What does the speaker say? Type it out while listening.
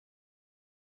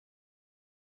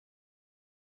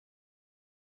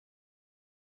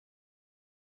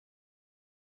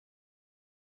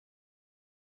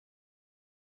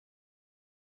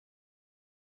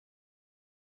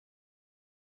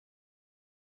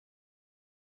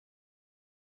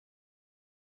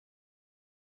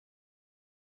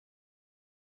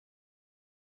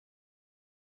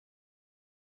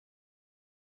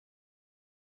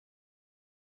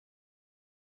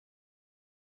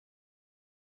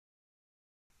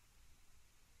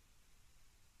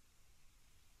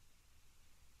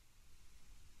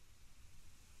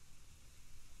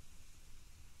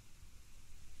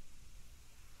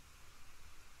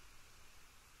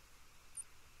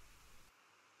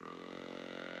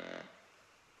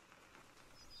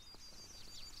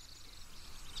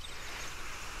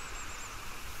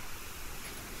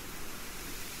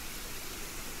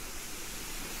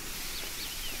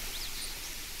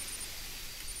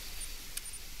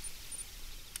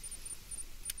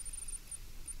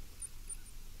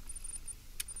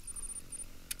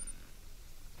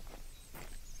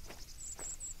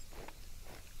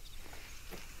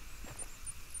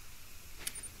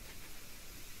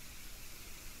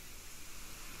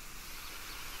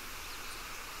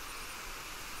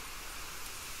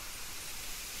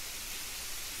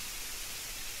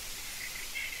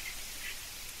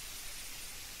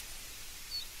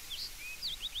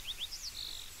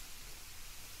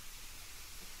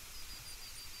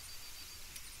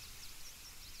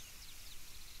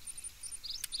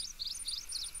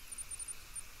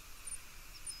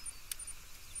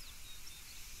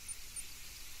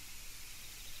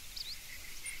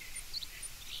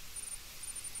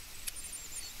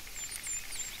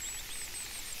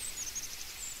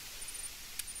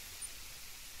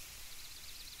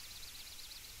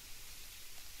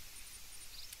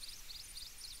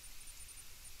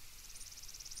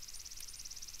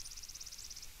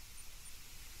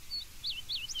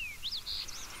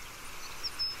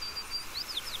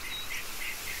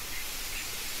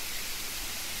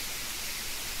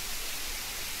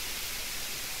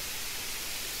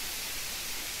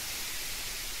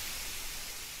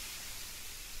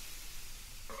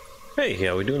Hey,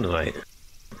 how we doing tonight?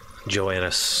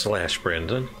 Joanna slash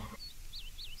Brandon.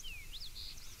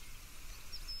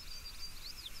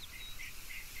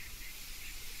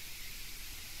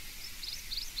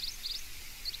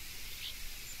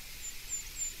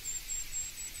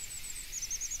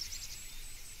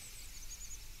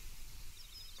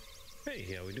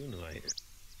 Hey, how we doing tonight?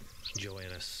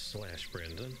 Joanna slash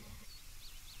Brandon.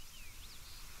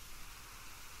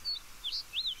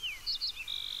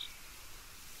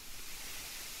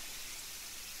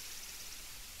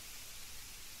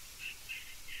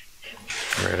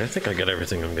 Alright, I think I got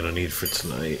everything I'm gonna need for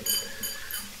tonight.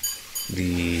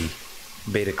 The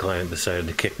beta client decided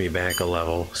to kick me back a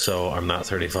level, so I'm not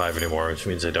 35 anymore, which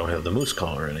means I don't have the moose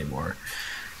collar anymore.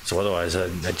 So otherwise, I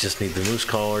just need the moose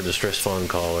collar, distress fawn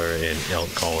collar, and elk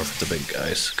collar for the big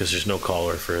guys, because there's no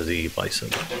collar for the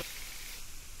bison.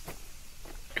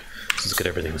 Let's get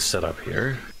everything set up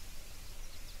here.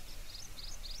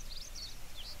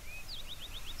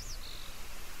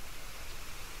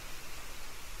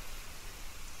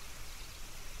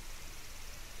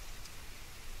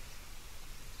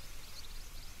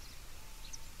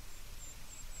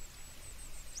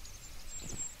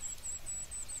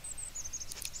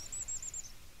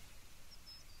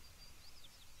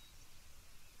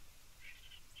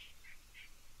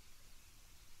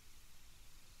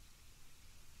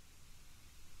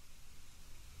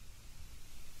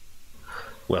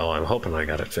 Well, I'm hoping I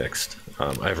got it fixed. I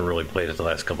haven't really played it the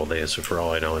last couple days, so for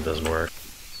all I know, it doesn't work.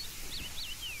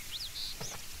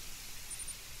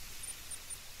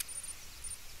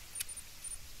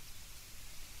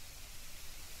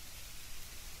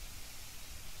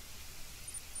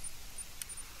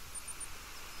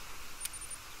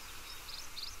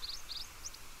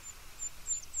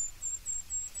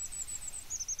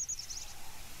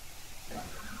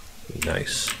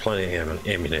 Nice. Plenty of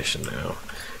ammunition now.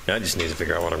 I just need to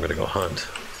figure out what I'm going to go hunt.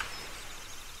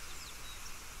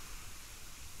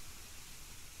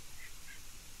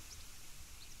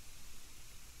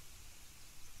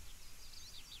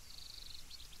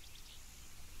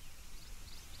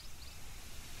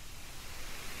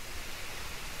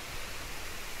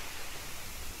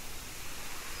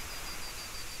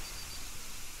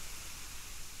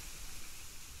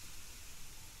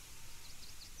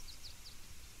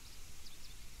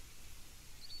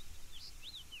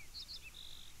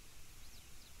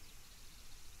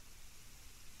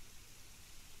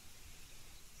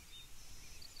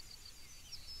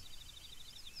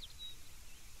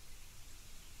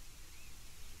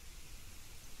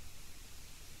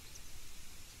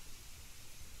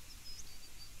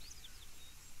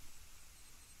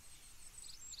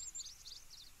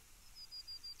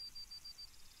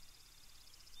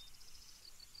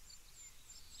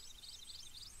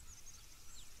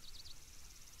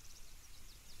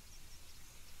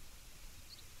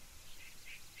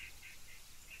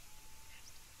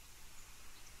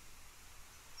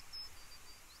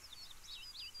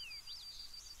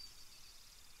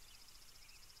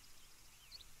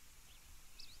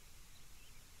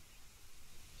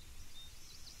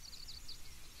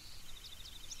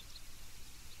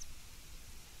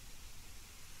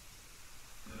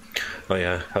 Oh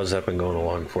yeah, how's that been going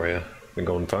along for you? Been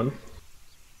going fun?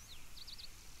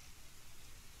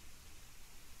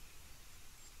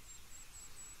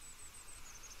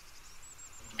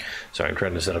 So I'm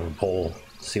trying to set up a poll,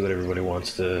 see what everybody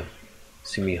wants to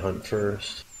see me hunt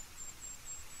first.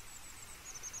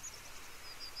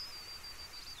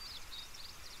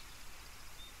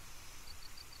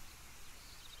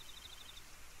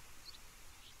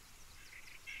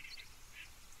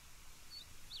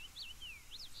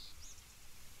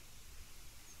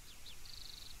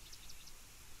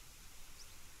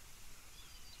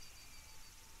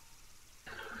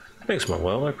 Thanks,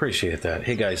 Manuel. I appreciate that.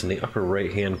 Hey guys, in the upper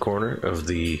right hand corner of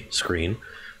the screen,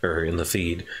 or in the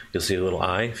feed, you'll see a little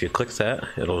eye. If you click that,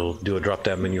 it'll do a drop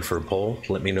down menu for a poll.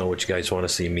 Let me know what you guys want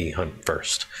to see me hunt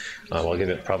first. I'll give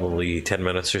it probably 10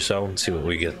 minutes or so and see what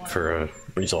we get for a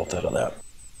result out of that.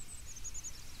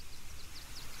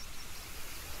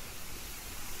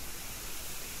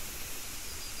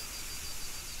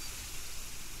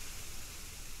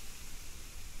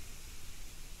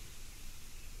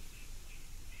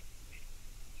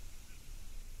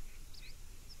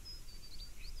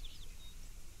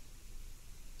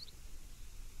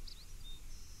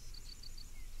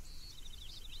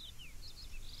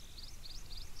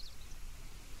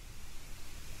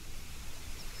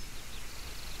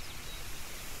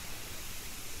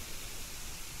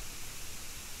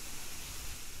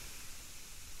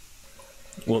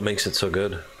 What makes it so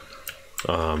good?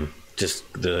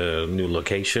 Just the new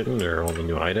location, or all the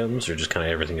new items, or just kind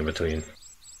of everything in between?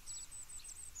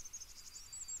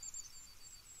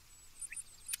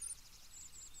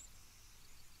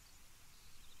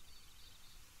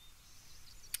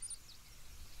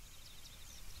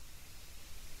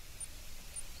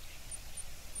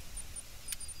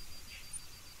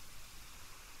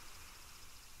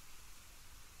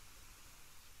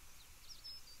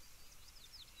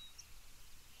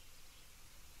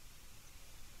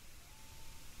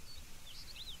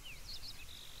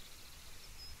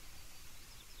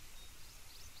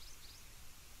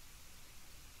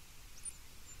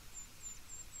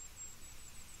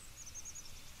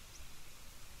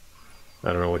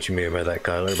 I don't know what you mean by that,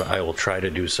 Kyler, but I will try to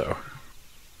do so.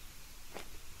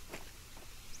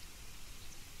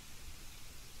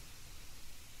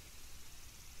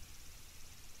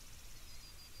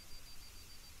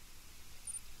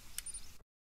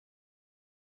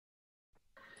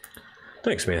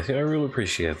 Thanks, Matthew. I really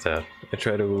appreciate that. I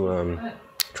try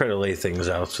to lay things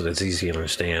out so that it's easy to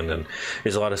understand, and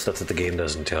there's a lot of stuff that the game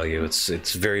doesn't tell you. It's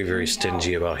very, very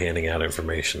stingy about handing out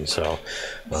information. So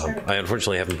I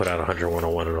unfortunately haven't put out a Hunter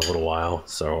 101 in a little while.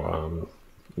 So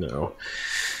no,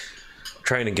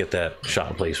 trying to get that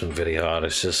shot placement video out.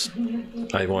 It's just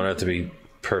I want it to be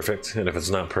perfect, and if it's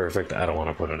not perfect, I don't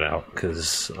want to put it out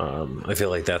because I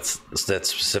feel like that's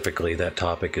specifically that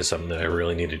topic is something that I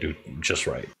really need to do just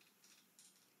right.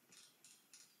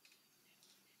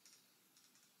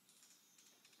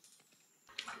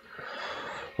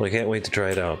 Well, I can't wait to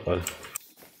try it out, bud.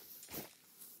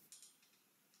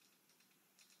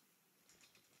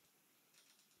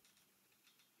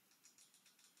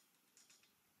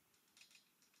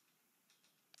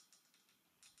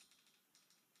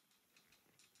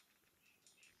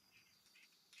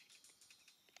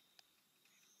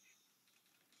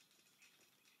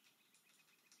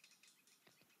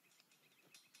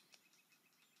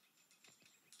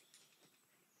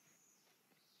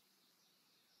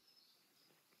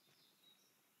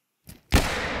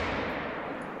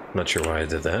 Not sure why I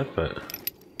did that, but...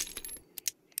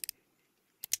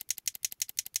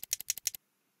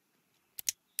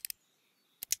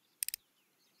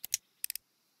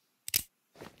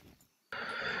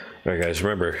 Alright guys,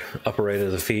 remember, upper right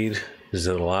of the feed is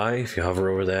a little eye. If you hover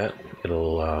over that,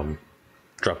 it'll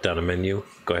drop down a menu.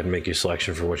 Go ahead and make your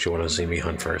selection for what you want to see me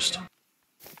hunt first.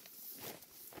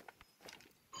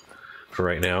 For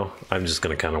right now, I'm just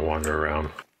going to kind of wander around.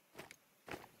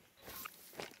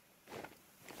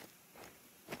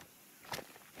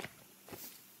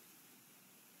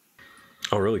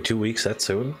 Oh really, 2 weeks that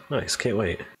soon? Nice, can't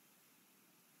wait.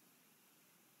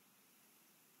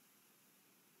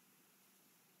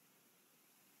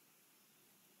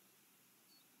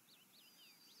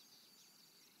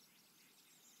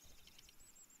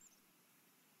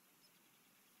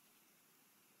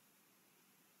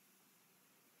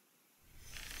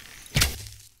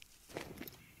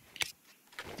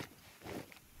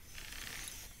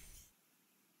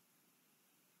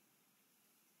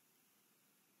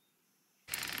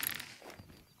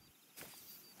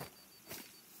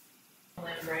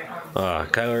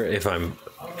 Kyler, if I'm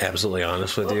absolutely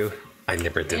honest with you, I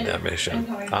never did that mission.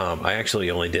 I actually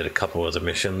only did a couple of the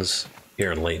missions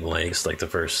here in Leighton Lakes, like the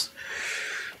first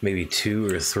maybe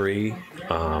 2 or 3.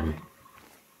 I'm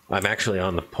actually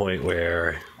on the point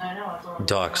where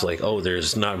Doc's like, oh,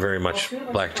 there's not very much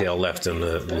blacktail left in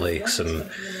the lakes, and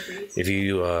if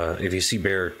you see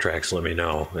bear tracks, let me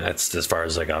know. That's as far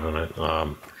as I got on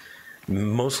it.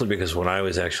 Mostly because when I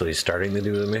was actually starting to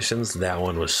do the missions, that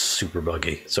one was super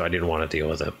buggy, so I didn't want to deal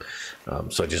with it.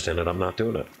 So I just ended up not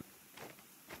doing it.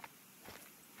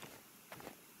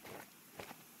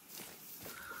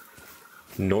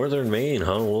 Northern Maine,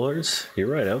 huh, Woollards? You're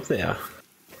right out there.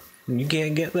 You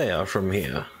can't get there from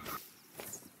here.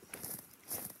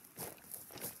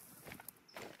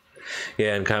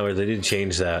 Yeah, and Kyler, they did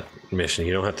change that mission.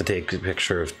 You don't have to take a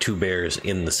picture of 2 bears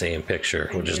in the same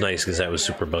picture, which is nice because that was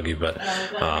super buggy, but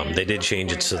they did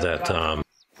change it so that...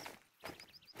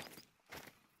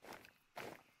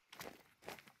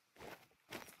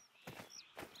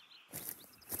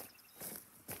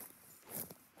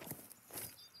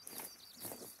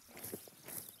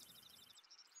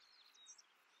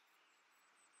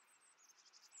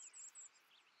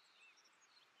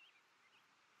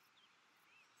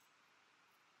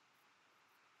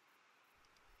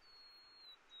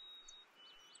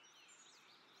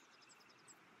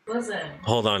 Listen.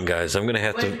 Hold on, guys. I'm going to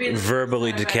have to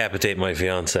verbally decapitate my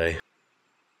fiance.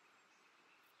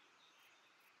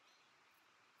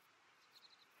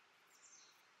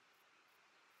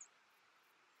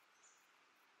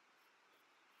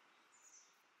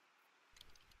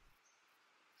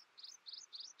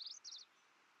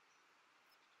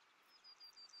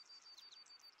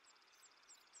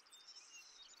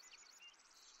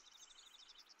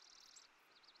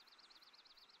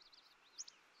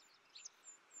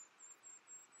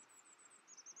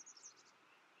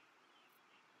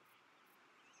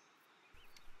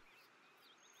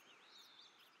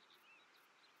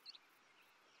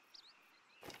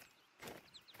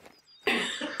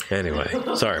 Anyway,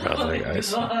 sorry about that,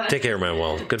 guys. Take care,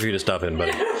 Manuel. Good for you to stop in,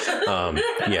 buddy.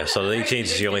 Yeah, so they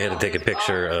changed it. You only had to take a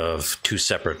picture of 2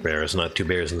 separate bears, not 2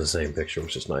 bears in the same picture,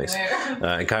 which is nice.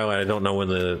 And Kyle, I don't know when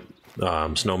the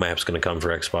Snow Map's going to come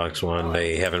for Xbox One.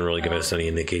 They haven't really given us any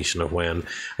indication of when.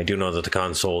 I do know that the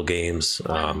console games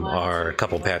are a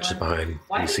couple patches behind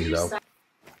PC, though.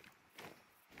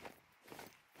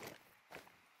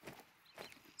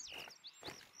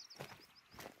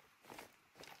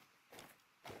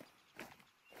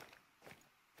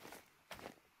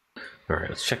 All right,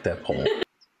 let's check that poll.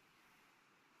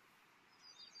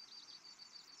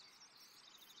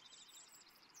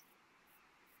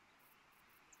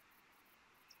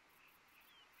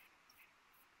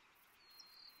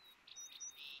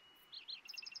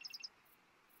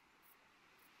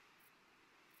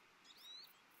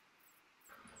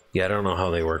 Yeah, I don't know how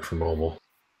they work for mobile.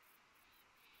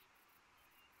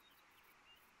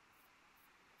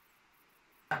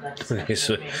 Okay,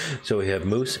 so we have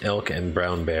moose, elk, and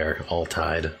brown bear all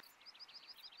tied.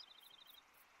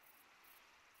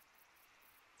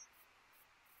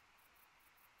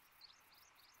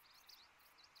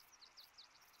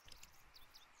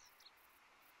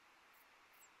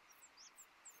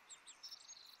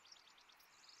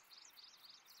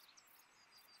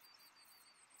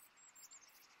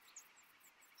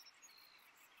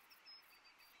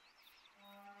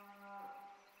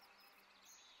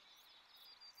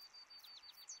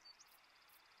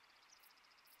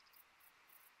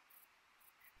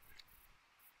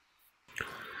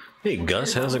 Hey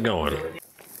Gus, how's it going?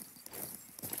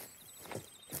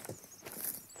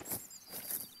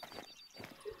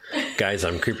 Guys,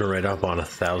 I'm creeping right up on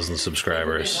 1,000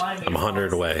 subscribers. I'm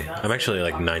 100 away. I'm actually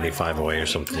like 95 away or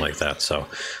something like that. So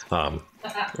I'm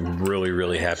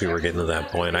really happy we're getting to that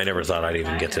point. I never thought I'd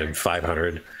even get to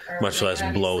 500, much less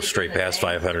blow straight past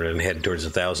 500 and head towards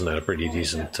 1,000 at a pretty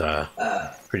decent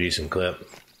clip.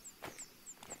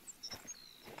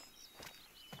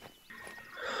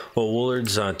 Well,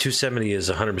 Woolard's 270 is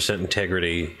 100%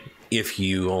 integrity if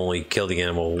you only kill the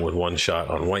animal with one shot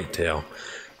on whitetail,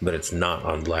 but it's not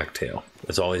on blacktail.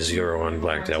 It's always 0 on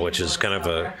blacktail, which is kind of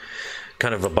a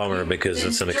bummer because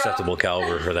it's an acceptable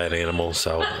caliber for that animal.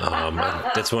 So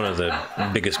that's one of the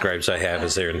biggest gripes I have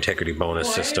is their integrity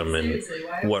bonus system and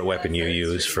what weapon you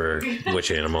use for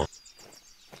which animal.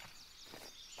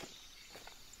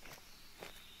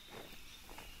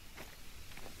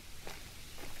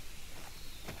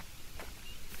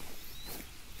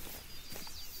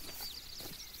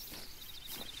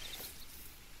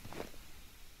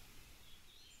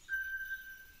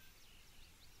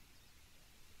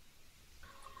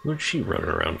 What's she running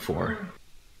around for?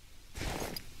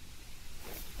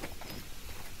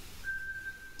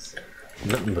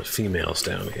 Nothing but females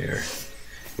down here.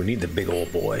 We need the big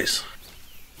old boys.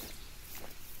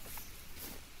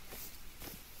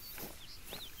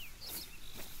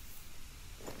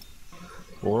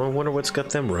 Well, I wonder what's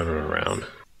got them running around.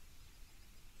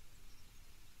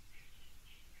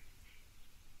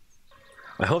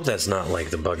 I hope that's not like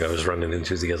the bug I was running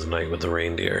into the other night with the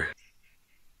reindeer.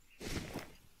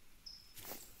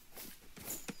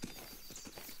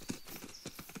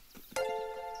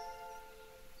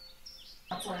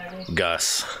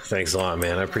 Gus, thanks a lot,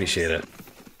 man. I appreciate it.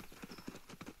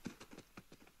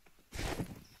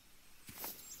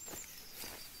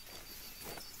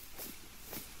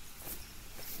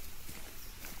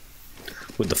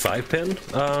 With the 5-pin,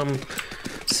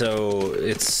 so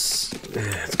it's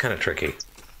kind of tricky.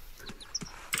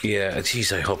 Yeah,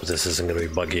 geez, I hope this isn't going to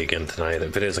be buggy again tonight.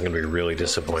 If it is, I'm going to be really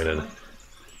disappointed.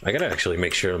 I gotta actually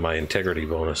make sure my integrity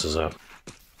bonus is up.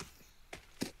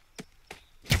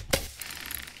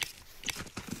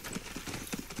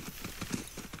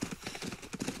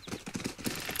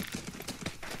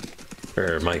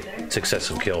 Or my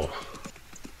successive kill.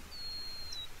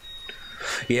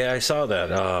 Yeah, I saw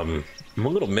that. I'm a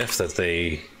little miffed that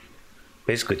they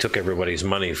basically took everybody's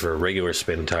money for regular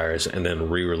spin tires and then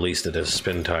re-released it as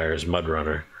spin tires Mud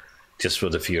Runner, just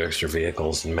with a few extra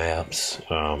vehicles and maps.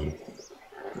 I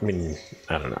mean,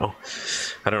 I don't know.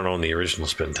 I don't own the original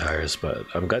spin tires, but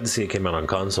I'm glad to see it came out on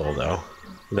console, though.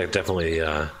 That definitely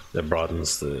that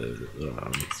broadens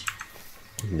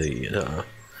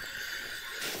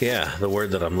yeah, the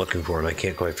word that I'm looking for, and I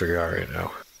can't quite figure out right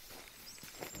now.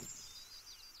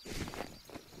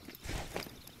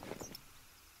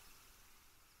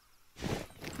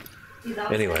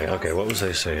 Anyway, okay, what was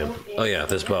I saying? Oh yeah,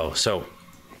 this bow. So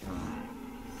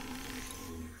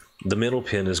the middle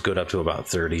pin is good up to about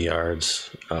 30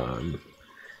 yards.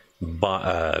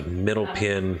 Middle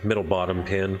bottom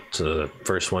pin, so the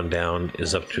first one down,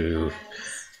 is up to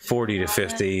 40 to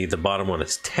 50. The bottom one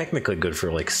is technically good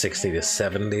for like 60 to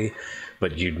 70,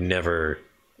 but you'd never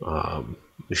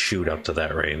shoot up to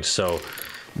that range. So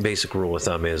basic rule of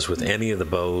thumb is with any of the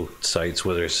bow sights,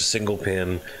 whether it's a single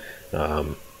pin,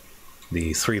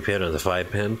 the 3-pin or the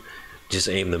 5-pin. Just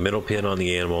aim the middle pin on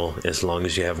the animal as long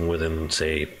as you have them within,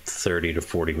 say, 30 to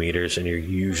 40 meters, and you're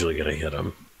usually going to hit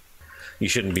them. You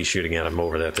shouldn't be shooting at them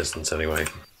over that distance anyway.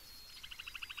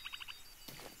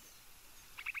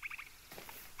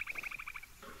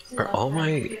 Are all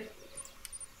my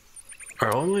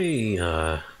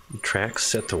tracks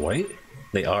set to white?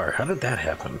 They are. How did that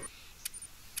happen?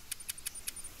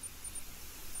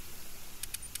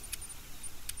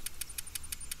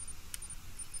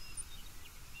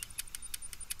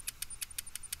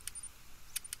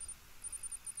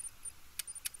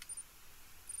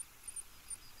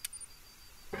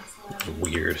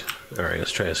 Weird. Alright,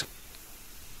 let's try this.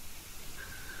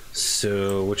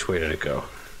 So, which way did it go?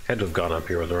 Had to have gone up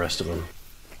here with the rest of them.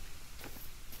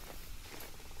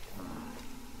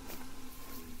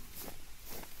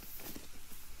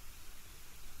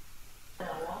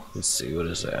 Let's see, what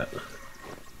is that?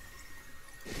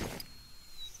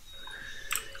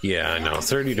 Yeah, I know.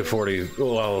 30 to 40,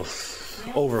 well,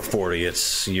 over 40,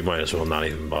 it's, you might as well not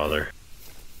even bother.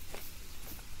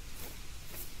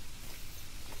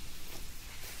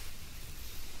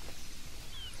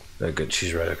 Oh, good,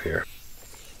 she's right up here.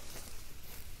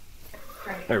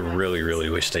 I really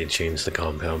wish they'd change the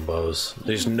compound bows.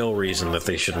 There's no reason that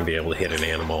they shouldn't be able to hit an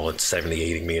animal at 70,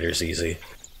 80 meters easy.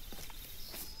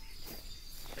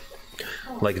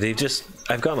 Like, they just...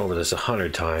 I've gone over this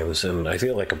 100 times, and I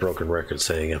feel like a broken record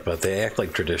saying it, but they act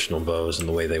like traditional bows in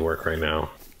the way they work right now.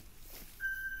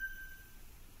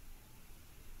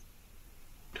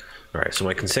 Alright, so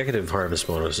my consecutive harvest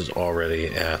bonus is already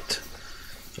at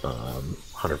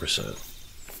 100%.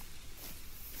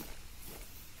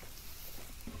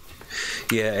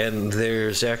 Yeah, and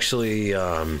there's actually,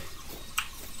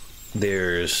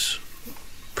 there's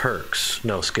perks,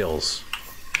 no skills.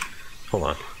 Hold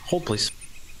on, hold please.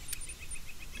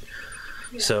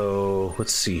 So,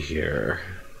 let's see here.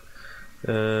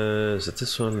 Is it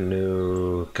this one?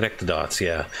 No. Connect the dots,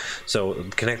 yeah. So,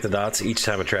 connect the dots. Each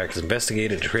time a track is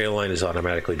investigated, a trail line is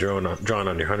automatically drawn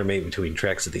on your hunter mate between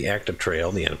tracks of the active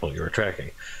trail, the animal you are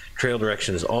tracking. Trail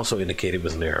direction is also indicated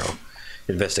with an arrow.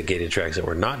 Investigated tracks that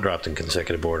were not dropped in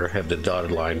consecutive order have the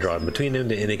dotted line drawn between them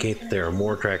to indicate that there are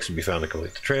more tracks to be found to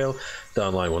complete the trail. The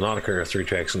dotted line will not occur if 3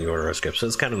 tracks in the order are skipped. So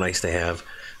it's kind of nice to have,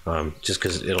 just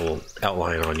because it'll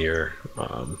outline on your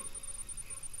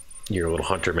little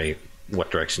hunter mate what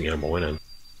direction the animal went in.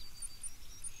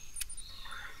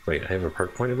 Wait, I have a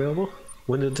perk point available?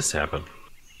 When did this happen?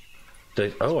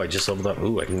 Oh, I just leveled up.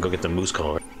 Ooh, I can go get the moose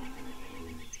collar.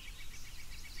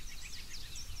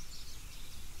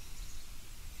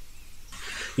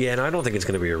 Yeah, and I don't think it's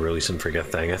going to be a release and forget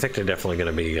thing. I think they're definitely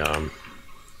going to be, you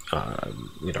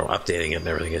know, updating it and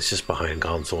everything. It's just behind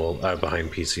console,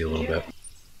 behind PC a little bit.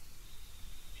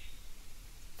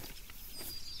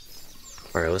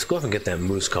 All right, let's go up and get that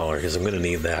moose collar because I'm going to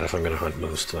need that if I'm going to hunt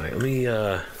moose tonight. Let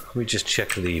me just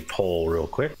check the poll real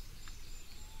quick.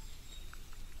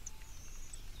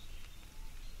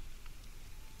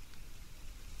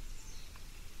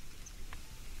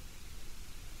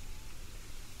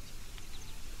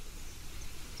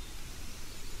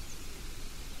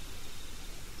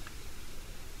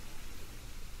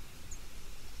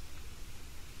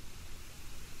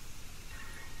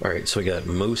 Alright, so we got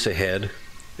moose ahead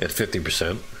at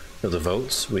 50% of the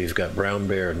votes. We've got brown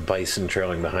bear and bison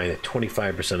trailing behind at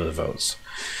 25% of the votes.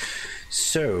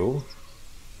 So,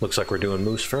 looks like we're doing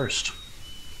moose first.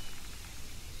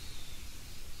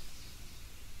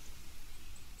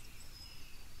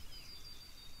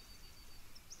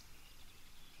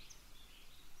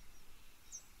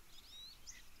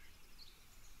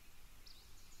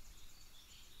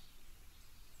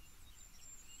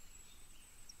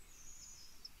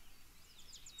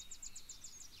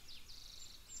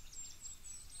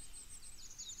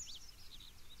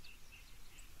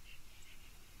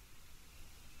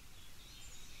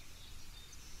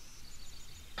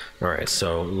 Alright,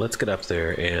 so let's get up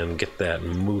there and get that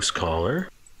moose collar.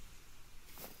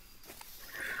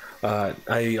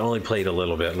 I only played a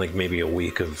little bit, like maybe a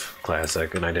week of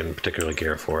Classic, and I didn't particularly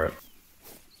care for it.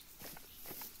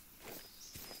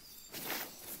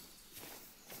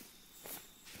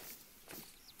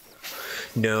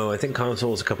 No, I think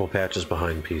console is a couple patches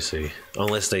behind PC,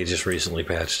 unless they just recently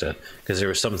patched it, because there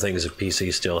were some things that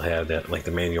PC still had, that like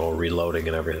the manual reloading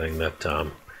and everything,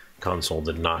 that console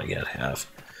did not yet have.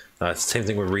 It's the same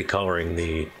thing with recoloring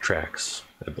the tracks,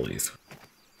 I believe.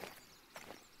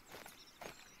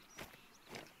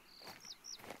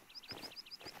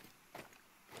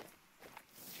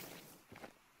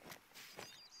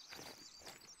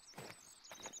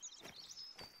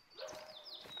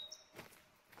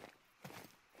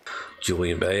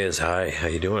 Julian Baez, hi, how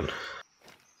you doing?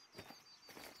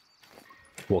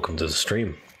 Welcome to the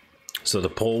stream. So the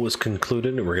poll was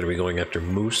concluded, and we're going to be going after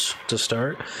moose to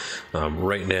start.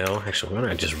 Right now, actually, why don't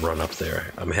I just run up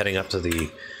there? I'm heading up to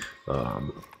the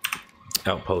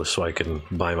outpost so I can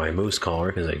buy my moose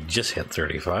collar because I just hit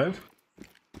 35.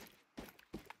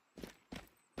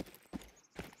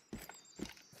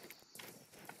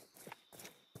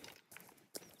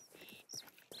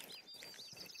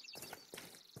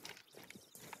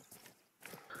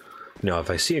 Now,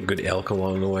 if I see a good elk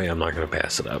along the way, I'm not going to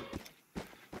pass it up.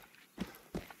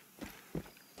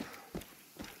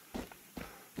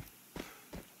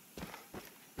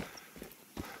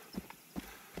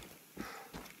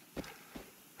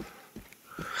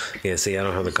 Yeah, see, I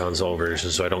don't have the console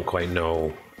version, so I don't quite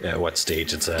know at what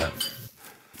stage it's at.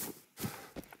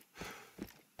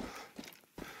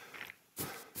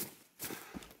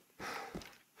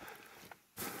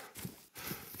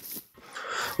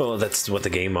 Well, that's what the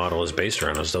game model is based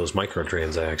around, is those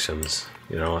microtransactions.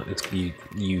 You know, it's,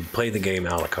 you play the game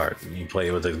a la carte. You play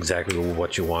it with exactly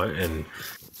what you want, and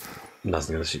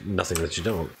nothing that you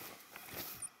don't.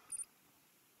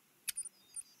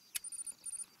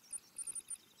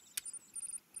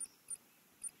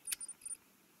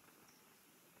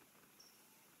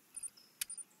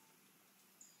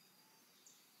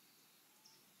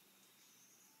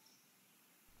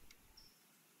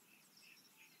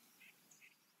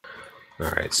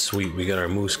 Alright, sweet. We got our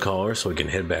moose collar, so we can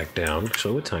head back down.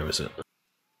 So what time is it?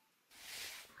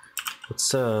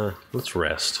 Let's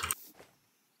rest.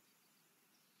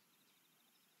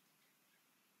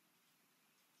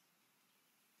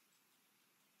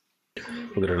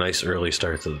 We'll get a nice early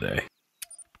start to the day.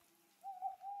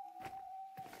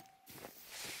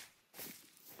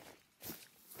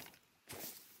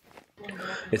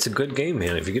 It's a good game,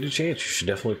 man. If you get a chance, you should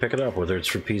definitely pick it up, whether it's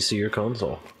for PC or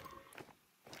console.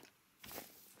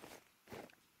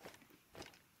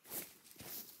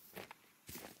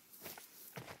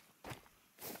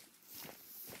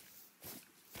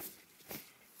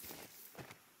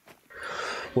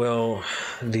 Well,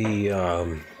 the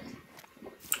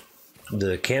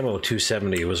Camo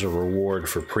 270 was a reward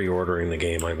for pre-ordering the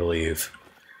game, I believe.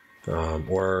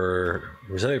 Or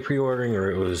was that a pre-ordering,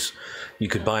 or it was you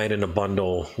could buy it in a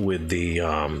bundle with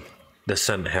the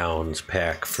Scent Hounds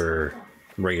pack for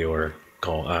regular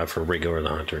the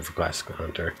Hunter, for classic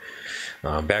Hunter.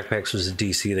 Backpacks was a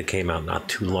DC that came out not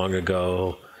too long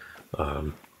ago.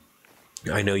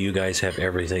 I know you guys have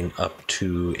everything up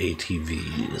to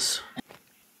ATVs.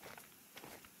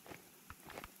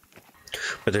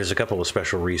 But there's a couple of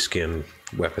special reskin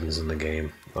weapons in the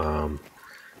game.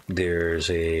 There's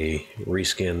a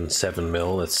reskin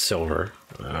 7mm that's silver.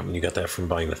 You got that from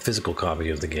buying the physical copy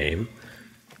of the game,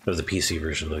 of the PC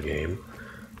version of the game.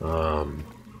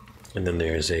 And then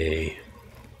there's a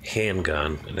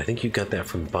handgun, and I think you got that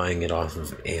from buying it off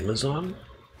of Amazon?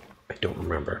 I don't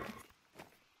remember.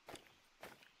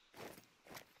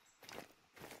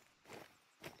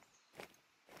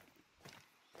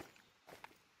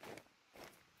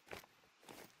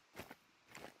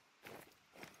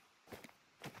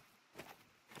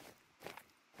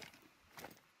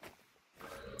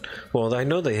 Well, I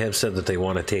know they have said that they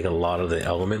want to take a lot of the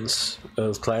elements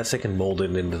of Classic and mold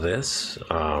it into this,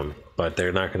 but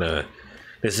they're not going to...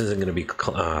 This isn't going to be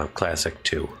Classic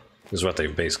 2, is what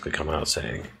they've basically come out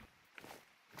saying.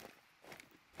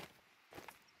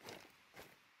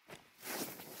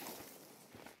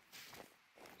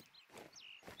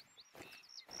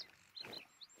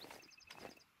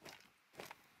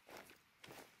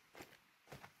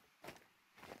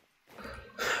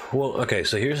 Well, okay,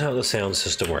 so here's how the sound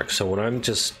system works. So when I'm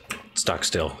just stuck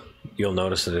still, you'll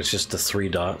notice that it's just the 3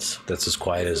 dots. That's as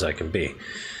quiet as I can be.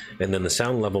 And then the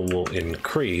sound level will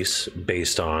increase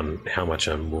based on how much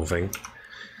I'm moving.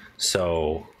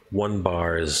 So 1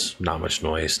 bar is not much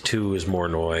noise, 2 is more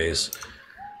noise,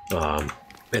 and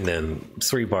then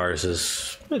 3 bars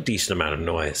is a decent amount of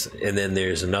noise. And then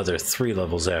there's another 3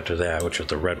 levels after that, which are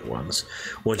the red ones.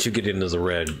 Once you get into the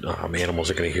red,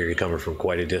 animals are going to hear you coming from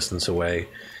quite a distance away.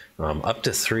 Up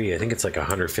to 3, I think it's like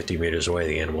 150 meters away,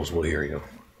 the animals will hear you.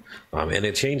 And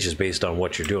it changes based on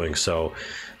what you're doing. So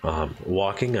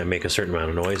walking, I make a certain amount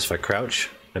of noise. If I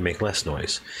crouch, I make less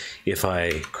noise. If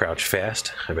I crouch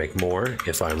fast, I make more.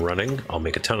 If I'm running, I'll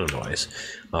make a ton of noise.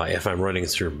 If I'm running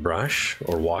through brush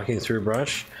or walking through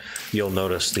brush, you'll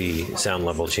notice the sound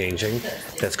level changing.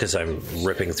 That's because I'm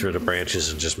ripping through the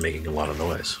branches and just making a lot of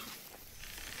noise.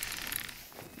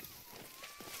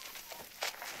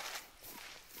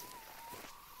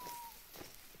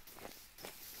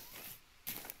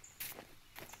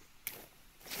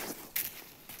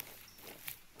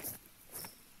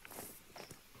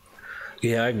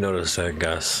 Yeah, I've noticed that,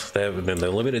 Gus. That in the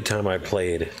limited time I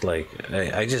played, like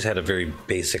I just had a very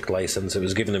basic license. It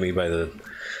was given to me by the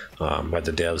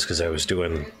devs because I was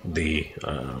doing the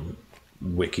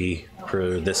wiki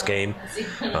for this game,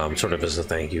 sort of as a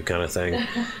thank you kind of thing.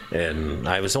 And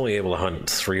I was only able to hunt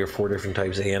 3 or 4 different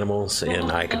types of animals,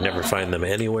 and I could never find them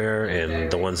anywhere.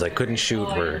 And the ones I couldn't shoot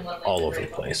were all over the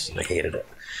place. And I hated it.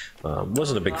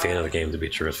 Wasn't a big fan of the game, to be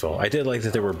truthful. I did like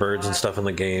that there were birds and stuff in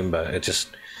the game, but it just,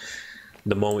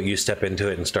 the moment you step into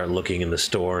it and start looking in the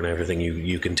store and everything,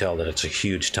 you can tell that it's a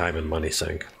huge time and money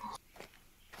sink.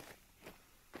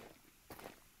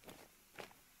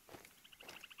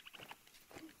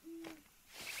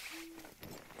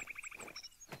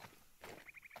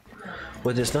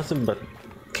 Well, there's nothing but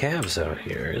calves out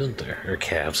here, isn't there? Or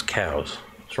calves, cows.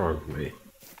 What's wrong with me?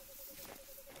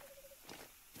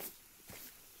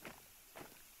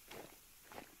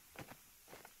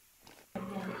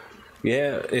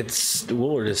 Yeah, it's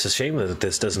Woolard. It's a shame that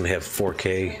this doesn't have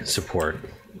 4K support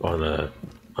on the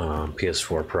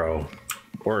PS4 Pro,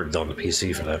 or on the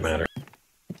PC for that matter.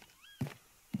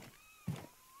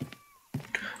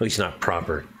 At least not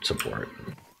proper support.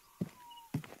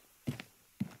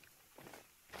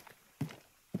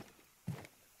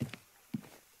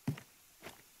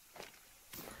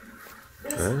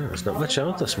 There's not much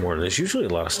out this morning. There's usually a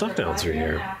lot of stuff down through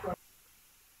here.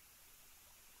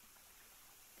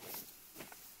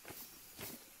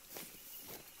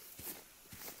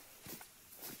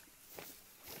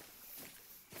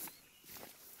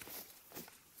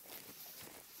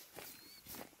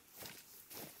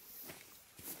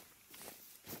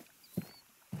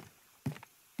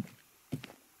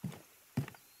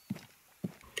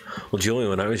 Well, Julie,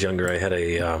 when I was younger, I had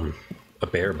a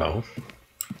bear bow.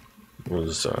 It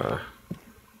was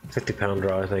 50-pound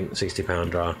draw, I think,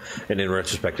 60-pound draw. And in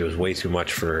retrospect, it was way too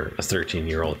much for a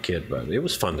 13-year-old kid, but it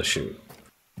was fun to shoot.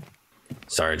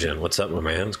 Sergeant, what's up, my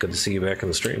man? It's good to see you back in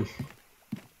the stream.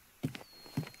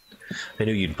 I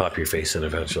knew you'd pop your face in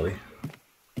eventually.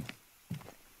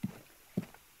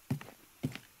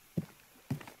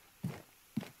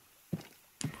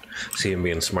 See him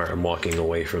being smart and walking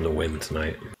away from the wind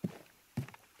tonight.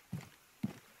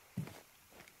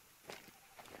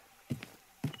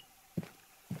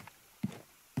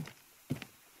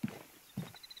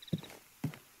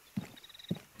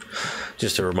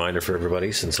 Just a reminder for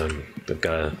everybody, since I've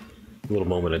got a little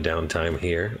moment of downtime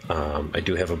here, I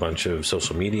do have a bunch of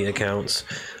social media accounts.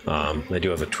 I do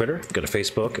have a Twitter, I've got a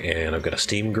Facebook, and I've got a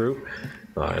Steam group,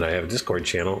 and I have a Discord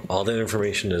channel. All that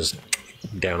information is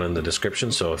down in the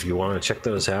description, so if you want to check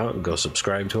those out and go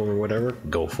subscribe to them or whatever,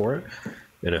 go for it.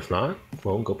 And if not,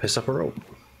 well, go piss up a rope.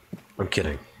 I'm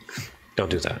kidding. Don't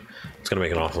do that. It's going to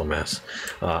make an awful mess.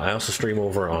 I also stream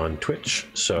over on Twitch.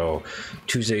 So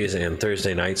Tuesdays and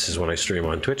Thursday nights is when I stream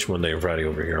on Twitch. Monday and Friday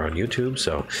over here on YouTube.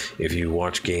 So if you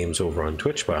watch games over on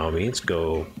Twitch, by all means,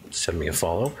 go send me a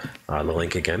follow. The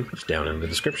link, again, is down in the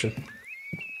description.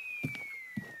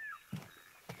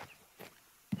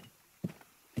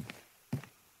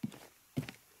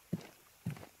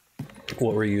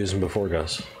 What were you using before,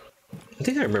 Gus? I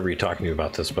think I remember you talking to me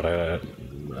about this, but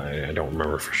I don't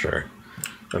remember for sure.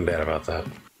 I'm bad about that.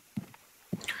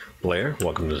 Blair,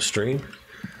 welcome to the stream.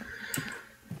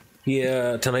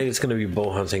 Yeah, tonight it's going to be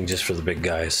bow hunting just for the big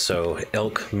guys. So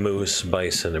elk, moose,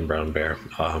 bison, and brown bear.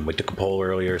 We took a poll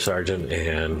earlier, Sergeant,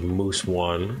 and moose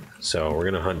won. So we're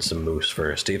going to hunt some moose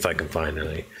first, see if I can find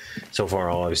any. So far,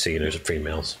 all I've seen is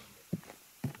females.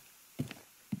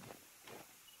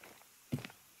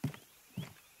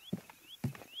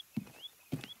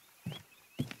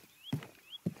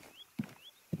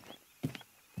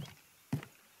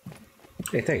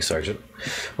 Hey, thanks, Sergeant.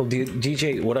 Well,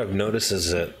 DJ, what I've noticed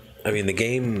is that, I mean, the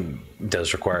game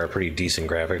does require a pretty decent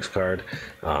graphics card,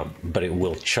 but it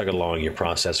will chug along your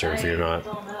processor if you're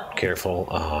not careful.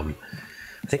 I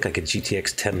think like a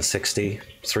GTX 1060,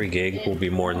 3 gig will be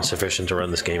more than sufficient to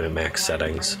run this game at max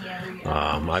settings.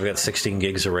 I've got 16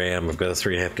 gigs of RAM, I've got a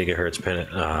 3.5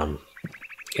 gigahertz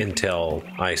Intel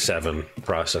i7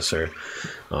 processor,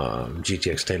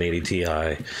 GTX 1080 Ti,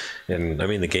 and I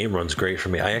mean the game runs great for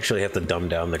me. I actually have to dumb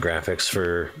down the graphics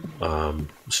for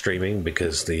streaming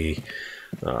because the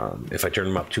if I turn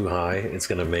them up too high, it's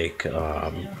gonna make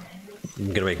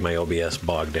my OBS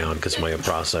bog down because my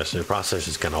processor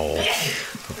is kind of old.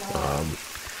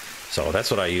 So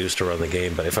that's what I use to run the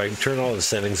game. But if I turn all the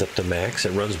settings up to max,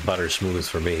 it runs butter smooth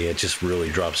for me. It just really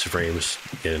drops the frames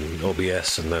in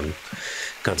OBS and then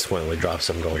consequently drops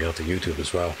them going out to YouTube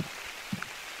as well.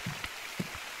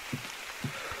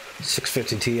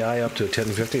 650 Ti up to a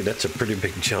 1050, that's a pretty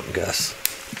big jump, Gus.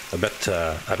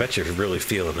 I bet you're really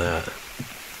feeling that.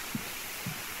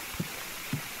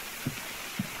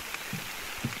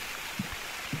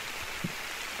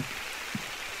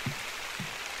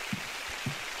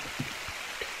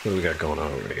 What do we got going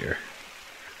on over here?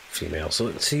 Female.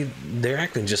 So see, they're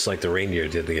acting just like the reindeer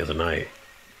did the other night,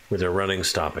 where they're running,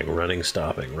 stopping, running,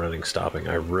 stopping, running, stopping.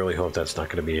 I really hope that's not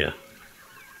going to be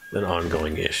an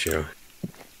ongoing issue.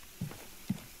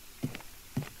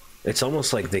 It's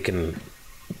almost like they can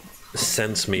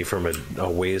sense me from a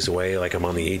ways away, like I'm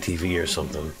on the ATV or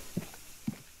something.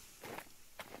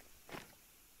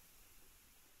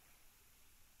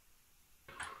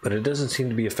 But it doesn't seem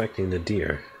to be affecting the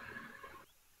deer.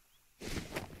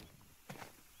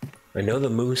 I know the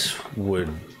moose would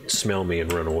smell me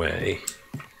and run away,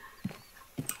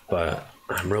 but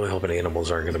I'm really hoping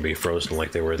animals aren't going to be frozen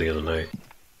like they were the other night.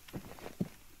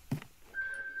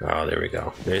 Oh, there we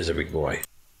go. There's a big boy.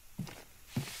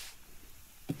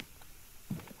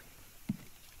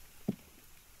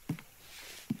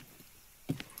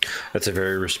 That's a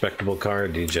very respectable car,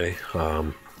 DJ.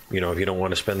 You know, if you don't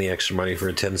want to spend the extra money for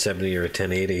a 1070 or a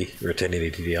 1080 or a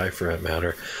 1080 Ti for that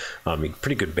matter,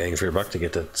 pretty good bang for your buck to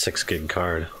get that 6 gig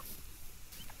card.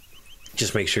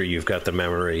 Just make sure you've got the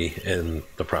memory and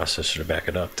the processor to back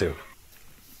it up too.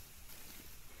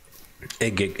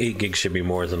 8 gig should be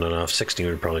more than enough. 16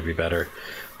 would probably be better.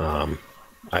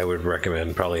 I would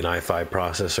recommend probably an i5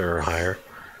 processor or higher.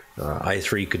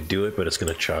 i3 could do it, but it's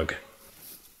going to chug.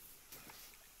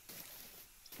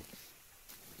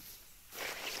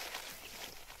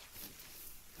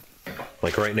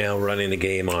 Like right now, running the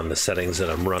game on the settings that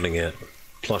I'm running it,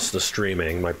 plus the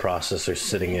streaming, my processor's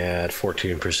sitting at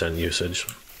 14% usage.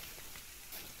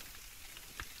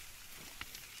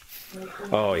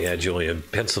 Oh yeah, Julian,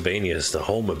 Pennsylvania is the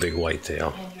home of big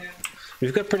whitetail.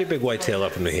 We've got pretty big whitetail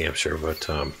up in New Hampshire, but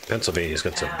Pennsylvania's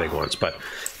got some big ones. But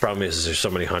the problem is there's so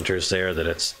many hunters there that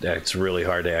it's really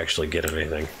hard to actually get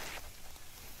anything.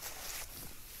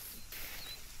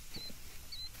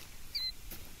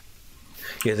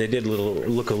 Yeah, they did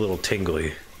look a little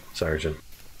tingly, Sergeant.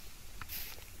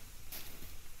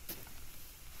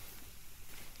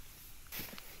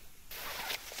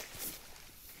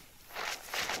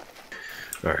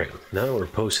 Alright, now that we're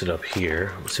posted up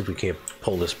here, let's see if we can't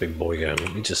pull this big boy down.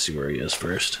 Let me just see where he is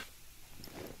first.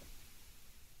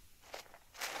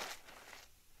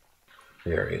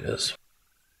 There he is.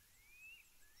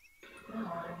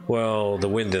 Well, the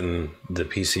wind in the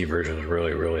PC version is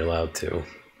really, really loud too.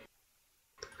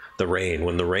 The rain.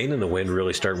 When the rain and the wind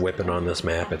really start whipping on this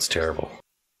map, it's terrible.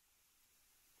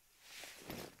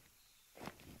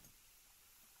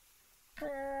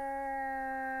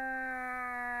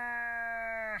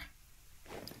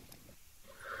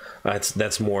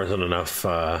 That's more than enough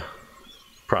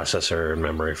processor and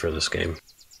memory for this game.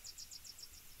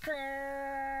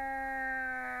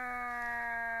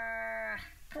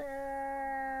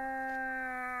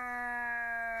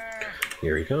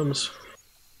 Here he comes.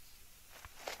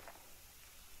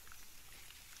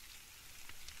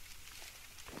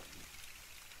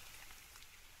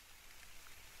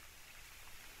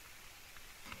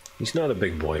 He's not a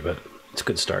big boy, but it's a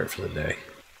good start for the day.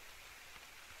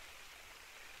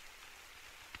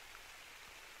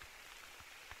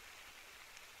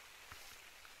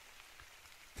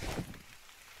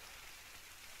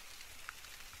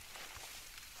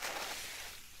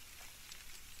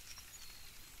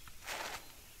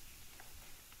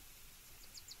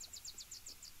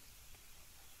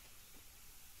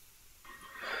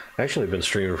 Actually, I've been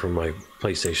streaming from my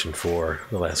PlayStation 4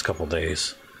 the last couple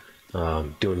days,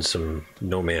 doing some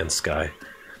No Man's Sky.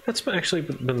 That's actually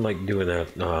been like doing that.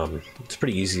 It's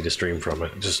pretty easy to stream from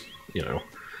it. Just, you know,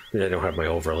 I don't have my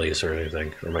overlays or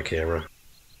anything, or my camera.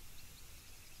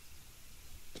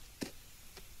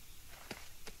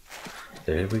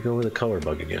 There we go with the color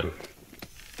bug again.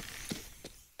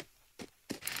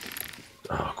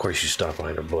 Oh, of course you stop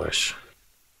behind a bush.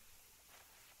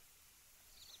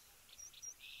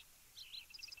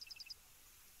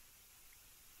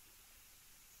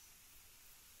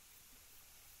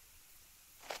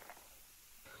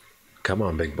 Come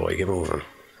on, big boy, get moving.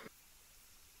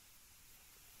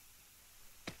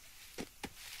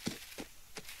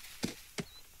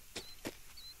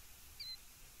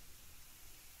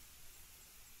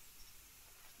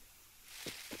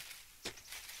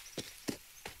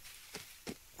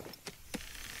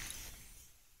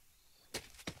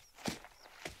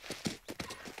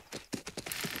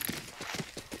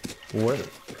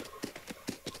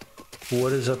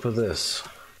 What is up with this?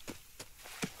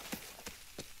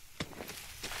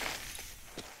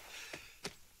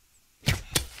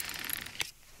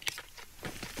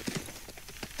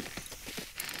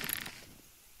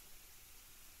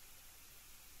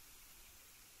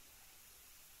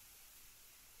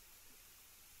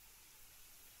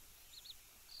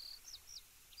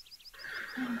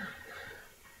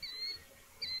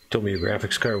 Told me your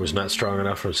graphics card was not strong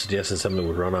enough or suggested something that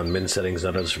would run on min settings,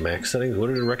 not others for max settings. What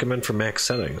did it recommend for max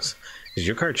settings? Because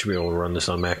your card should be able to run this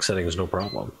on max settings, no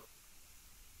problem.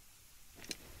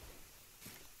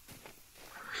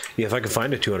 Yeah, if I can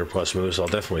find a 200 plus moose, I'll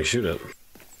definitely shoot it.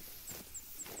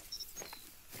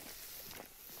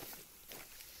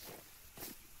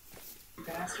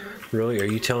 Bastard. Really? Are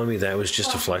you telling me that was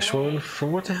just a flesh wound? For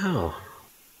what the hell?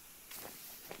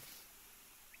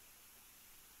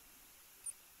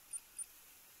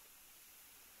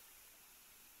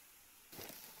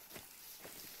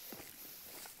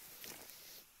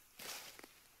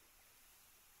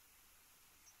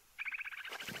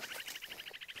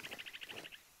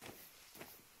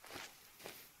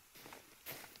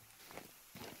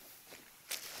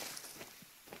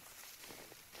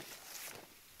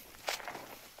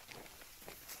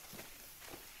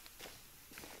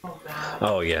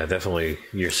 Oh yeah, definitely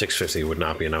your 650 would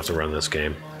not be enough to run this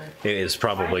game. It is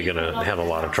probably going to have a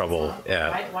lot of trouble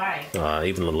at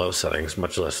even the low settings,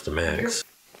 much less the max.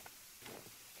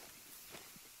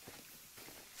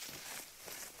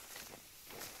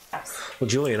 Well,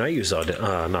 Julian, I use not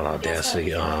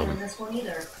Audacity,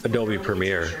 Adobe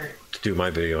Premiere to do my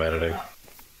video editing. A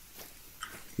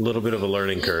little bit of a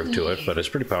learning curve to it, but it's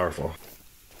pretty powerful.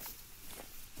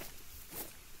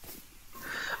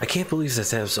 I can't believe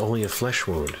that was only a flesh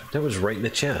wound. That was right in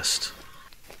the chest.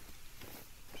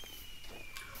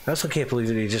 I also can't believe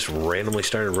that he just randomly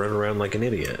started running around like an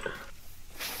idiot.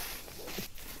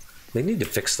 They need to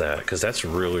fix that, because that's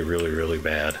really, really, really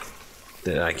bad.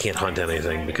 That I can't hunt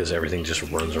anything because everything just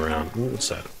runs around. Ooh, what's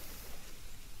that?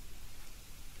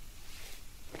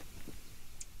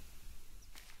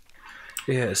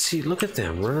 Yeah, see, look at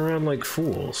them. Run around like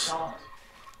fools.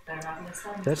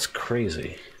 That's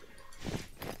crazy.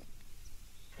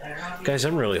 Guys,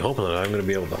 I'm really hoping that I'm going to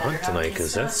be able to hunt tonight,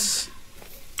 because that's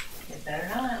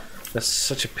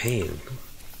such a pain.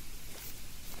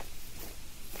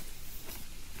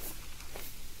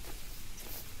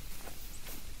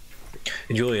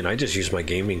 And Julian, I just use my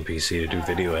gaming PC to do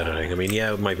video editing. I mean,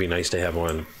 yeah, it might be nice to have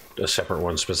a separate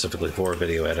one specifically for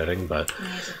video editing, but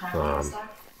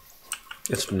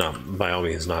it's not, by all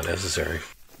means, not necessary.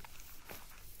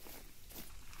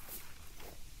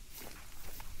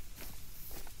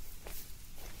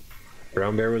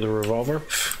 Brown bear with a revolver?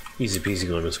 Easy peasy,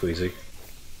 lemon squeezy.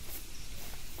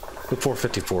 The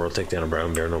 454 will take down a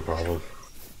brown bear, no problem.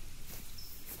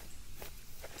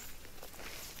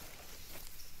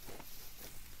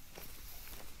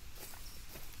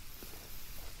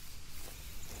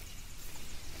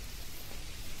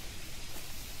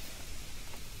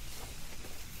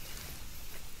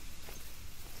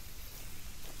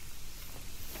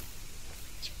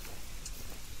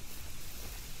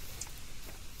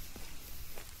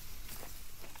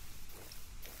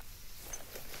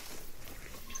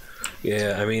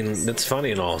 Yeah, I mean, it's funny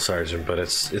and all, Sergeant, but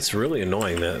it's really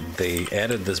annoying that they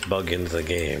added this bug into the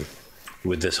game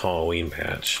with this Halloween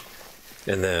patch.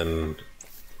 And then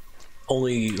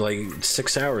only like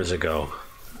 6 hours ago,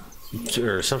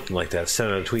 or something like that,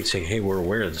 sent out a tweet saying, hey, we're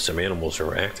aware that some animals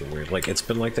are acting weird. Like, it's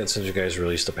been like that since you guys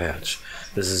released the patch.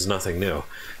 This is nothing new.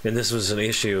 And this was an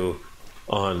issue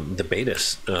on the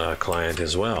beta client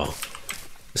as well.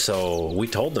 So we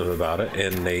told them about it,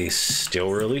 and they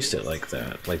still released it like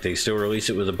that. Like, they still released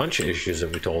it with a bunch of issues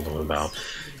that we told them about,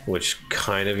 which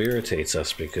kind of irritates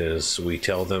us, because we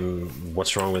tell them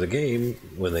what's wrong with the game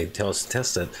when they tell us to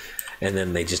test it, and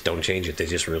then they just don't change it. They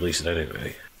just release it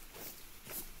anyway.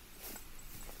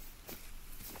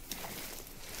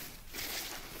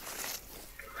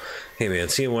 Hey man,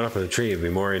 seeing one up in the tree would be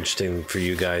more interesting for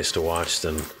you guys to watch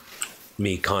than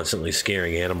me constantly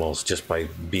scaring animals just by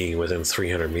being within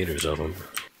 300 meters of them.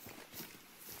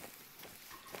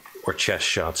 Or chest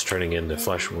shots turning into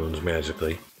flesh wounds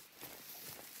magically.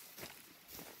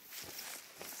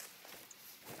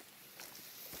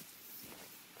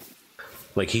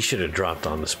 Like, he should have dropped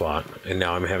on the spot, and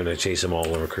now I'm having to chase him all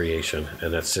over creation,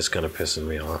 and that's just kind of pissing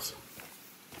me off.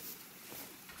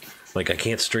 Like, I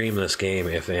can't stream this game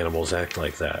if animals act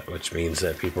like that, which means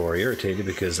that people are irritated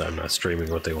because I'm not streaming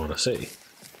what they want to see.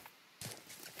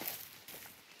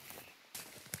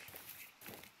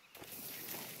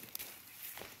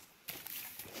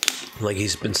 Like,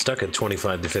 he's been stuck at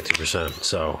 25 to 50%,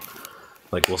 so,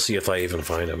 like, we'll see if I even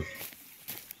find him.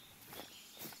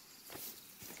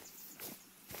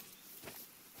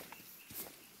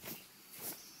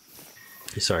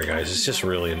 Sorry guys, it's just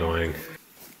really annoying.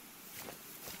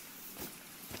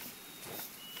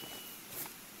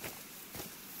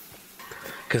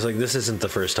 Because, like, this isn't the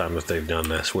first time that they've done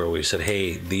this, where we said,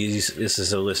 hey, this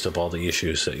is a list of all the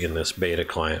issues in this beta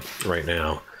client right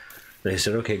now. They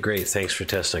said, okay, great, thanks for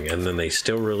testing. And then they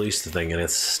still released the thing, and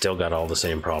it's still got all the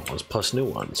same problems, plus new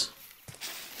ones.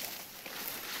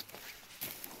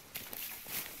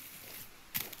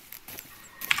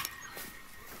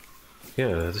 Yeah,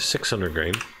 they're 600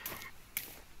 grain.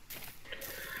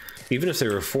 Even if they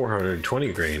were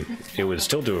 420 grain, it would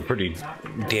still do a pretty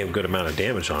damn good amount of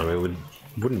damage on them.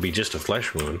 It wouldn't be just a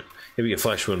flesh wound. It'd be a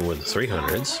flesh wound with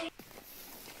 300s.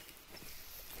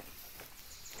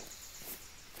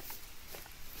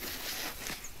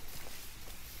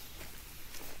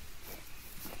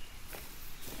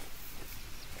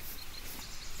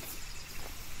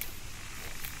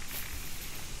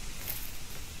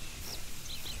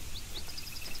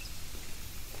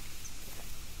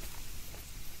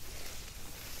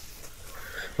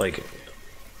 Like,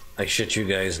 I shit you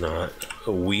guys not,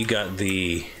 we got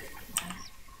the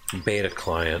beta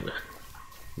client,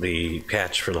 the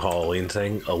patch for the Halloween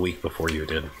thing, a week before you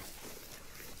did.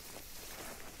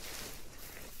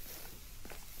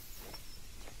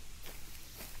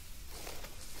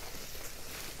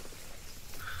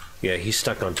 Yeah, he's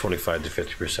stuck on 25 to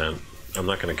 50%. I'm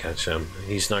not going to catch him.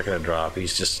 He's not going to drop.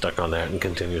 He's just stuck on that and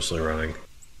continuously running.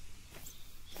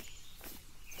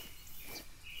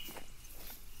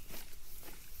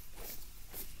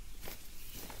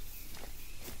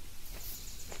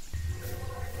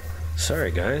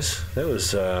 Sorry guys, that was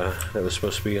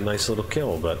supposed to be a nice little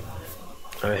kill, but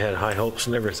I had high hopes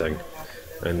and everything,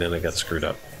 and then it got screwed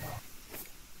up.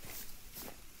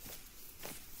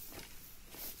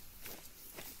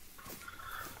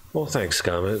 Well, thanks,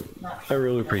 Comet. I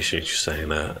really appreciate you saying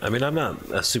that. I mean, I'm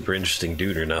not a super interesting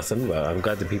dude or nothing, but I'm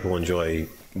glad that people enjoy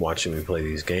watching me play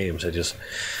these games.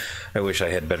 I wish I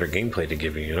had better gameplay to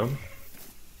give you, you know?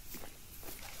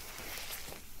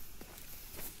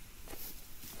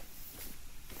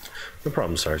 No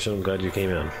problem, Sergeant. I'm glad you came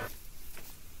in.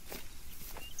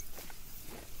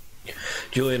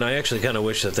 Julian, I actually kind of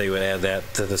wish that they would add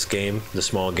that to this game, the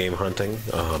small game hunting.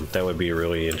 That would be a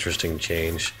really interesting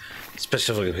change,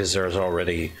 especially because there's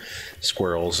already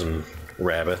squirrels and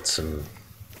rabbits and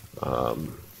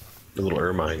little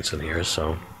ermines in here,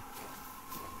 so...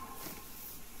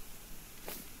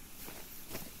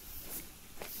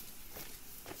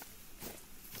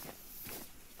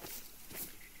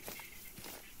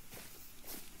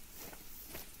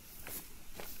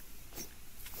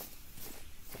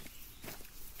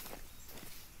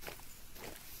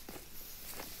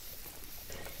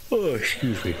 Oh,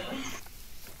 excuse me.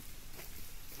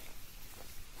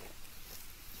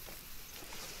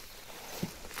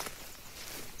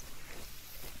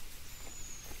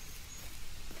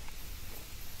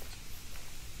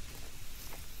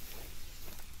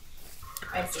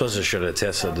 I suppose I should have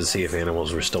tested to see if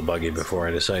animals were still buggy before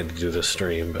I decided to do this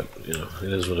stream, but, you know,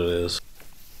 it is what it is.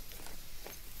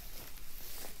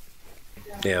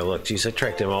 Yeah, look, geez, I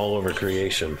tracked him all over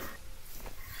creation.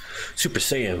 Super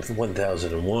Saiyan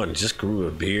 1001 just grew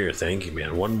a beer. Thank you,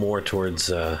 man. One more towards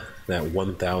that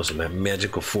 1000, that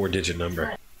magical 4-digit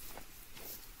number.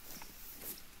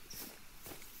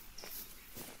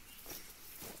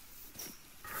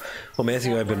 Well,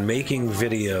 Matthew, I've been making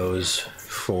videos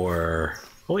for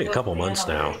only a couple months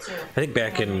now. I think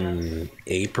back in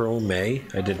April, May,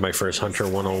 I did my first Hunter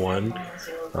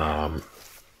 101.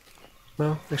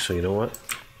 Well, actually, you know what?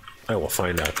 I will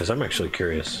find out because I'm actually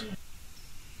curious.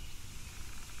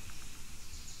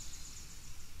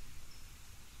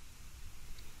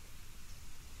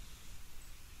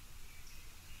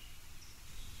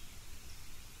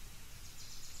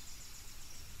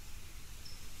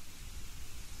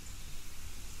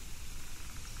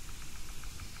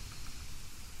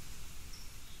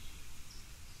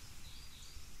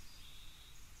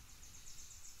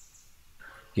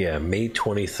 Yeah, May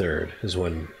 23rd is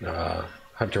when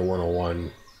Hunter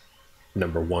 101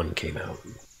 #1 came out.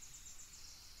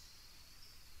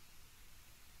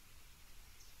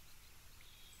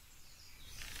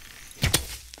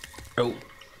 Oh,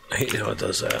 I hate how it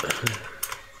does that.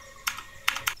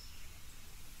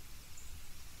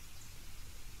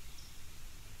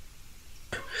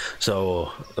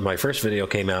 So, my first video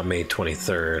came out May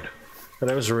 23rd. And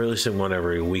I was releasing one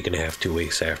every week and a half, 2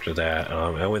 weeks after that.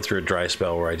 I went through a dry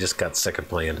spell where I just got sick of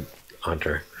playing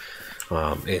Hunter.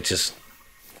 I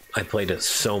played it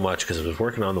so much because I was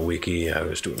working on the wiki, I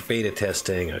was doing beta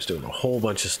testing, I was doing a whole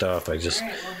bunch of stuff.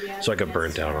 So I got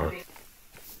burnt out on it.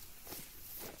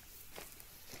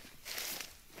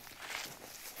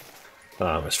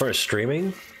 As far as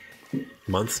streaming,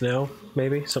 month now,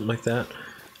 maybe, something like that.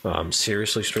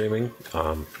 Seriously streaming.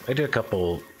 I did a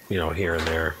couple, you know, here and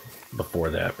there before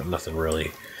that, but nothing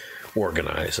really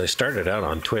organized. I started out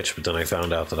on Twitch, but then I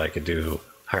found out that I could do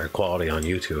higher quality on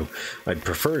YouTube. I'd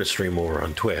prefer to stream over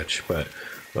on Twitch, but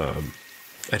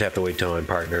I'd have to wait till I'm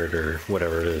partnered or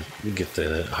whatever to get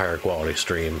the higher quality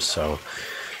streams. So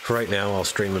for right now, I'll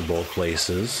stream in both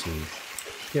places. And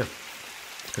yeah.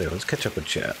 Anyway, let's catch up with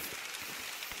chat.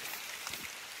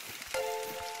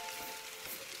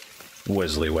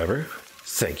 Wesley Weber,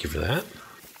 thank you for that.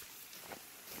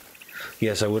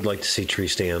 Yes, I would like to see tree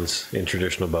stands in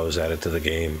traditional bows added to the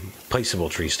game. Placeable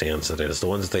tree stands, that is. The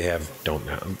ones that they have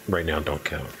right now don't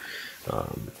count.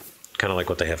 Kind of like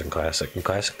what they have in Classic. In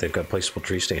Classic, they've got placeable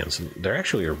tree stands, and they're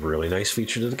actually a really nice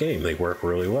feature to the game. They work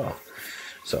really well.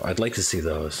 So I'd like to see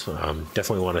those.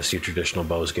 Definitely want to see traditional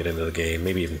bows get into the game,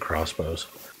 maybe even crossbows.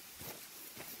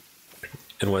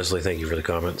 And Wesley, thank you for the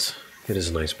comments. It is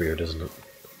a nice beard, isn't it?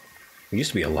 It used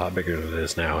to be a lot bigger than it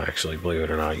is now, actually, believe it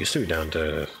or not. It used to be down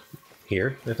to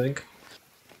here, I think.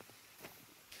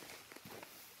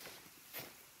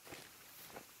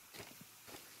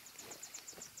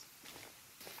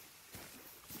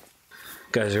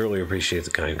 Guys, I really appreciate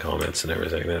the kind comments and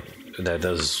everything.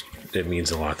 It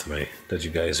means a lot to me that you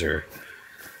guys are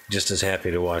just as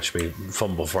happy to watch me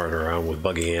fumble fart around with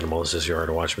buggy animals as you are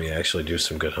to watch me actually do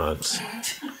some good hunts.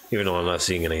 Even though I'm not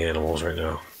seeing any animals right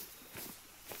now.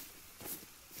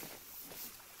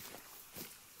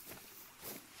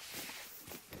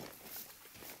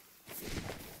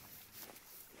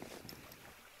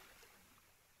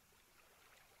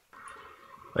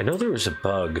 I know there was a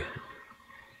bug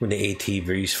when the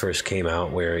ATVs first came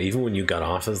out where even when you got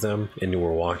off of them and you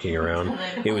were walking around,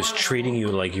 it was treating you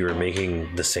like you were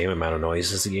making the same amount of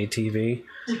noise as the ATV.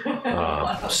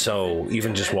 So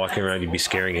even just walking around, you'd be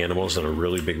scaring animals in a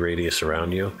really big radius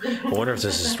around you. I wonder if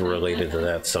this is related to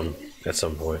that at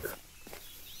some point.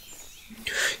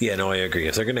 Yeah, no, I agree.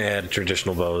 If they're going to add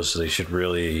traditional bows, they should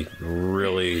really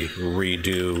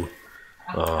redo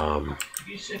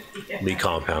the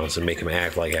compounds and make them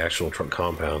act like actual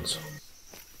compounds.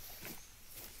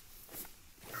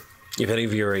 If any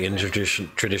of you are into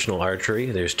traditional archery,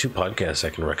 there's two podcasts I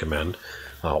can recommend.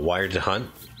 Wired to Hunt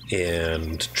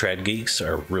and Trad Geeks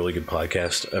are really good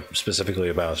podcasts, specifically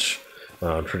about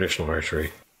traditional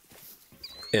archery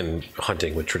and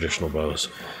hunting with traditional bows.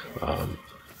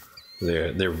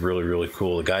 They're really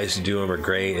cool. The guys who do them are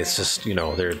great. It's just, you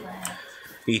know,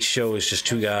 each show is just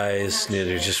two guys.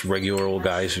 They're just regular old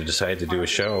guys who decide to do a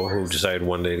show, who decided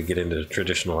one day to get into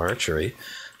traditional archery,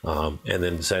 and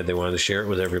then decided they wanted to share it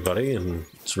with everybody. And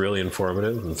it's really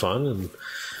informative and fun.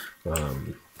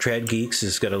 And Trad Geeks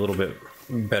has got a little bit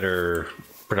better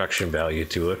production value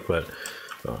to it, but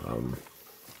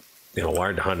you know,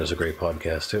 Wired to Hunt is a great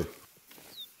podcast too.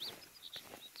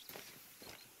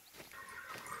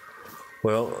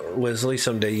 Well, Leslie,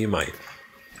 someday you might.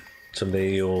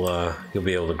 Someday you'll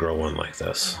be able to grow one like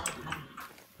this.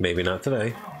 Maybe not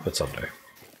today, but someday.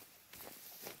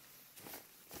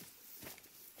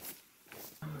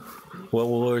 Well,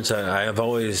 Lords, I have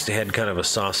always had kind of a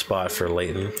soft spot for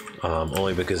Layton,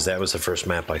 only because that was the first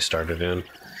map I started in.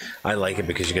 I like it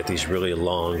because you get these really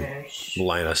long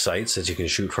line of sights that you can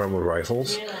shoot from with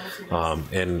rifles,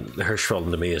 and Hirschfeld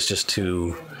to me is just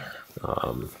too,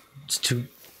 it's too,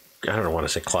 I don't want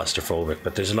to say claustrophobic,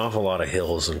 but there's an awful lot of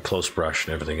hills and close brush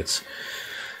and everything.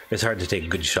 It's hard to take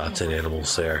good shots at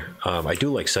animals there. I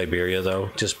do like Siberia though,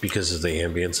 just because of the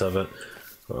ambience of it.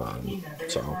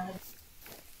 So.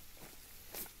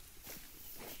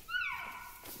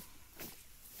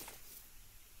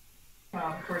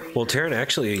 Well, Taryn,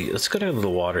 actually, let's go down to the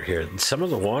water here. Some of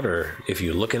the water, if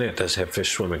you look at it, does have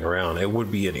fish swimming around. It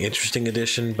would be an interesting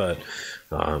addition, but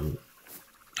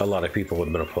a lot of people would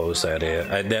have been opposed to that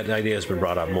idea. That idea has been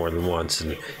brought up more than once,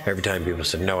 and every time people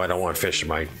said, no, I don't want fish in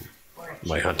my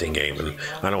hunting game, and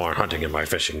I don't want hunting in my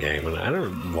fishing game. And I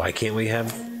don't know, why can't we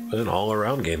have an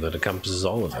all-around game that encompasses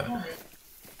all of it?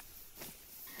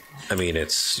 I mean,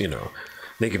 it's, you know,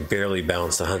 they can barely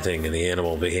balance the hunting and the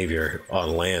animal behavior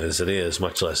on land as it is,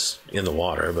 much less in the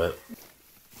water, but...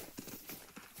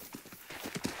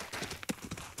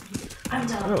 I'm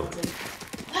done. Oh.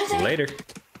 Later.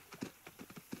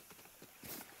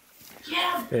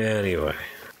 Yeah. Anyway.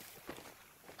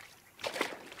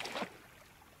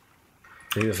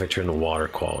 Maybe if I turn the water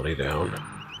quality down,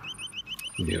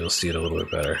 maybe you'll see it a little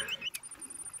bit better.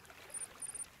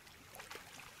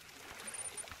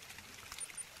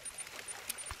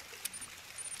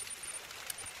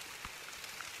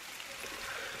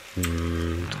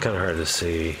 It's kind of hard to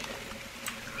see.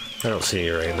 I don't see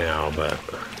it right now, but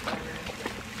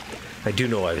I do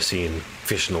know I've seen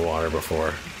fish in the water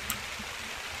before.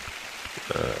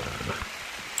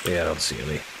 Yeah, I don't see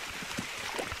any.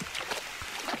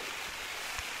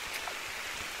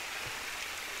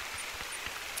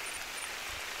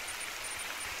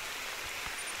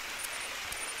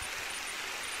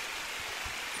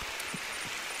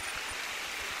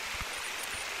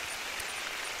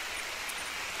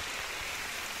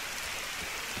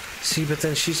 See, but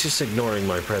then she's just ignoring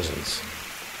my presence.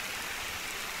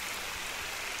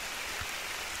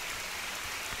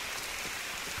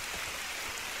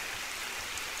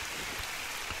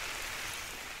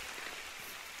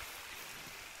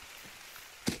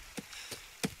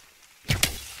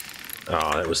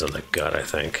 Oh, that was in the gut, I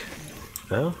think.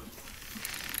 Oh,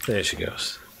 there she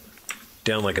goes.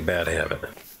 Down like a bad habit.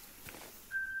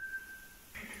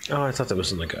 Oh, I thought that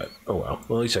was in the gut. Oh well.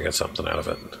 Well, at least I got something out of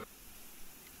it.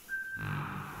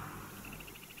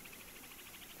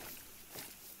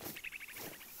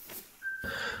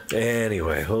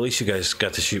 Anyway, well, at least you guys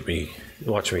got to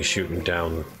watch me shooting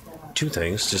down two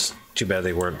things. Just too bad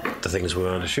they weren't the things we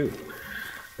wanted to shoot.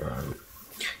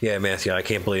 Yeah, Matthew, I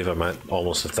can't believe I'm at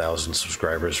almost 1,000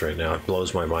 subscribers right now. It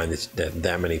blows my mind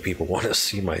that many people want to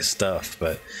see my stuff,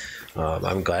 but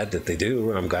I'm glad that they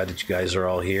do. I'm glad that you guys are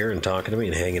all here and talking to me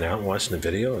and hanging out and watching the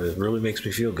video. It really makes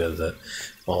me feel good that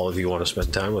all of you want to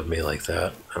spend time with me like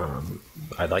that.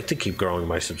 I'd like to keep growing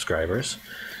my subscribers.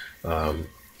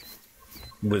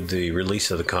 With the release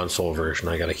of the console version,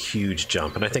 I got a huge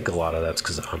jump, and I think a lot of that's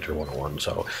because of Hunter 101.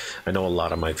 So I know a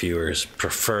lot of my viewers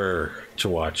prefer to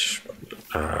watch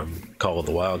Call of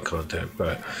the Wild content,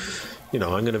 but you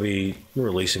know, I'm going to be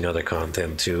releasing other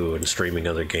content too and streaming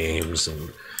other games,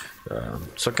 and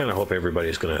so I kind of hope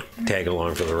everybody's going to tag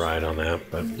along for the ride on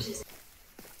that. But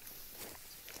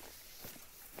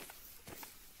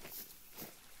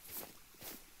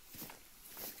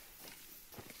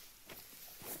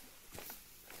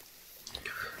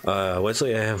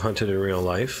Wesley, I have hunted in real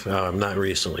life. Not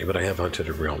recently, but I have hunted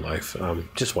in real life.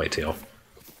 Just whitetail.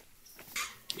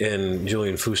 And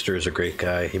Julian Fooster is a great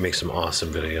guy. He makes some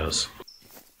awesome videos.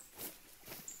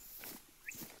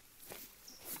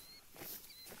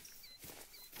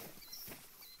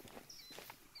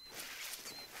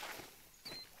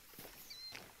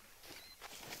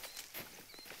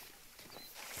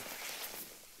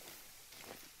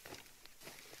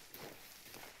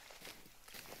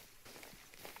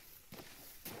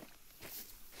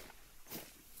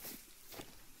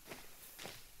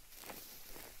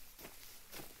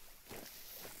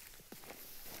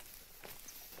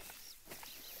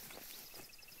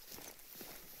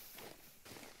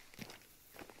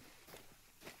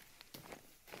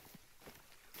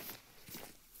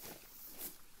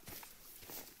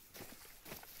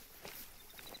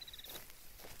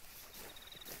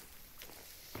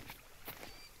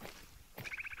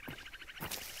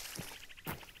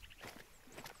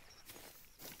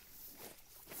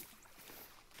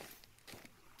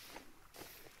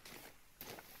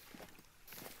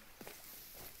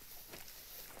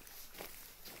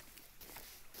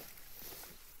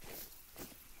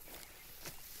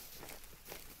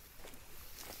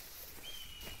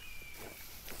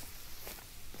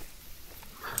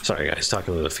 Sorry guys,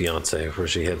 talking to the fiance before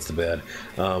she heads to bed.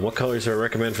 What colors do I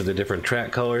recommend for the different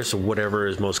track colors? Whatever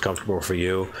is most comfortable for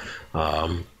you.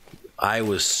 I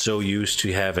was so used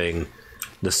to having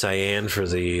the cyan for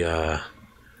the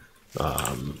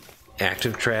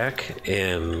active track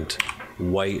and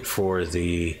white for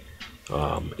the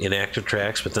inactive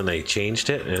tracks, but then they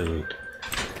changed it, and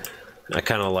I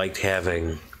kind of liked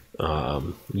having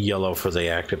yellow for the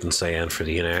active and cyan for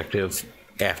the inactive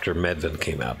after Medvin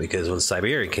came out, because when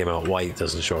Siberian came out, white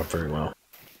doesn't show up very well.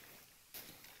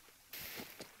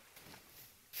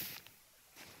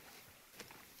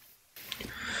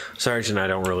 Sergeant, I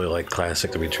don't really like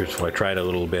classic, to be truthful. I tried a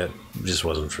little bit, it just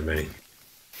wasn't for me.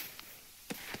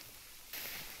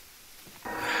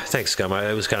 Thanks, Scum.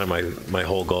 It was kind of my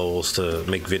whole goal was to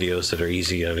make videos that are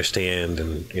easy to understand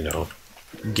and, you know,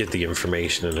 get the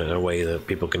information in a way that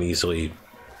people can easily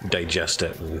digest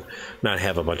it and not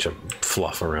have a bunch of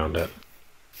fluff around it.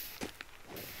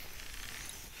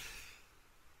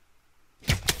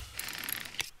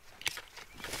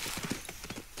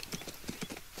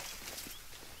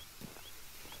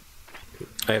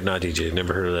 I have not DJ'd,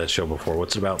 never heard of that show before.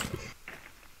 What's it about?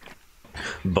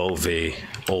 Bo V,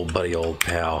 old buddy, old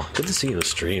pal. Good to see you in the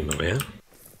stream, man.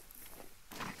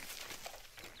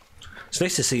 It's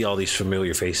nice to see all these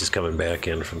familiar faces coming back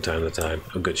in from time to time.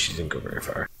 Oh, good, she didn't go very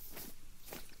far.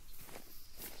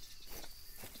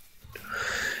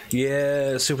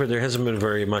 Yeah, Super, there hasn't been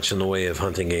very much in the way of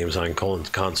hunting games on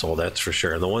console, that's for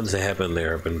sure. The ones that have been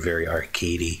there have been very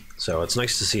arcadey. So it's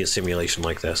nice to see a simulation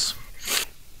like this.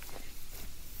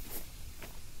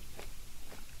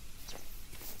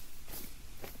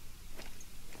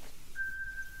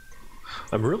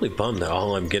 I'm really bummed that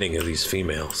all I'm getting are these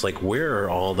females. Like, where are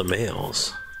all the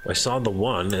males? I saw the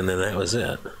one, and then that was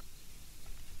it.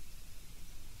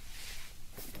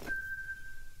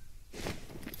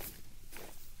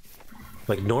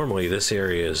 Like normally this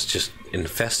area is just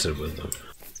infested with them.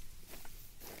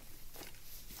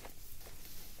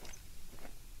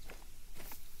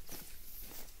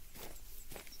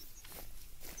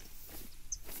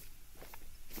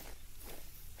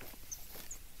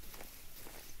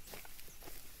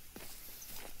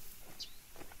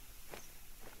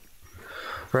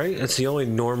 Right? It's the only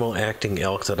normal acting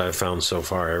elk that I've found so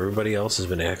far. Everybody else has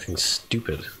been acting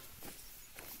stupid.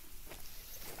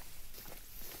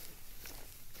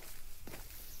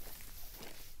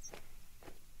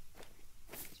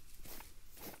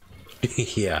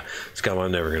 Yeah, Scum,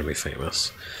 I'm never going to be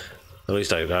famous. At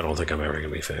least I don't think I'm ever going to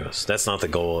be famous. That's not the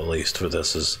goal, at least, for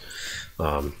this, is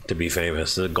to be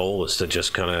famous. The goal is to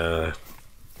just kind of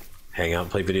hang out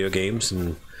and play video games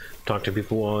and talk to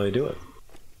people while I do it.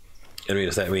 I mean,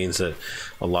 if that means that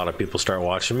a lot of people start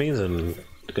watching me, then,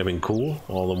 I mean, cool,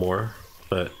 all the more.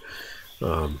 But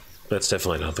that's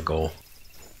definitely not the goal.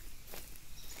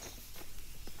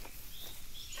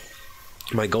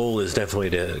 My goal is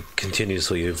definitely to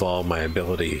continuously evolve my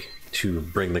ability to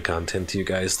bring the content to you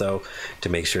guys, though, to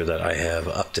make sure that I have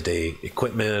up-to-date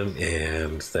equipment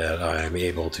and that I'm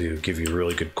able to give you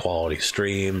really good quality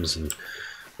streams and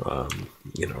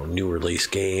you know, new release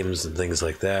games and things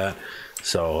like that.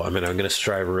 So I mean, I'm going to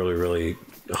strive really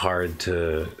hard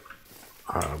to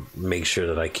make sure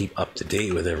that I keep up to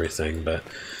date with everything, but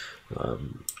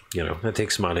you know, that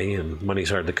takes money, and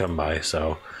money's hard to come by.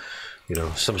 So you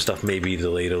know, some stuff may be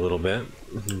delayed a little bit.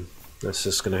 That's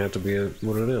just going to have to be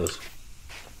what it is.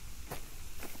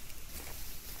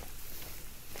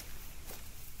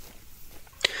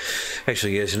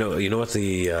 Actually, guys, you know what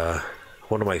the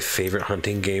one of my favorite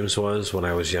hunting games was when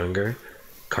I was younger?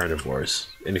 Carnivores.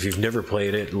 And if you've never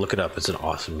played it, look it up. It's an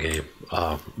awesome game.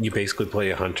 You basically play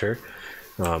a hunter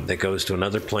that goes to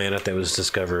another planet that was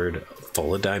discovered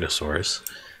full of dinosaurs,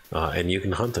 and you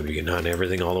can hunt them. You can hunt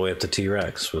everything all the way up to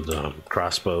T-Rex with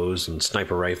crossbows and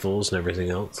sniper rifles and everything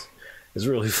else. It's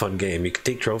a really fun game. You can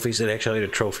take trophies. It actually had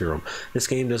a trophy room. This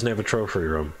game doesn't have a trophy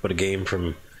room, but a game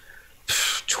from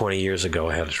 20 years ago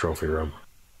had a trophy room.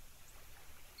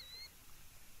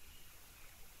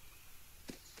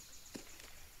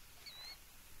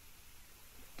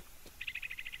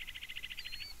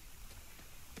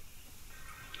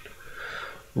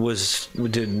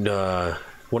 Did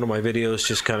one of my videos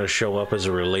just kind of show up as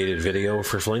a related video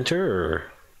for Flinter,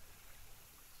 or?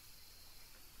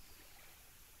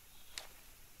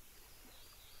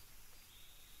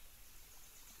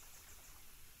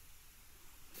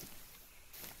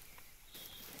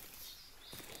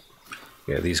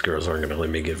 Yeah, these girls aren't going to let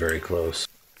me get very close.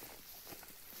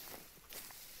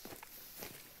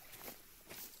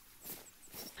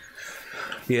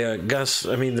 Yeah, Gus,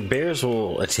 I mean, the bears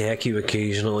will attack you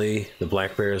occasionally. The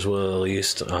black bears will, at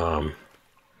least.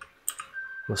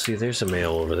 Let's see, there's a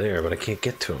male over there, but I can't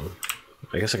get to him.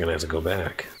 I guess I'm going to have to go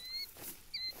back.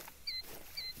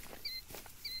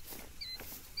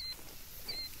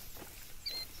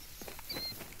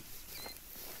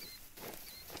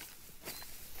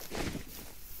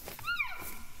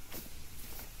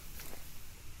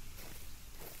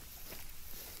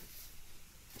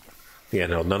 Yeah,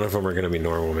 no, none of them are going to be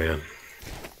normal, man.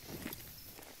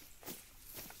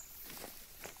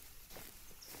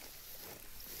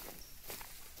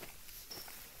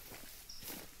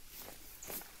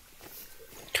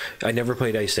 I never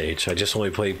played Ice Age. I just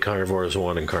only played Carnivores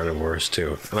 1 and Carnivores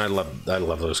 2. And I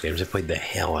love those games. I played the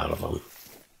hell out of them.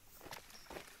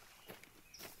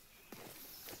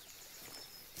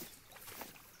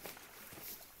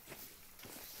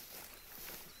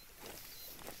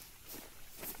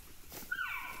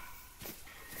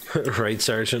 Right,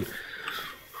 Sergeant?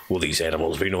 Will these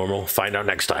animals be normal? Find out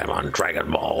next time on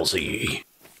Dragon Ball Z.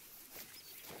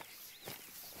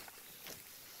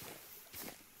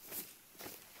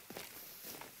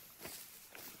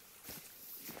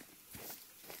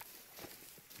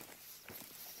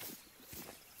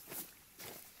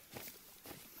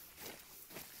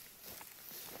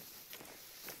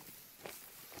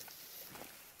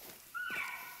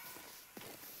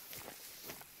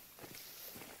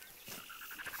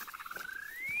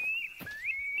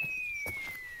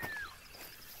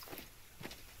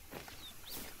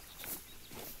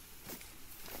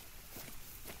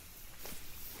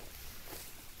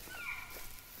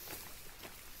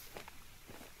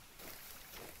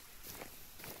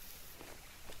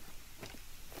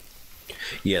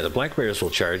 Yeah, the black bears will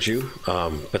charge you,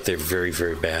 but they're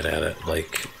very bad at it.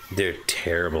 Like, they're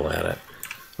terrible at it.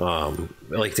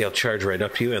 Like, they'll charge right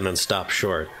up to you and then stop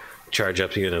short. Charge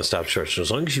up to you and then stop short. So as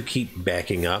long as you keep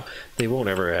backing up, they won't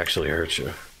ever actually hurt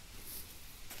you.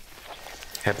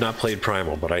 Have not played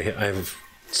Primal, but I've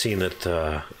seen it,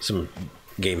 some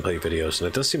gameplay videos, and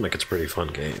it does seem like it's a pretty fun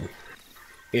game.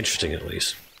 Interesting, at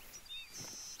least.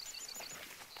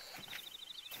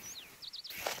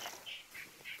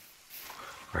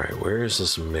 Alright, where is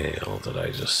this male that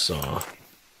I just saw?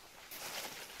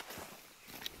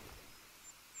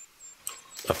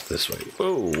 Up this way.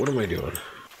 Whoa, what am I doing?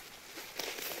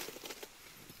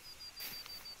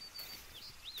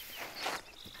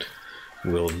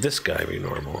 Will this guy be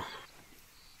normal?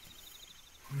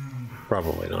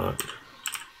 Probably not.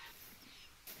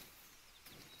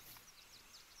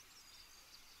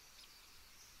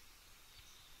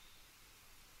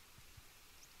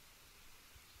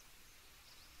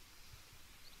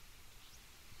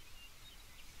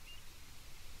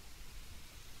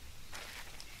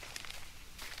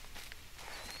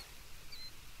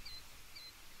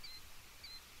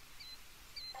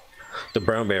 The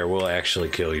brown bear will actually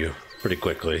kill you pretty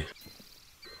quickly.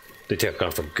 They take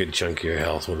off a good chunk of your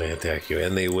health when they attack you,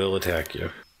 and they will attack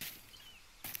you.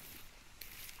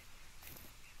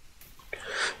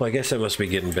 Well, I guess I must be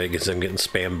getting big as I'm getting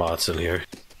spam bots in here.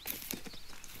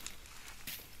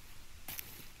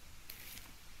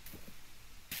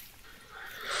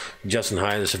 Justin,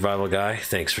 hi, the survival guy.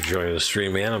 Thanks for joining the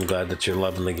stream, man. I'm glad that you're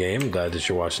loving the game. I'm glad that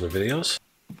you're watching the videos.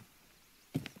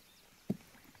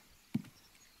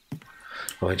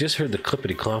 Well, I just heard the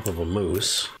clippity-clomp of a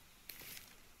moose.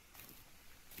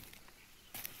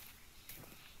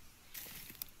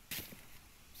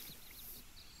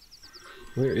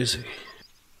 Where is he?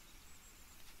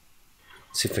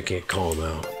 Let's see if I can't call him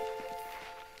out.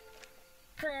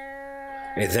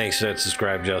 Hey, thanks for that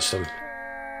subscribe, Justin.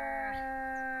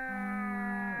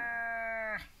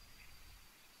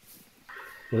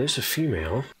 Well, there's a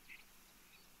female.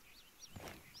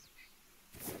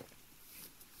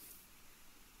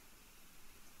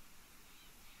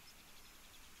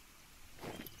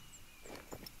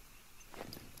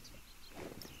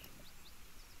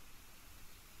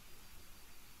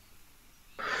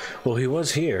 Well, he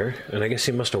was here, and I guess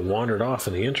he must have wandered off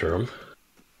in the interim.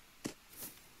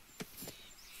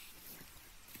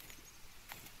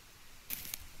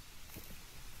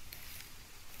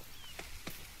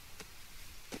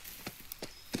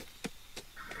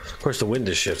 Of course, the wind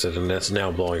has shifted, and that's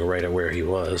now blowing right at where he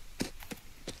was.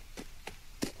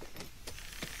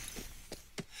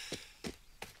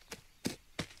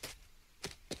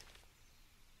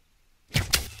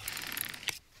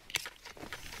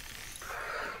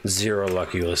 Zero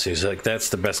luck, Ulysses. Like, that's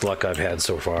the best luck I've had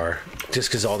so far. Just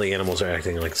because all the animals are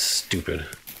acting like stupid.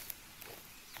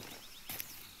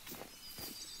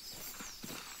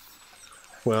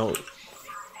 Well,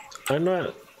 I'm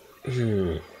not...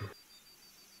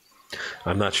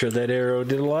 I'm not sure that arrow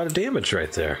did a lot of damage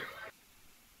right there.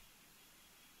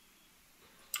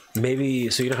 Maybe,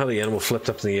 so you know how the animal flipped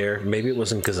up in the air? Maybe it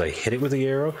wasn't because I hit it with the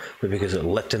arrow, but because it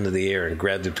leapt into the air and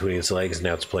grabbed it between its legs, and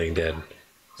now it's playing dead.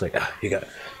 It's like, ah, you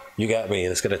got me,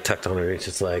 and it's got it tucked underneath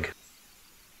its leg.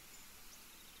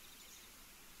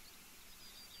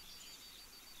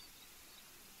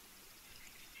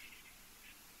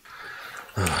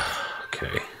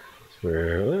 Okay.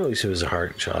 Well, at least it was a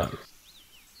heart shot.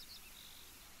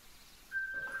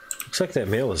 Looks like that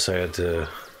male decided to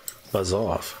buzz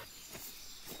off.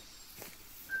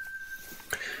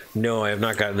 No, I have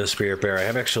not gotten the spirit bear. I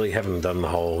haven't done the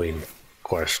Halloween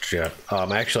quest yet.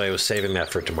 Actually, I was saving that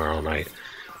for tomorrow night.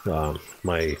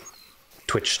 My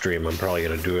Twitch stream, I'm probably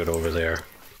going to do it over there.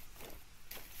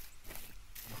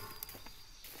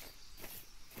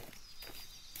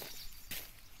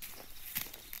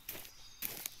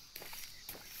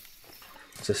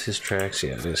 Is this his tracks?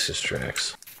 Yeah, it is his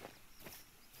tracks.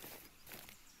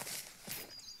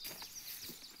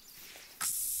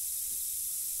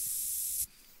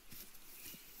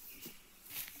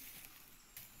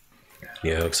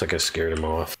 Yeah, it looks like I scared him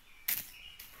off.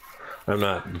 I'm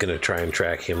not gonna try and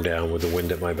track him down with the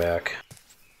wind at my back.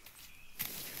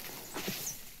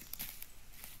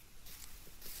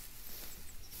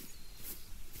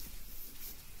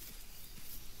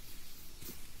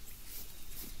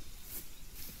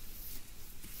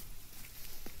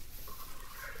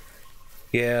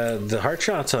 Yeah, the heart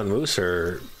shots on moose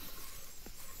are,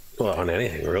 well, on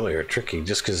anything really, are tricky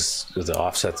just because of the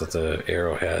offset that the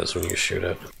arrow has when you shoot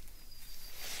it.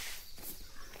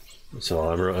 So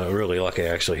I'm really lucky I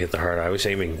actually hit the heart. I was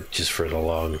aiming just for the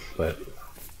lung, but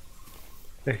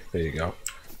hey, there you go.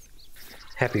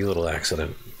 Happy little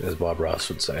accident, as Bob Ross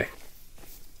would say.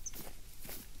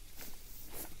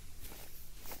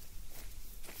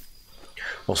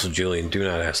 Also, Julian, do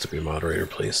not ask to be a moderator,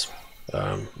 please.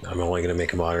 I'm only going to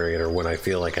make a moderator when I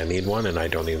feel like I need one, and I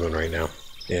don't need one right now.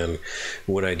 And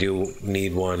when I do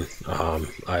need one,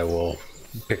 I will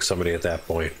pick somebody at that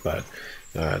point, but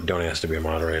don't ask to be a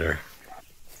moderator.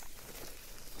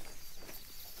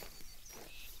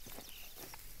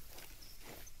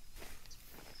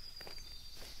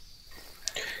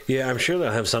 Yeah, I'm sure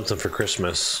they'll have something for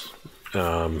Christmas.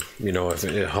 You know, if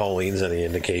Halloween's any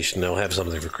indication, they'll have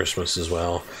something for Christmas as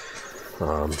well.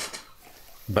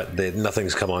 But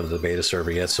nothing's come onto the beta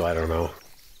server yet, so I don't know.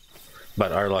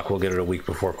 But our luck will get it a week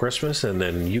before Christmas, and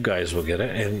then you guys will get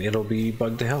it, and it'll be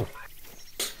bugged to hell.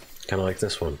 Kind of like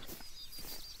this one.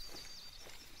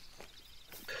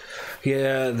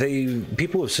 Yeah,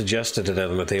 people have suggested to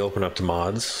them that they open up to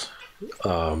mods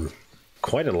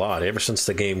quite a lot ever since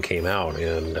the game came out,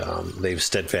 and they've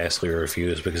steadfastly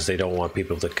refused because they don't want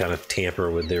people to kind of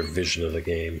tamper with their vision of the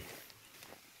game.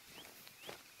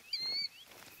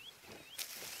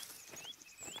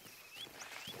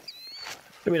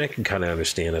 I mean, I can kind of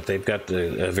understand it. They've got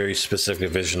a very specific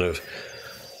vision of,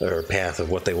 or path of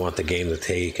what they want the game to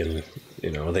take, and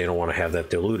you know, they don't want to have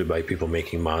that diluted by people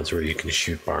making mods where you can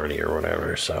shoot Barney or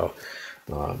whatever. So,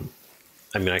 I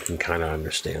mean, I can kind of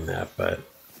understand that, but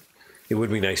it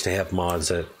would be nice to have mods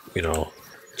that, you know,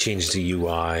 change the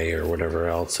UI or whatever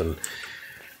else, and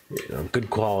you know,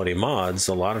 good quality mods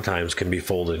a lot of times can be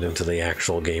folded into the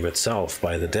actual game itself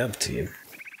by the dev team.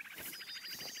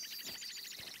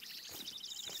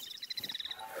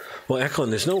 Well,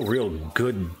 Eklund, there's no real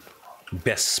good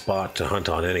best spot to hunt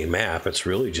on any map. It's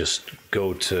really just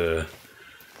go to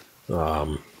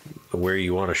where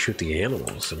you want to shoot the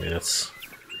animals. I mean, it's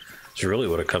really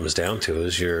what it comes down to.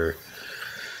 Is you're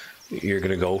going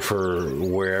to go for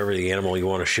wherever the animal you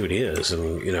want to shoot is,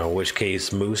 and you know, in which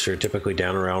case moose are typically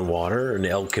down around water, and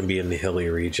elk can be in the hilly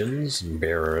regions, and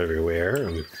bear are everywhere,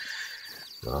 and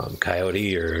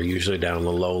coyote are usually down in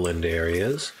the lowland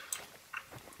areas.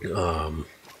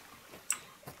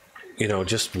 You know,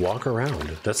 just walk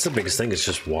around. That's the biggest thing, is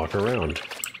just walk around.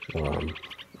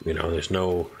 You know, there's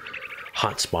no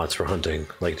hot spots for hunting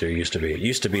like there used to be. It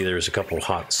used to be there was a couple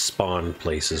hot spawn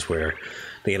places where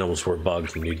the animals were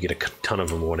bugged and you'd get a ton of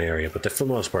them in one area, but for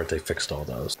the most part they fixed all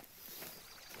those.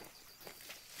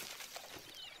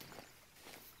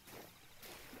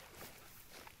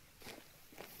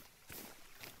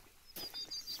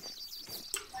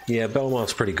 Yeah,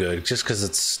 Belmont's pretty good, just because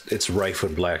it's rife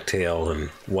with blacktail and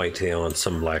whitetail and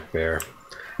some black bear,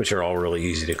 which are all really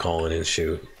easy to call in and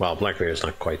shoot. Well, black bear is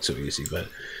not quite so easy, but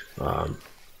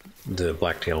the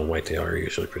blacktail and whitetail are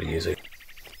usually pretty easy.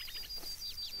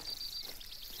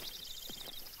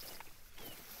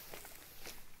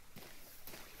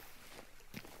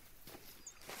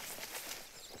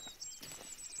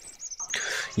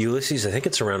 Ulysses, I think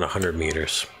it's around 100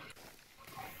 meters.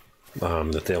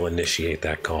 That they'll initiate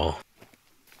that call.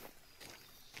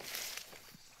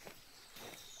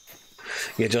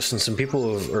 Yeah, Justin, some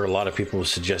people or a lot of people have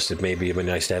suggested maybe it'd be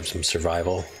nice to have some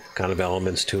survival kind of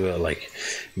elements to it, like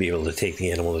be able to take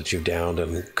the animal that you've downed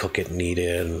and cook it and eat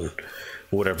it and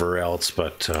whatever else,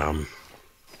 but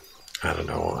I don't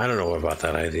know. I don't know about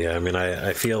that idea. I mean,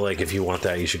 I feel like if you want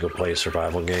that, you should go play a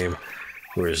survival game,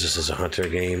 whereas this is a hunter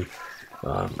game.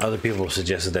 Other people have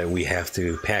suggested that we have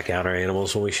to pack out our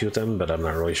animals when we shoot them, but I'm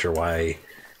not really sure why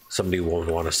somebody won't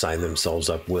want to sign themselves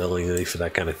up willingly for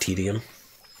that kind of tedium.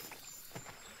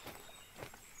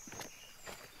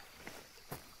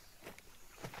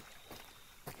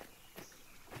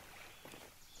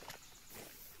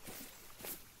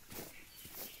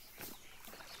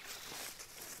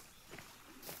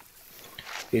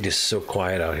 It is so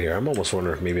quiet out here. I'm almost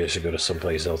wondering if maybe I should go to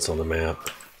someplace else on the map.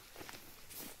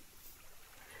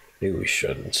 Maybe we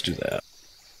should. Let's do that.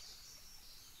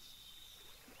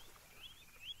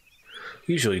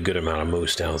 Usually a good amount of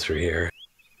moose down through here.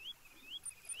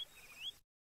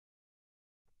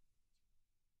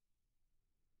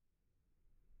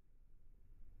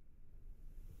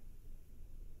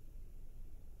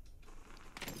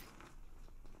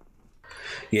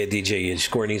 Yeah, DJ, your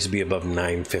score needs to be above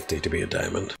 950 to be a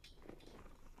diamond.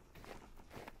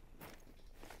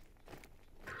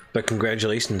 But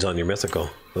congratulations on your mythical.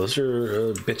 Those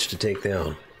are a bitch to take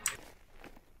down.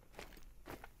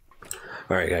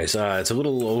 Alright guys, it's a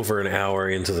little over an hour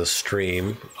into the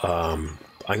stream. I'm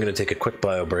going to take a quick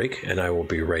bio break and I will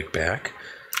be right back.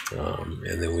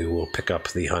 And then we will pick up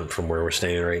the hunt from where we're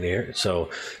staying right here. So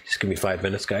just give me 5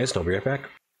 minutes guys and I'll be right back.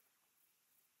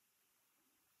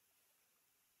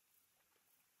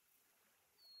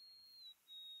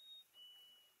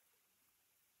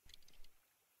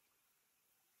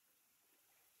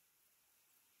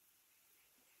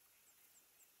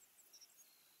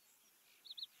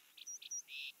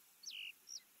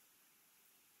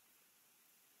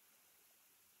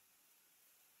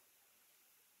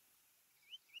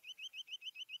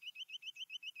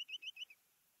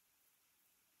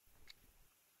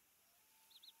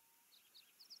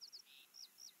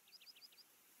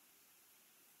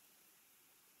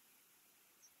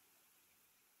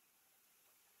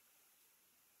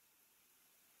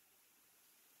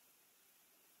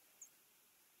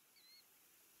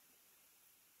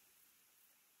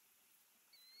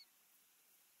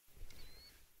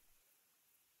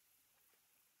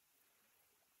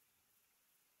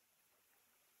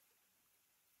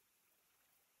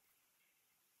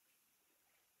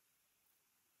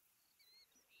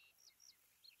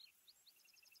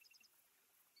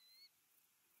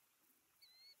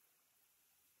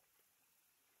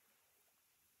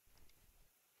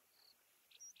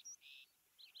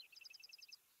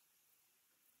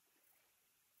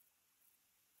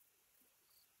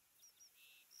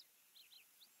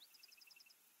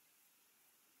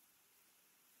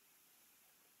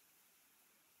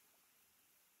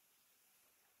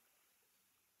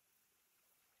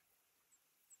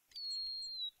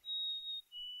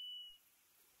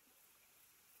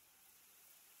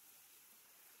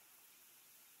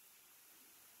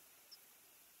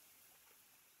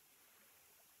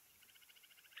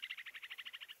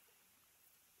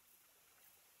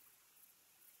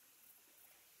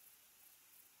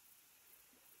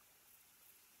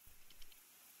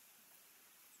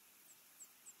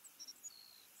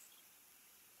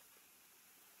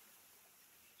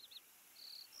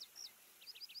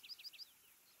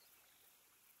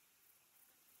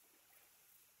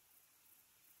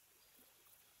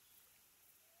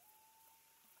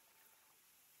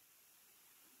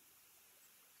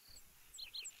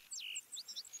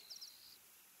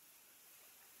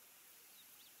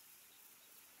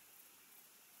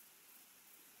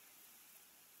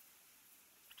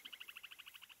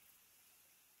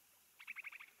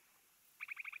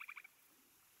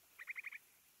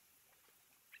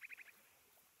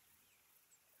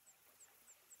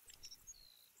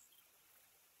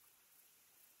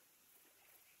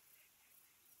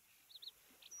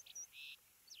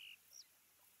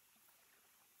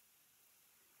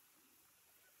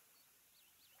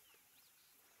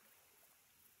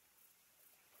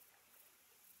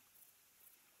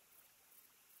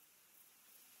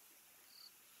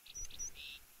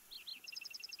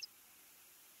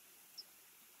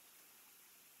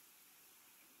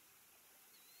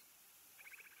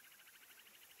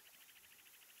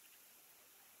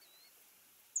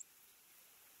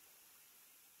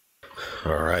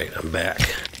 All right, I'm back.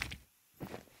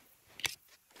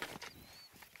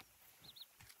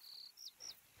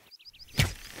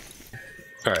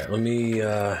 All right, let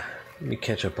me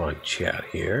catch up on chat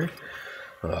here.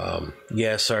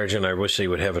 Yeah, Sergeant, I wish they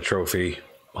would have a trophy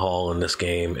haul in this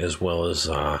game, as well as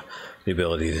the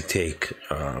ability to take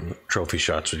trophy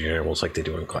shots with your animals like they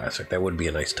do in Classic. That would be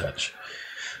a nice touch.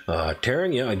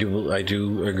 Terran, yeah, I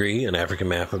do agree. An African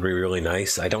map would be really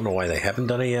nice. I don't know why they haven't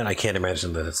done it yet. I can't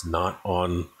imagine that it's not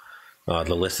on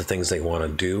the list of things they want to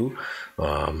do.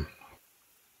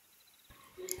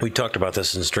 We talked about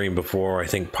this in stream before. I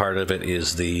think part of it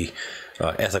is the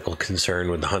ethical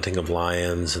concern with the hunting of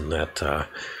lions, and that,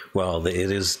 well, it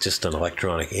is just an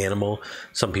electronic animal.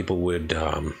 Some people would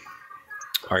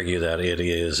argue that it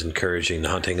is encouraging the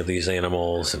hunting of these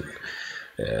animals, and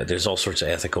there's all sorts of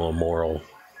ethical and moral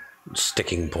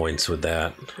sticking points with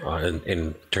that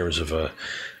in terms of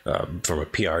from a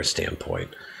PR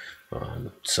standpoint.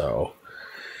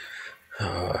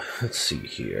 Let's see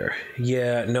here.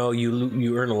 Yeah, no,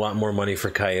 you earn a lot more money for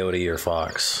coyote or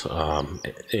fox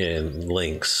in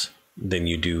lynx than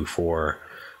you do for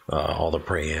all the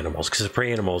prey animals, because the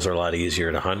prey animals are a lot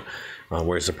easier to hunt,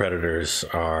 whereas the predators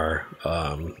are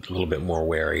a little bit more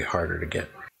wary, harder to get.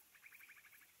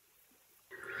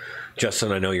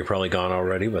 Justin, I know you're probably gone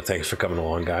already, but thanks for coming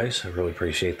along, guys. I really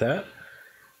appreciate that.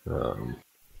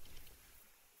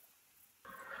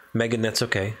 Megan, that's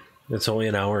okay. It's only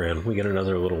an hour in. We got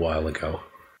another little while to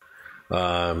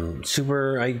go.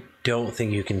 Super, I don't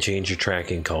think you can change your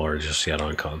tracking color just yet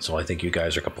on console. I think you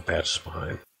guys are a couple patches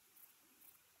behind.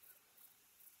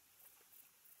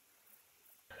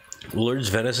 Lord's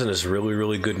venison is really,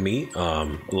 really good meat.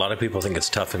 A lot of people think it's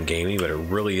tough and gamey, but it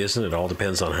really isn't. It all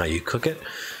depends on how you cook it.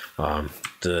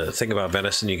 The thing about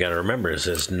venison you got to remember is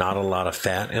there's not a lot of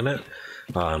fat in it.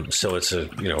 So it's a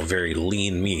very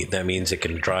lean meat. That means it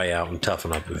can dry out and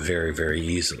toughen up very, very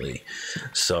easily.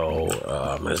 So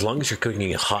as long as you're cooking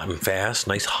it hot and fast,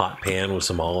 nice hot pan with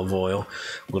some olive oil,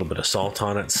 a little bit of salt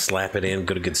on it, slap it in,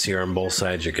 get a good sear on both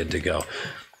sides, you're good to go.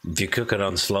 If you cook it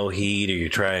on slow heat, or you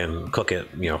try and cook it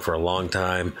for a long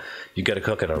time, you got to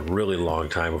cook it a really long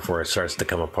time before it starts to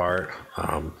come apart.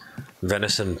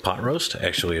 Venison pot roast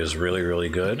actually is really, really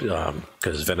good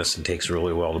because venison takes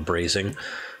really well to braising.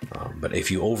 But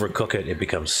if you overcook it, it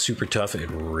becomes super tough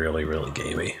and really, really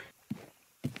gamey.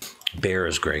 Bear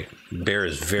is great. Bear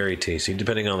is very tasty,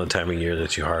 depending on the time of year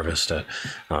that you harvest it.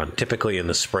 Typically in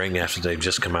the spring, after they've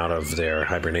just come out of their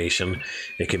hibernation,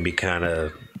 it can be kind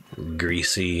of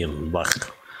greasy and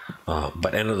blech.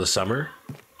 But end of the summer,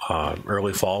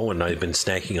 early fall, when I've been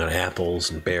snacking on apples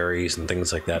and berries and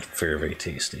things like that, very, very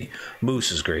tasty.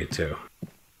 Moose is great too.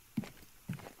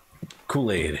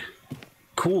 Kool-Aid.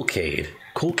 Cool-Cade.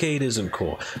 Cool-Cade isn't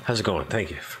cool. How's it going?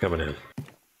 Thank you for coming in.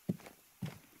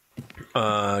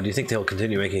 Do you think they'll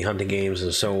continue making hunting games,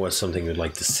 and so what's something you'd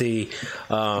like to see?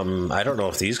 I don't know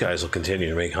if these guys will continue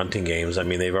to make hunting games. I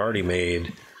mean, they've already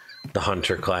made the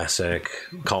Hunter Classic,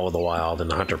 Call of the Wild, and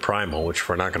the Hunter Primal, which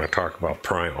we're not going to talk about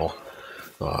Primal.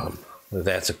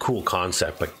 That's a cool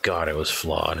concept, but God, it was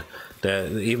flawed.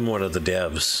 Even one of the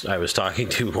devs I was talking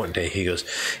to one day, he goes,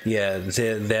 "Yeah,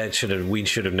 we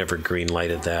should have never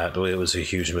green-lighted that. It was a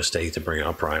huge mistake to bring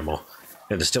out Primal,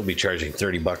 and to still be charging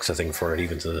 $30, I think, for it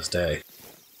even to this day."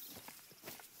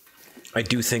 I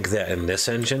do think that in this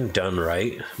engine, done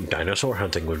right, dinosaur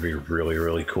hunting would be really,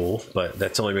 really cool. But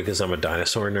that's only because I'm a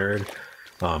dinosaur nerd,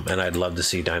 and I'd love to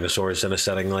see dinosaurs in a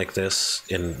setting like this,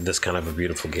 in this kind of a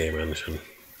beautiful game engine.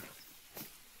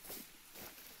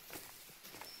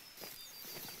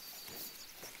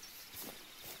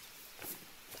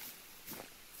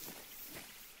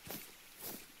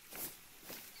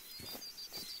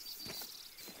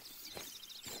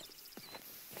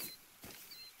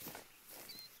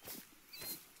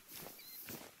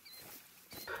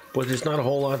 But there's not a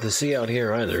whole lot to see out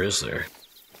here either, is there?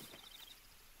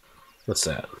 What's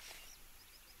that?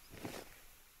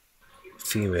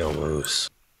 Female moose.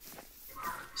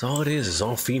 That's all it is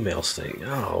all female steak.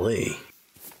 Golly.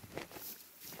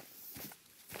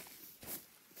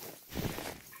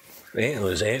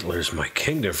 Antlers, antlers, my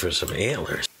kingdom for some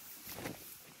antlers.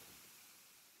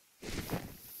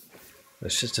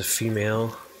 It's just a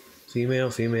female.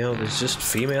 There's just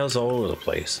females all over the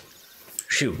place.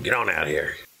 Shoot, get on out of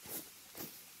here.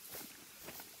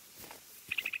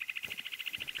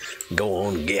 Go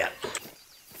on, get.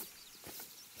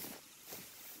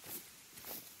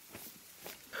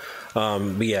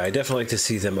 But yeah, I definitely like to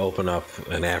see them open up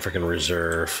an African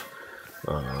reserve.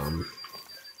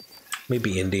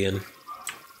 Maybe Indian.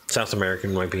 South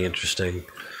American might be interesting.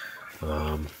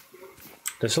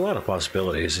 There's a lot of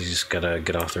possibilities. You just gotta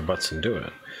get off their butts and do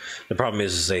it. The problem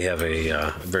is they have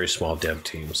a very small dev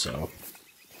team, so.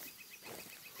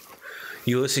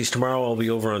 Ulysses, tomorrow I'll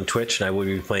be over on Twitch and I will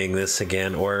be playing this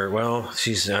again. Or, well,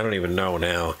 I don't even know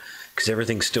now, because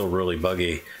everything's still really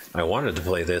buggy. I wanted to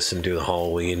play this and do the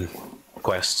Halloween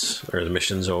quests, or the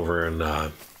missions over in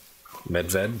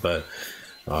Medved, but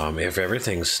if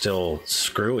everything's still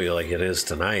screwy like it is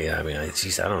tonight, I mean, I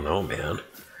don't know, man.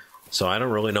 So I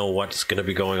don't really know what's going to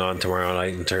be going on tomorrow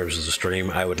night in terms of the stream.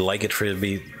 I would like it for it to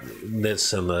be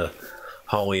this and the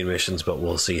Halloween missions, but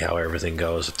we'll see how everything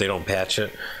goes. If they don't patch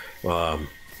it,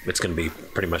 it's going to be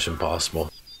pretty much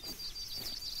impossible.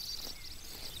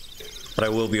 But I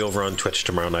will be over on Twitch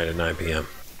tomorrow night at 9 p.m.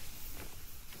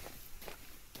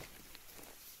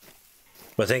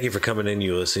 But thank you for coming in,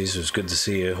 Ulysses. It was good to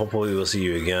see you. Hopefully we'll see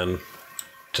you again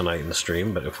tonight in the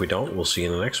stream, but if we don't, we'll see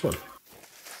you in the next one.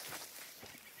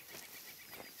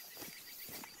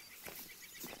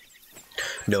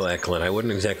 No, Eklund, I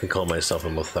wouldn't exactly call myself a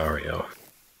Lothario.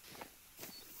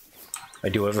 I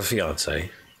do have a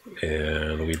fiance,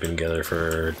 and we've been together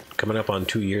for coming up on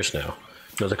 2 years now.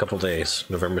 Another couple days.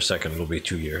 November 2nd will be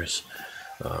 2 years.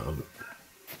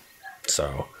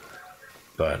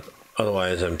 But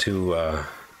otherwise I'm too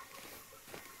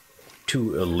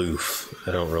aloof.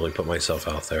 I don't really put myself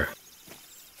out there.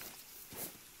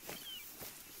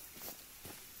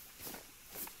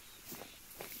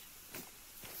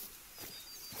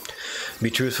 To be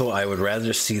truthful, I would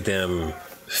rather see them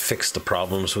fix the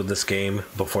problems with this game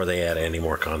before they add any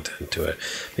more content to it,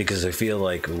 because I feel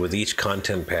like with each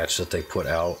content patch that they put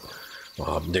out,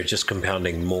 they're just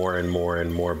compounding more and more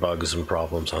and more bugs and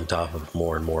problems on top of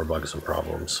more and more bugs and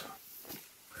problems.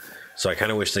 So I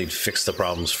kind of wish they'd fix the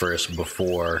problems first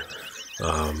before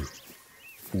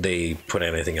they put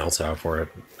anything else out for it.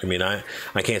 I mean, I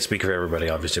can't speak for everybody,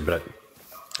 obviously, but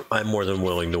I'm more than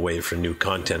willing to wait for new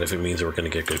content if it means we're going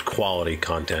to get good quality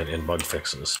content and bug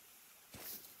fixes.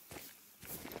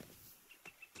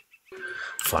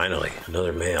 Finally,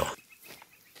 another male.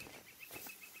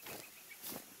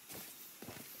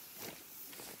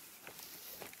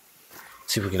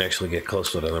 See if we can actually get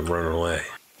close without them running away.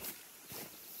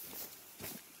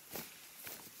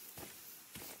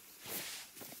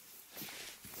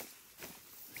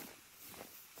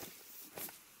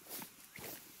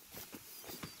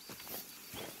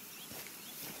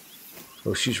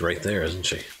 Oh, she's right there, isn't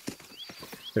she?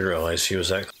 I realized she was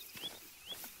that.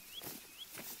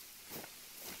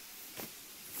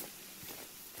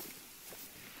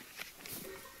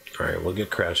 Alright, we'll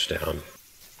get crouched down.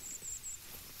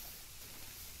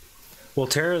 Well,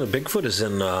 Terra the Bigfoot is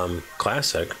in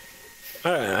Classic.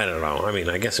 I don't know. I mean,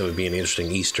 I guess it would be an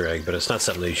interesting Easter egg, but it's not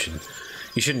something that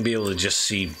you shouldn't be able to just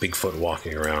see Bigfoot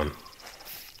walking around.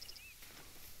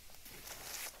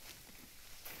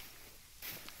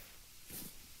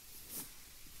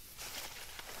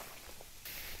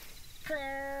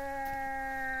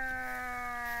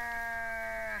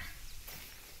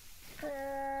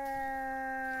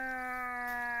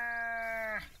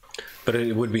 But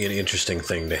it would be an interesting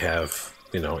thing to have,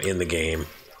 you know, in the game.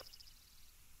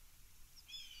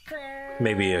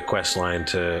 Maybe a quest line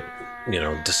to, you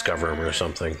know, discover him or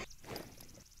something.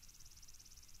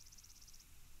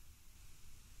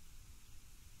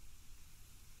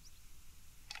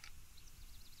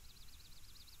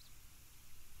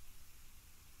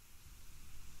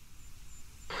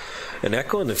 And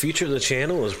Echo in the future of the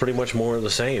channel is pretty much more of the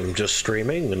same, just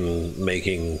streaming and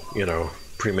making, you know,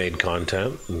 pre-made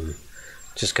content and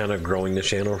just kind of growing the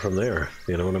channel from there,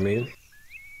 you know what I mean?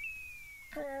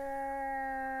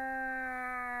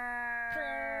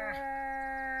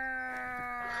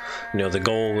 You know, the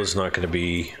goal is not going to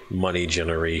be money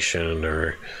generation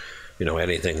or, you know,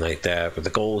 anything like that, but the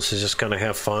goal is to just kind of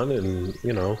have fun and,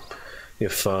 you know,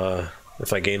 if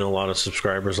I gain a lot of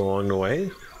subscribers along the way,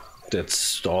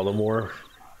 it's all the more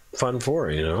fun for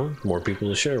it, you know, more people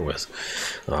to share with.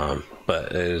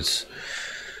 But as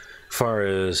far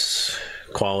as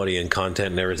quality and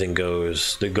content and everything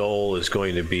goes, the goal is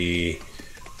going to be,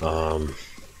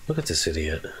 look at this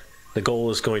idiot. The goal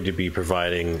is going to be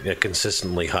providing a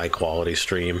consistently high quality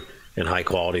stream and high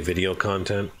quality video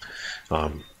content.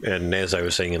 And as I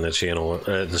was saying in the channel,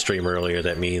 the stream earlier,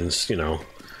 that means, you know,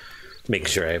 making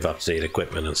sure I have up-to-date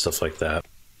equipment and stuff like that.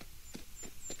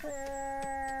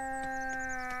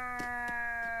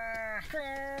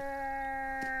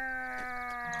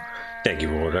 Thank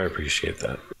you, Lord. I appreciate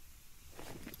that.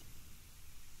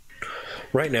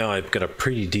 Right now I've got a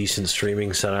pretty decent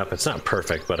streaming setup. It's not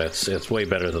perfect, but it's way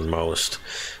better than most.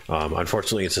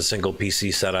 Unfortunately, it's a single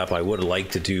PC setup. I would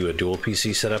like to do a dual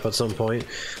PC setup at some point,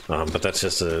 but that's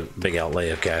just a big outlay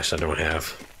of cash I don't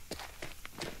have.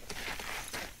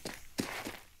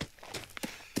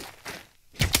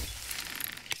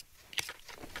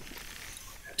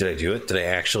 Did I do it? Did I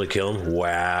actually kill him?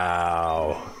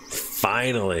 Wow.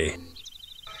 Finally.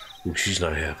 Ooh, she's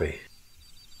not happy.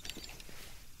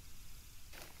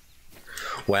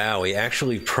 Wow, he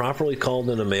actually properly called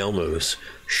in a male moose,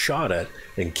 shot it,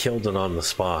 and killed it on the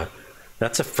spot.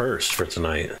 That's a first for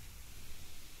tonight.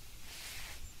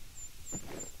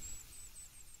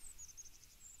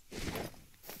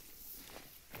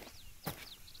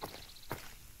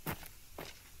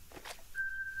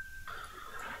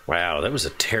 Wow, that was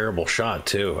a terrible shot,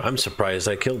 too. I'm surprised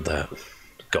I killed that.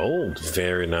 Gold.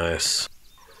 Very nice.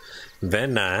 Very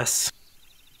nice.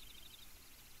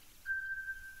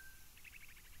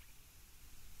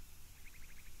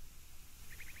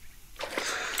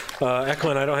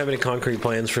 Eklund, I don't have any concrete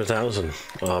plans for 1,000.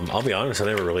 I'll be honest, I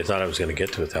never really thought I was going to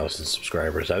get to 1,000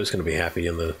 subscribers. I was going to be happy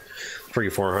in the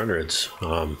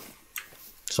 300-400s.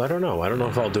 So I don't know. I don't know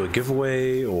if I'll do a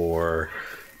giveaway or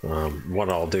what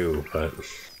I'll do, but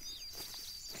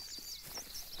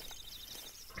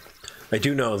I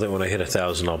do know that when I hit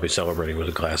 1,000, I'll be celebrating with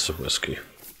a glass of whiskey.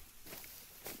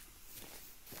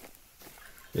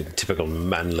 In typical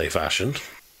manly fashion.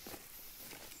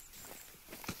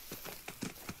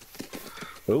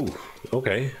 Oh,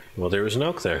 okay. Well, there was an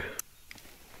elk there.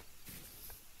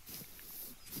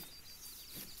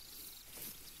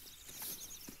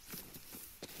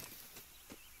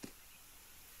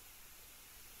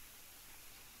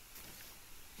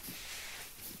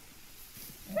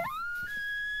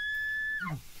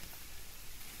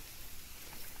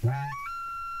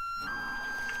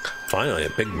 Finally, a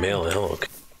big male elk.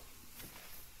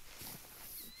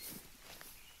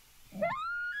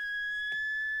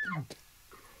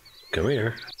 Come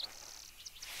here.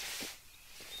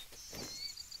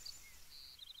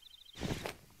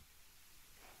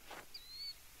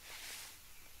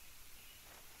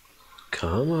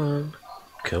 Come on.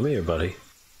 Come here, buddy.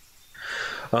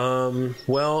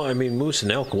 Well, I mean, moose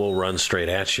and elk will run straight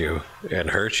at you and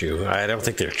hurt you. I don't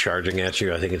think they're charging at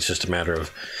you. I think it's just a matter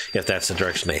of if that's the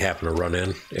direction they happen to run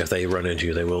in. If they run into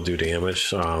you, they will do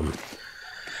damage. I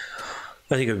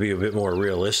think it would be a bit more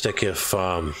realistic if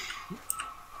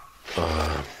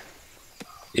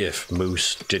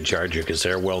moose did charge you, because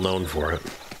they're well known for it.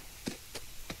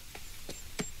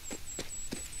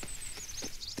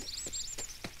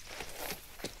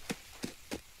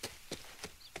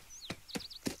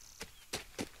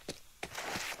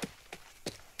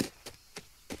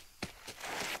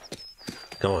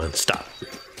 Come on, stop.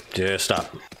 Just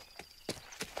stop.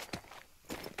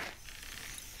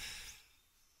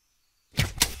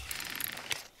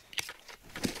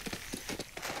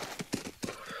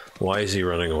 Why is he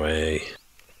running away?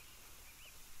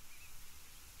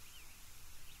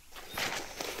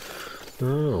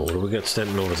 Oh, what do we got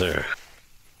standing over there?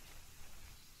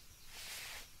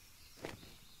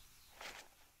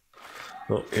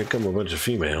 Oh, here come a bunch of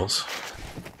females.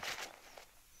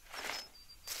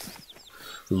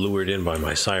 Lured in by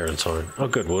my siren's horn. Oh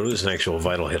good, well, it was an actual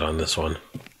vital hit on this one.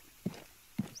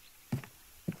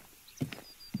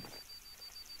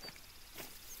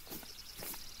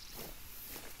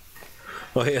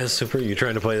 Oh yeah, super, you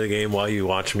trying to play the game while you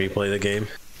watch me play the game?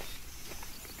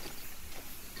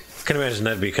 I can imagine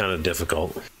that'd be kind of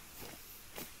difficult.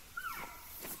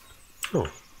 Oh,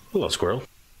 hello squirrel.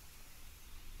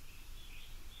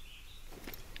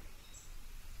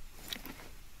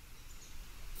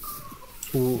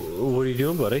 What are you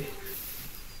doing, buddy?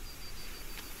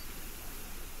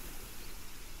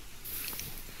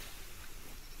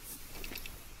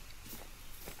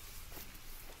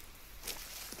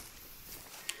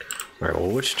 Alright,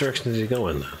 well, which direction did he go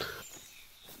in then?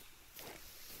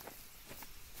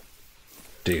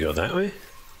 Did he go that way?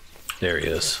 There he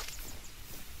is.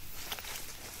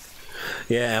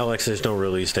 Yeah, Alex, there's no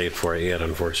release date for it yet,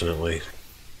 unfortunately.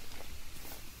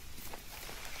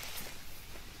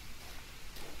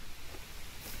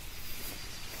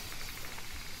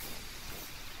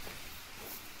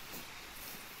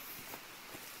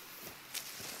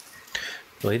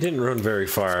 Well, he didn't run very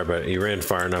far, but he ran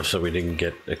far enough so we didn't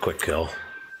get a quick kill.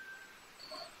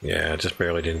 Yeah, just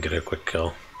barely didn't get a quick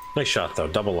kill. Nice shot, though.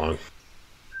 Double lung.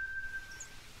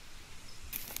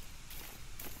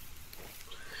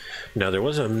 Now, there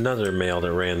was another male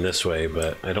that ran this way,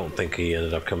 but I don't think he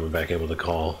ended up coming back able to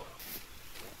call.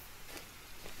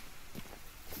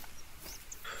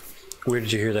 Where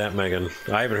did you hear that, Megan?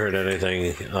 I haven't heard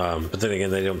anything, but then again,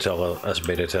 they don't tell us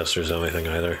beta testers anything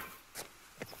either.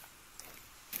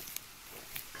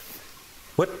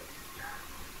 What?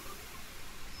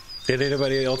 Did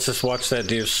anybody else just watch that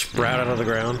deer sprout out of the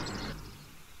ground?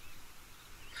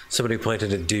 Somebody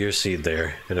planted a deer seed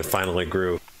there, and it finally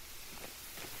grew.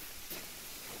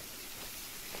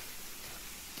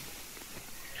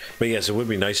 But yes, it would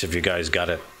be nice if you guys got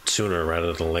it sooner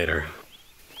rather than later.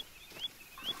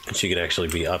 So you could actually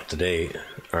be up to date.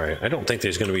 Alright, I don't think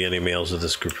there's going to be any males of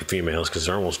this group of females, because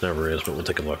there almost never is, but we'll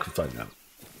take a look and find out.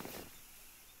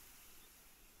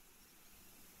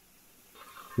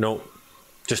 Nope,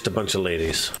 just a bunch of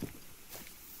ladies.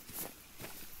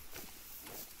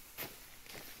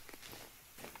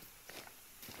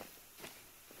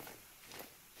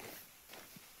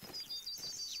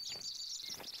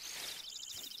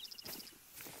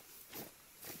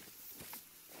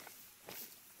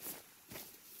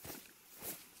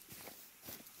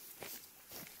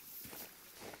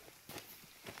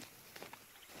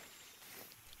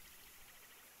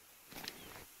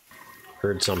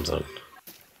 Heard something.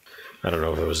 I don't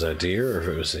know if it was that deer or if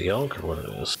it was the elk or what it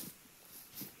is.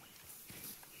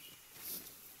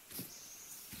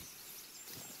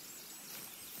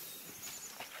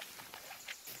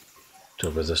 It's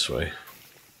over this way.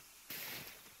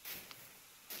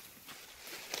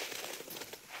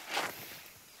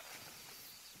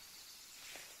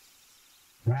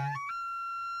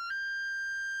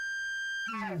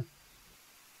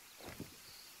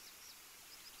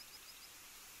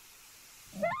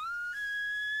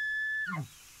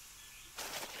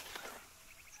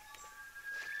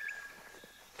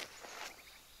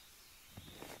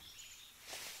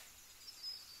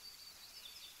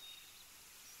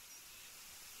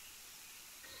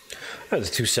 The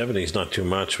 270 is not too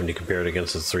much when you compare it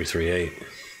against the 338.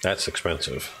 That's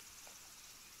expensive.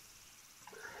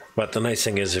 But the nice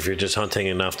thing is, if you're just hunting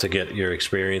enough to get your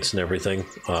experience and everything,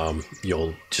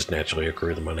 you'll just naturally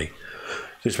accrue the money.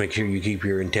 Just make sure you keep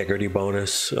your integrity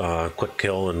bonus, quick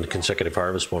kill, and consecutive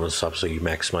harvest bonus up so you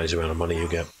maximize the amount of money you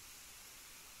get.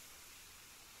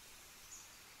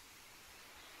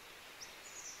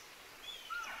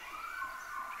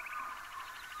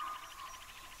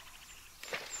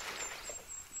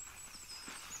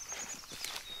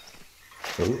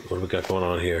 Ooh, what do we got going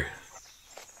on here?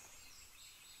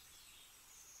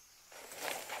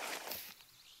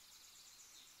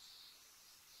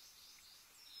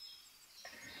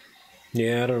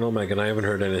 Yeah, I don't know, Megan. I haven't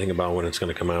heard anything about when it's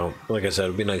going to come out. Like I said,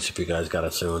 it'd be nice if you guys got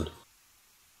it soon.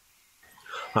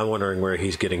 I'm wondering where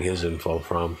he's getting his info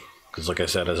from. Because like I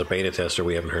said, as a beta tester,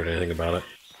 we haven't heard anything about it.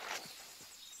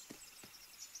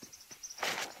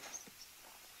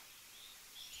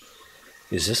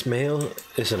 Is this male?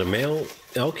 Is it a male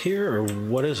elk here, or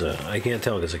what is it? I can't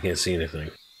tell because I can't see anything.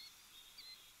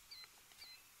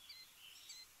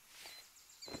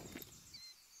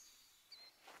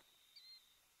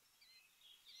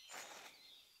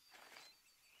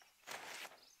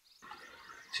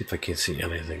 See if I can't see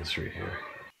anything through here.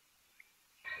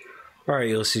 Alright,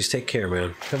 Ulysses, take care,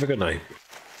 man. Have a good night.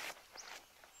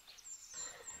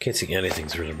 Can't see anything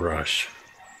through the brush.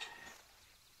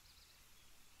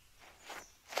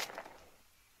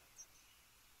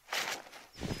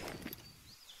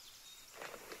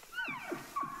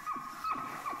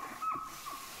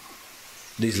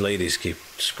 These ladies keep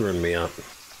screwing me up.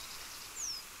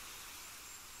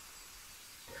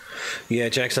 Yeah,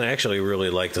 Jackson, I actually really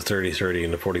like the 30-30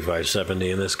 and the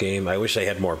 45-70 in this game. I wish they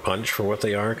had more punch for what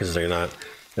they are, because they're not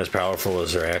as powerful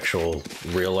as their actual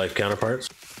real-life counterparts.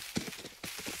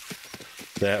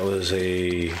 That was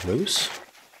a moose?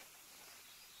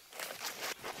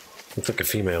 Looks like a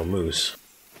female moose.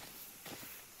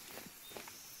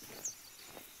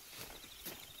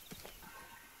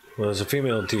 Well, there's a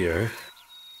female deer.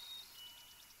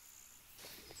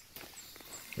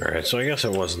 Alright, so I guess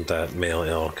it wasn't that male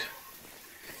elk.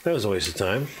 That was a waste of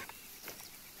time.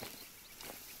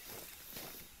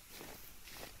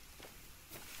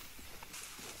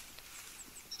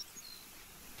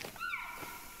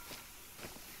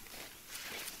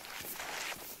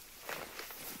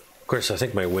 Of course, I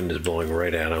think my wind is blowing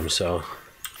right at him, so...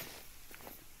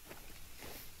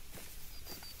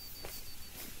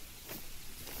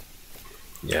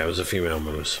 Yeah, it was a female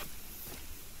moose.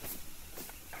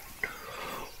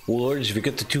 Lords, if you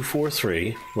get the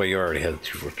 243, well, you already had the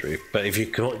 243, but if you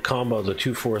combo the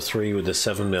 243 with the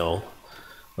 7mm,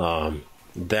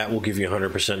 that will give you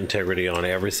 100% integrity on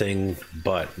everything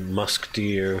but musk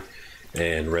deer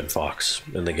and red fox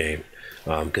in the game.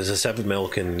 because the 7 mil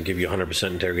can give you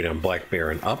 100% integrity on black bear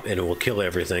and up, and it will kill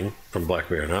everything from black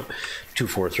bear and up.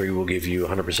 243 will give you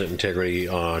 100% integrity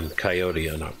on coyote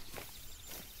and up.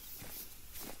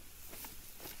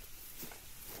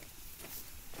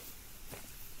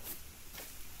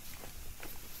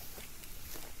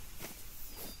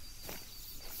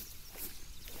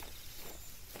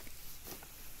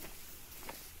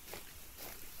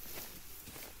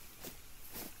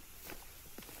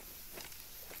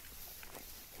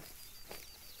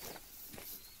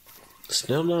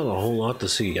 Still not a whole lot to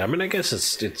see. I mean, I guess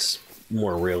it's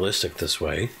more realistic this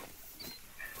way,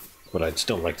 but I'd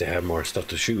still like to have more stuff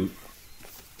to shoot.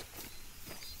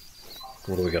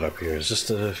 What do we got up here? Is this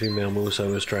the female moose I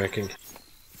was tracking? I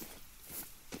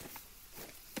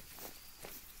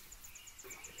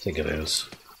think it is.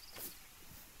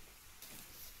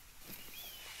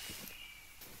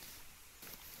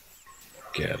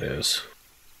 Yeah, it is.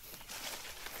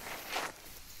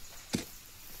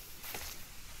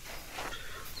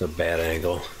 A bad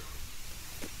angle.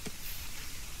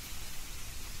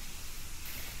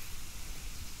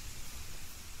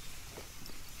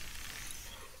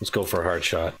 Let's go for a hard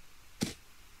shot.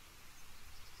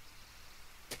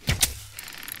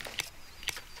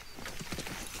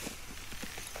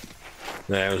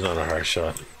 That was not a hard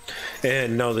shot.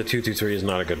 And no, the 223 is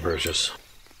not a good purchase.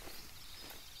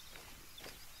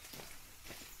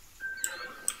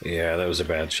 Yeah, that was a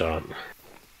bad shot.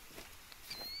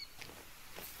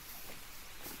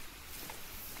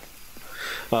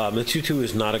 The 2.2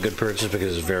 is not a good purchase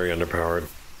because it's very underpowered.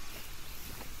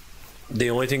 The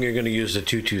only thing you're going to use the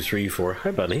 223 for,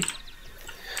 hi bunny,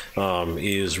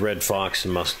 is red fox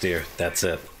and musk deer. That's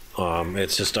it.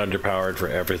 It's just underpowered for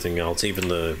everything else, even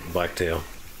the blacktail.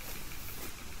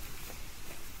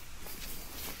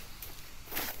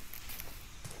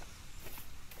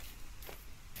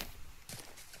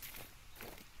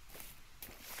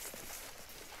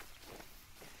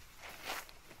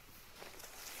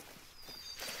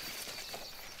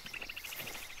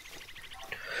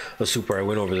 Super, I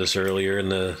went over this earlier in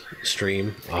the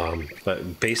stream,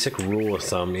 but basic rule of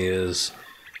thumb is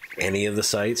any of the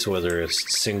sights, whether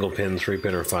it's single pin,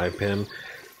 3-pin, or 5-pin,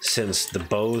 since the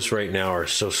bows right now are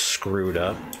so screwed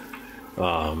up,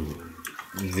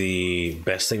 the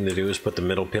best thing to do is put the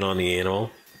middle pin on the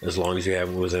animal as long as you have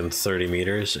it within 30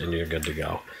 meters and you're good to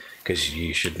go, because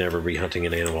you should never be hunting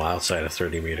an animal outside of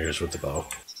 30 meters with the bow.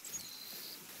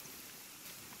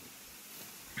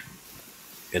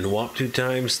 In WAP 2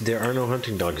 times, there are no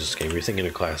hunting dogs in this game. You're thinking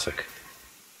of classic.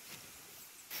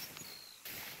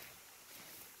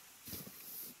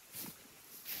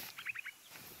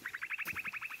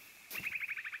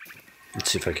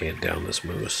 Let's see if I can't down this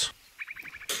moose.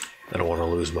 I don't want to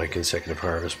lose my consecutive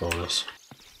harvest bonus.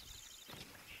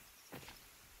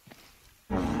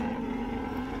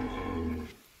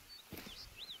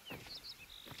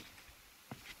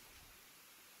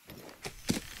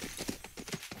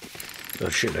 Oh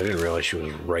shit, I didn't realize she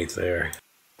was right there.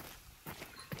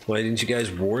 Why didn't you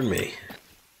guys warn me?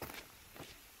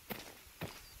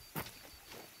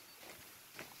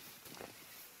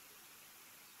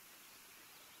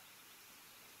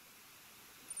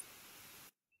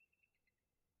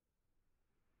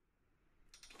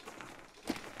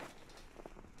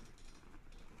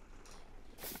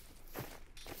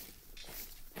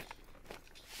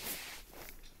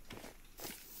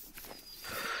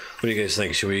 What do you guys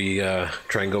think? Should we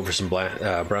try and go for some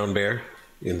brown bear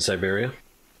in Siberia?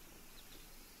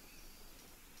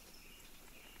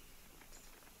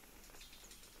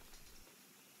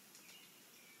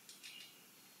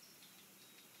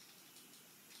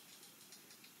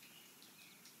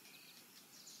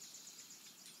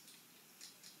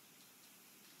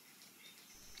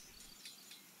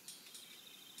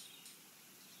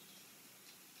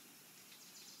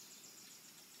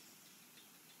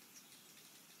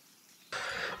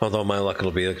 Although my luck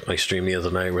it'll be like my stream the other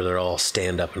night where they're all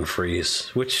stand up and freeze,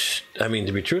 which, I mean,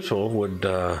 to be truthful,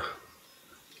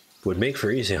 would make for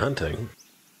easy hunting.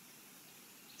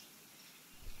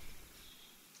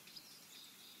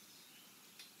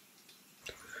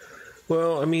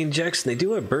 Well, I mean, Jackson, they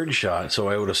do have bird shot, so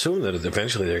I would assume that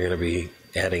eventually they're going to be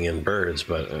adding in birds,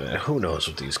 but who knows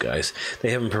with these guys.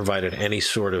 They haven't provided any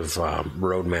sort of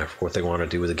roadmap for what they want to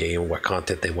do with the game, what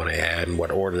content they want to add, and what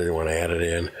order they want to add it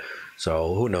in.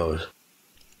 So, who knows?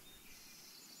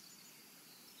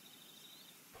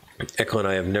 Echo and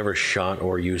I have never shot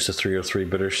or used a 303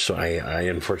 bidder, so I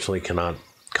unfortunately cannot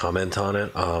comment on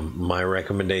it. My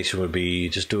recommendation would be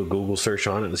just do a Google search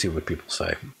on it and see what people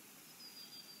say.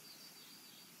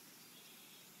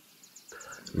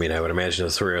 I mean, I would imagine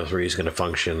the 303 is going to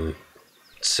function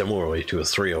similarly to a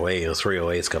 308. A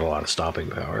 308's got a lot of stopping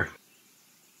power.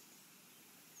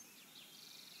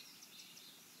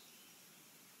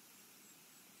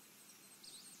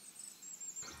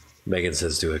 Megan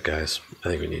says do it, guys. I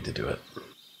think we need to do it.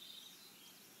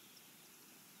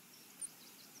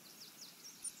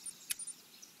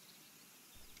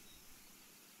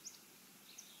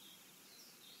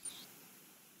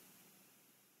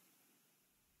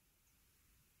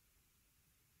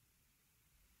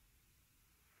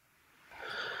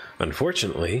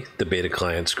 Unfortunately, the beta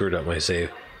client screwed up my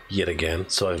save yet again,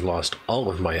 so I've lost all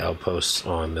of my outposts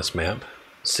on this map,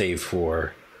 save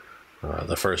for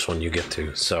the first one you get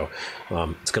to. So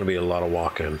it's going to be a lot of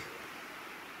walking.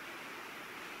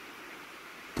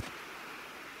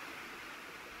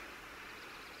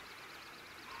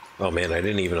 Oh man, I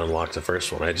didn't even unlock the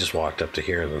first one. I just walked up to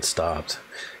here and then stopped.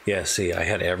 Yeah, see, I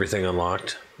had everything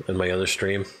unlocked in my other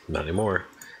stream. Not anymore.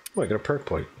 Oh, I got a perk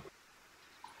point.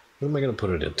 What am I going to put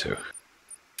it into?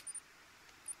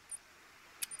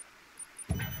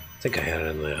 I think I had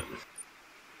it in that.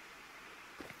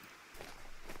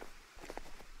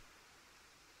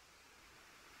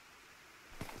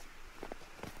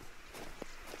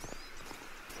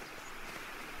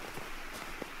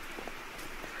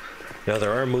 Now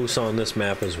there are moose on this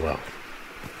map as well.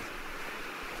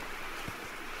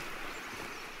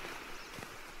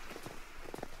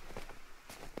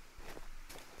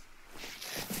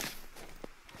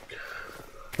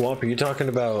 Womp, are you talking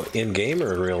about in-game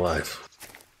or in real life?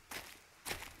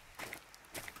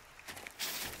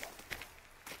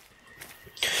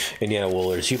 And yeah,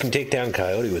 Woolers, you can take down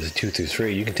Coyote with a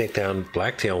 2-3. You can take down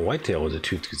Blacktail and Whitetail with a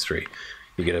 2-3.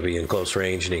 You gotta be in close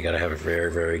range and you gotta have a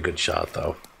very, very good shot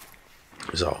though.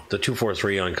 So the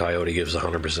 2-4-3 on Coyote gives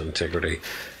 100% integrity.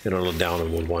 It'll down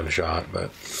him with one shot,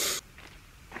 but...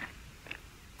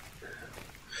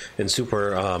 And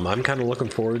Super, I'm kind of looking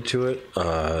forward to it.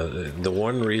 The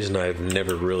one reason I've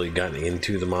never really gotten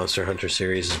into the Monster Hunter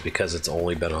series is because it's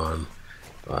only been on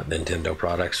Nintendo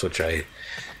products, which I,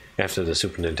 after the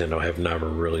Super Nintendo, have never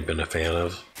really been a fan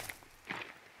of.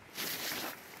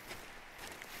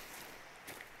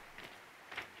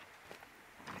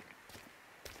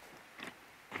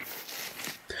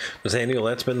 Nathaniel,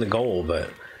 that's been the goal, but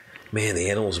man, the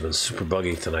animals have been super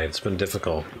buggy tonight. It's been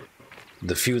difficult.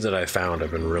 The few that I found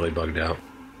have been really bugged out.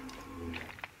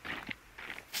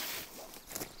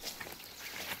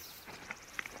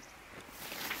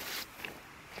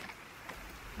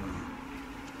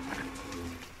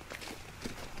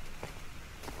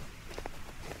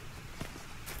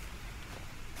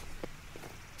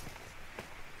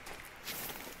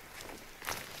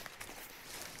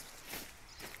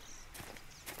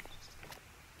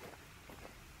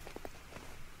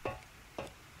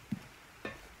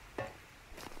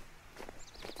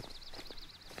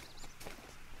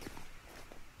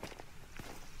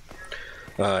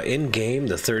 In game,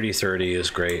 the 30-30 is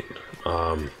great,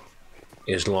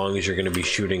 as long as you're going to be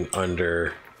shooting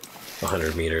under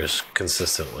 100 meters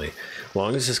consistently. As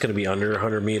long as it's going to be under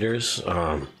 100 meters,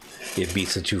 it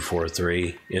beats the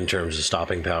 2-4-3 in terms of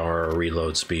stopping power or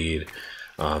reload speed.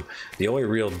 The only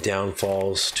real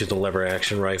downfalls to the lever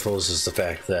action rifles is the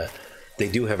fact that they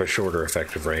do have a shorter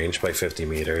effective range by 50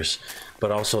 meters,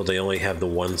 but also they only have the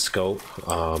one scope,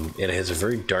 and it has a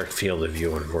very dark field of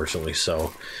view, unfortunately,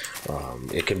 so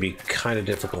it can be kind of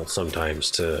difficult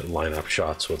sometimes to line up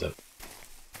shots with it.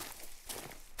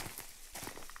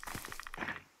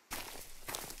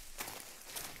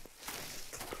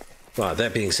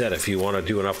 That being said, if you want to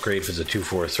do an upgrade for the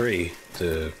 2-4-3,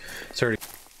 the 30...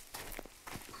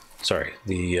 Sorry,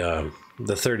 the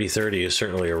 30-30 is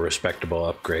certainly a respectable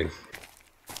upgrade.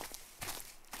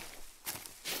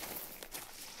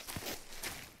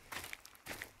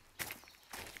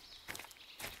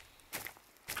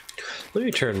 Let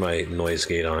me turn my noise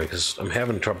gate on because I'm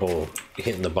having trouble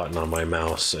hitting the button on my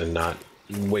mouse and not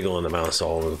wiggling the mouse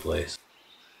all over the place.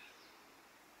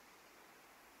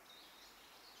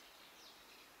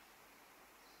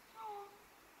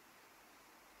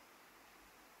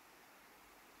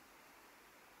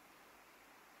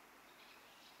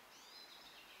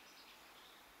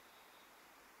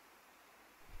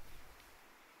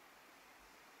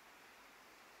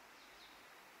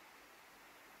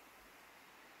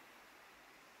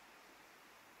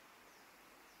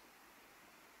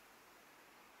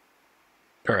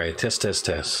 Alright, test, test,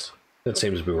 test. That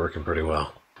seems to be working pretty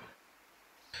well.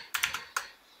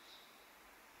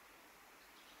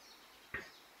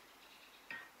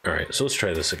 Alright, so let's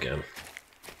try this again.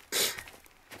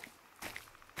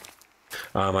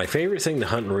 My favorite thing to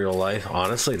hunt in real life,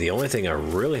 honestly, the only thing I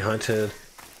really hunted,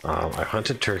 I've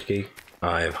hunted turkey,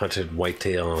 I've hunted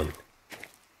whitetail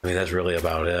I mean, that's really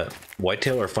about it.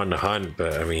 Whitetail are fun to hunt,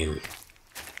 but I mean,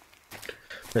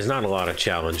 there's not a lot of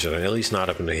challenge in it. At least not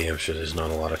up in New Hampshire. There's not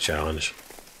a lot of challenge.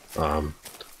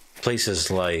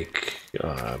 Places like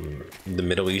the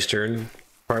Middle Eastern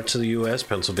parts of the U.S.,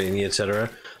 Pennsylvania, etc.,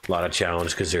 a lot of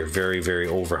challenge because they're very, very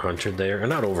overhunted there. Or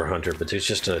not overhunted, but there's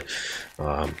just a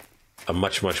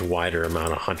much, much wider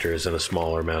amount of hunters in a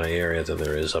smaller amount of area than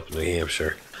there is up in New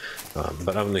Hampshire.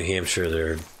 But up in New Hampshire,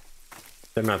 they're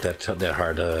not that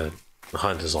hard to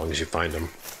hunt as long as you find them.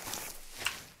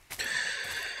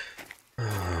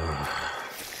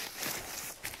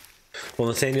 Well,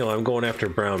 Nathaniel, I'm going after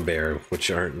brown bear, which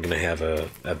aren't going to have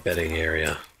a bedding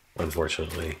area,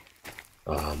 unfortunately.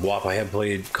 WAP, I have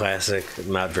played Classic,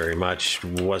 not very much.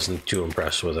 Wasn't too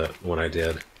impressed with it when I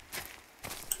did.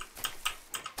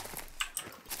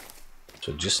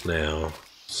 So just now, let's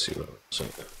see what was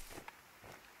it.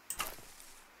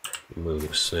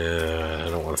 Moose. I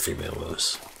don't want a female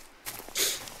moose.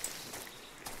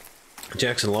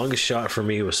 Jackson, longest shot for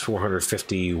me was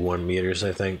 451 meters,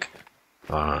 I think.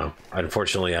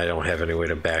 Unfortunately, I don't have any way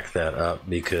to back that up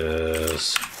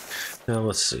because, now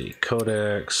let's see,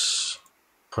 Codex,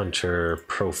 Hunter,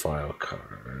 profile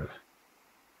card.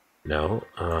 No,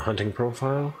 hunting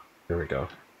profile. There we go.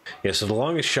 Yeah, so the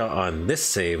longest shot on this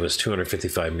save was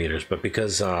 255 meters, but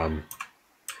because the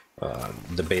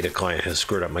beta client has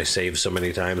screwed up my save so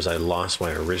many times, I lost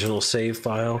my original save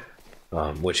file,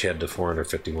 which had the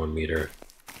 451 meter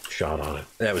shot on it.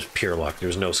 That was pure luck. There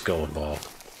was no skill involved.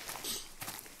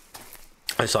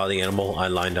 I saw the animal, I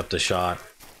lined up the shot,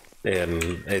 and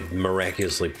it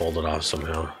miraculously pulled it off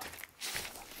somehow.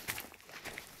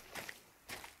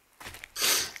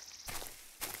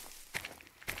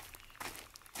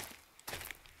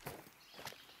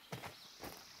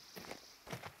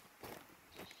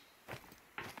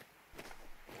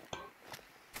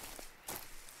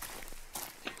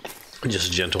 Just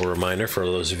a gentle reminder for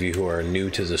those of you who are new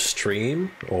to the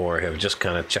stream or have just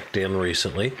kind of checked in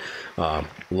recently,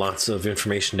 lots of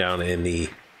information down in the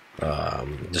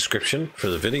description for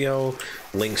the video,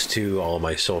 links to all of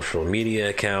my social media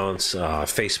accounts,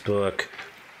 Facebook,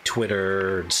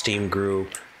 Twitter, Steam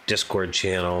group, Discord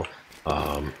channel,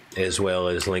 as well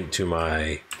as link to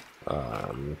my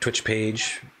Twitch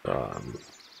page.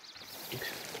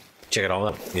 Check it all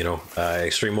out. You know, I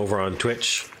stream over on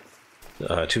Twitch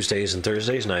Tuesdays and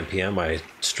Thursdays, 9 p.m. I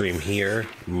stream here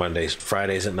Mondays and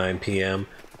Fridays at 9 p.m.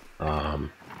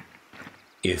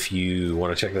 If you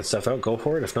want to check that stuff out, go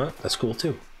for it. If not, that's cool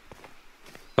too.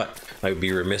 But I would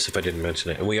be remiss if I didn't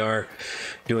mention it. And we are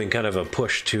doing kind of a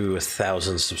push to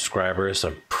 1,000 subscribers.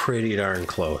 I'm pretty darn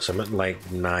close. I'm at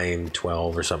like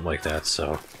 912 or something like that.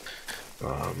 So,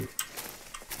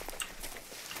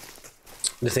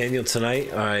 Nathaniel,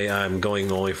 tonight I'm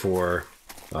going only for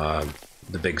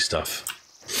the big stuff,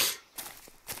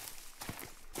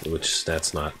 which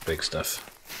that's not big stuff.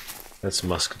 That's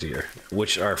musk deer,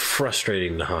 which are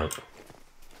frustrating to hunt.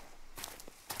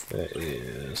 That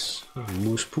is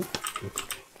moose poop.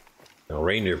 No,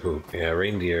 reindeer poop. Yeah,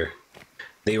 reindeer.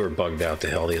 They were bugged out to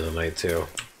hell the other night too.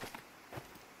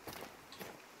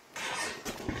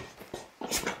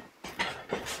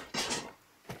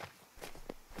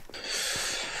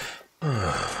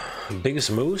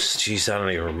 Biggest moose? Jeez, I don't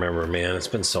even remember, man. It's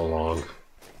been so long.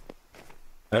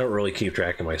 I don't really keep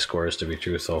track of my scores, to be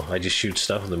truthful. I just shoot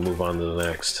stuff and then move on to the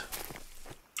next.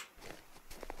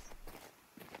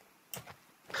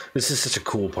 This is such a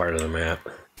cool part of the map.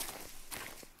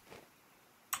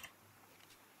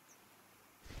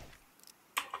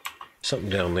 Something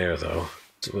down there, though.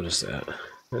 So what is that?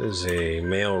 That is a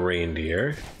male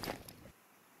reindeer.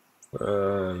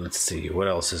 Let's see. What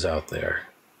else is out there?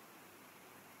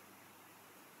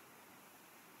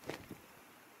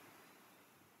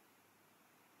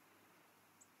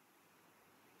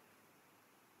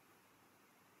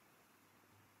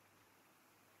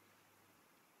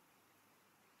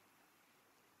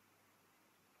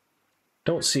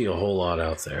 Don't see a whole lot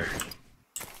out there.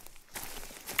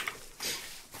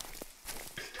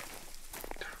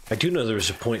 I do know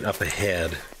there's a point up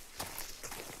ahead,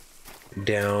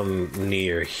 down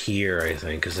near here, I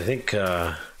think, because I think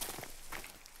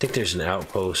there's an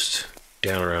outpost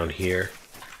down around here,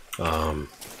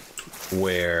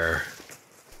 where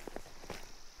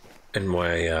in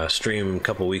my stream a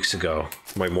couple weeks ago,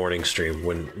 my morning stream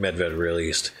when Medved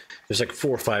released, there's like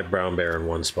 4 or 5 brown bear in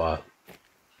one spot.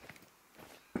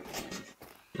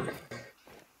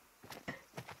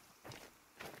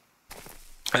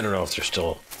 I don't know if they're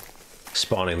still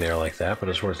spawning there like that, but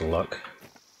it's worth a look.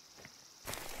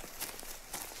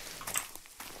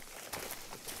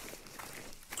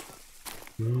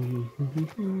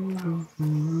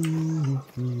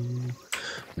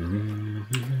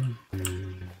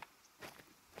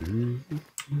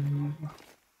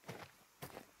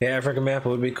 Yeah, African map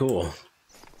would be cool.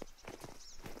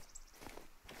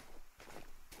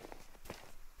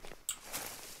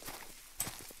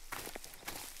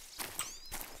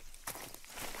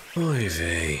 Oy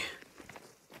vey.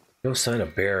 No sign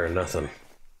of bear or nothing.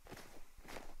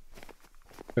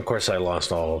 Of course, I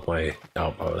lost all of my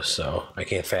outposts, so I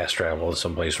can't fast travel to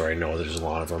someplace where I know there's a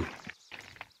lot of them.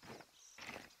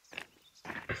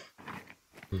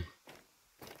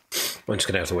 I'm just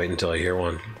gonna have to wait until I hear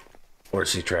one, or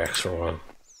see tracks for one,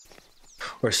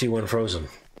 or see one frozen.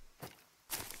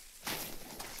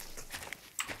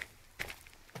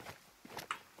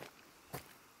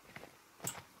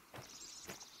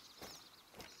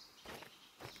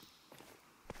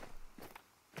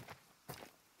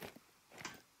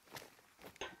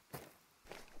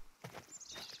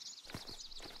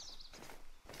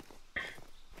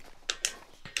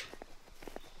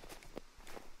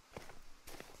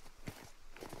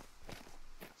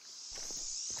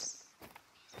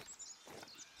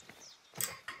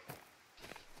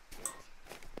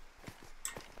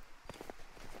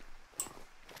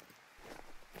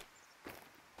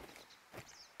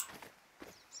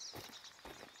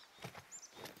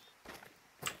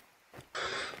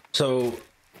 So,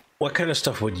 what kind of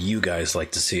stuff would you guys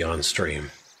like to see on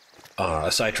stream?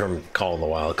 Aside from Call of the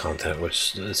Wild content,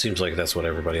 which it seems like that's what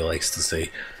everybody likes to see.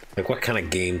 Like, what kind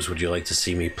of games would you like to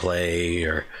see me play,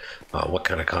 or what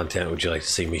kind of content would you like to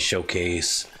see me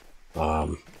showcase?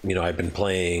 You know, I've been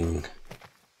playing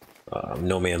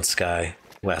No Man's Sky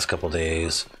last couple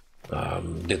days.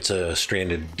 Did a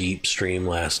Stranded Deep stream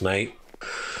last night.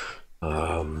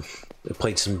 I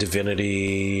played some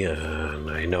Divinity, and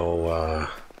I know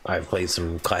I've played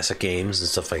some classic games and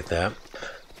stuff like that.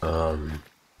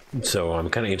 So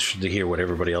I'm kind of interested to hear what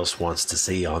everybody else wants to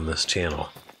see on this channel.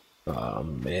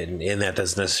 And that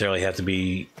doesn't necessarily have to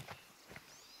be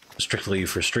strictly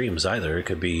for streams either. It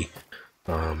could be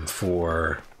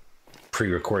for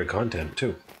pre-recorded content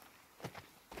too.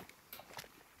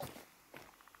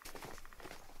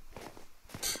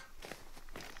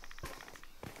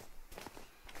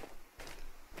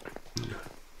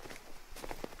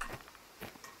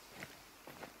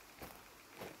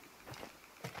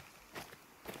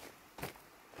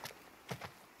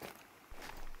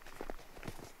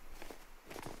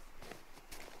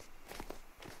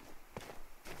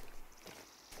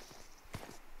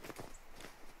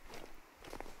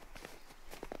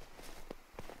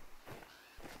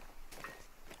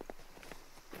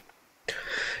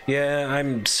 Yeah,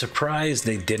 I'm surprised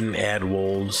they didn't add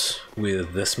wolves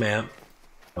with this map.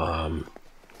 Mountain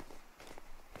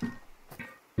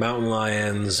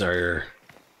lions are,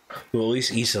 well, at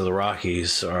least east of the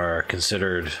Rockies, are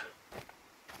considered,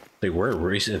 they were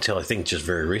recent until I think just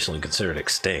very recently considered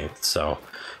extinct. So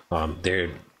I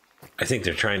think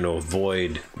they're trying to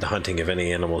avoid the hunting of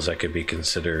any animals that could be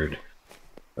considered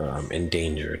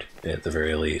endangered at the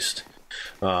very least.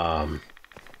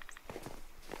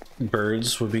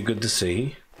 Birds would be good to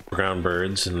see. Ground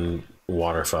birds and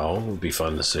waterfowl would be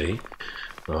fun to see.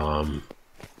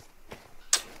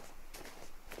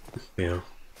 Yeah.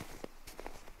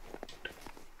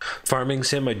 Farming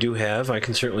sim I do have. I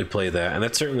can certainly play that, and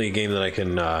that's certainly a game that I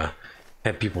can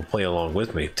have people play along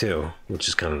with me too, which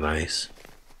is kind of nice.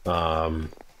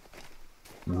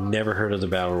 Never heard of the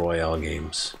Battle Royale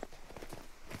games.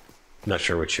 Not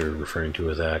sure what you're referring to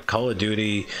with that. Call of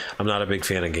Duty, I'm not a big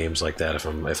fan of games like that, if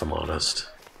I'm honest.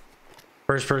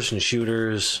 First-person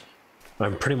shooters,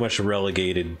 I'm pretty much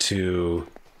relegated to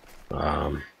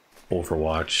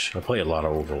Overwatch. I play a lot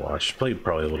of Overwatch. Played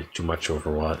probably a little too much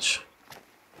Overwatch.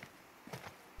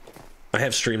 I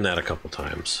have streamed that a couple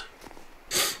times.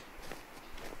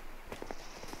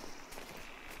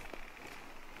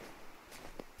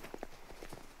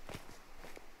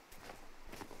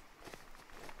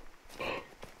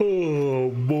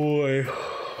 Oh boy.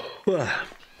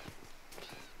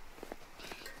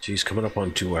 Geez, coming up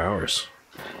on 2 hours.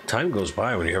 Time goes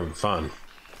by when you're having fun.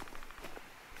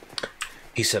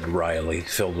 He said wryly,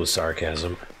 filled with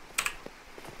sarcasm.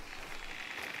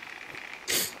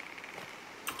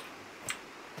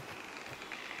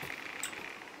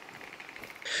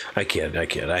 I kid.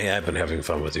 I have been having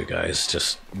fun with you guys.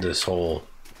 Just this whole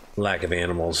lack of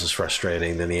animals is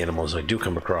frustrating. Then the animals I do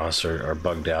come across are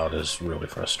bugged out is really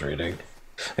frustrating.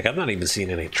 Like, I'm not even seeing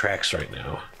any tracks right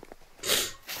now.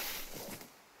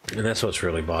 And that's what's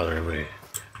really bothering me.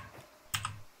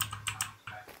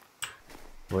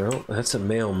 Well, that's a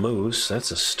male moose. That's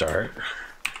a start.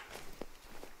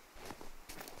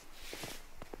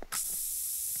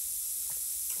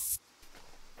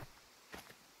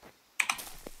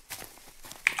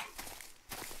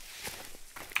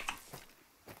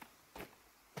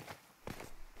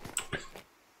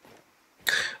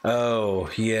 Oh,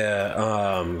 yeah.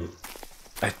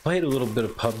 I played a little bit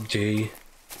of PUBG.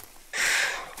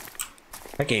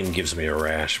 That game gives me a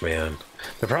rash, man.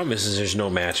 The problem is there's no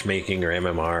matchmaking or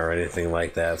MMR or anything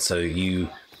like that, so you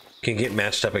can get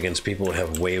matched up against people who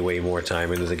have way, way more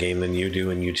time into the game than you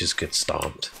do, and you just get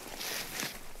stomped.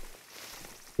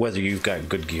 Whether you've got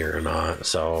good gear or not.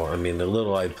 So, I mean, the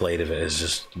little I played of it has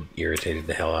just irritated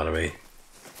the hell out of me.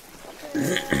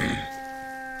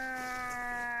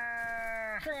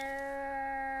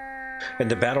 And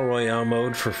the Battle Royale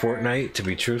mode for Fortnite, to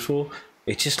be truthful,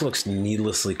 it just looks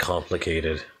needlessly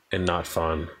complicated and not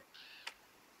fun.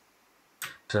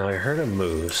 So now I heard him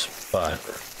moves, but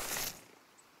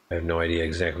I have no idea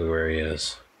exactly where he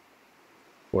is.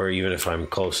 Or even if I'm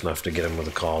close enough to get him with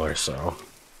a collar, so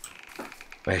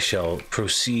I shall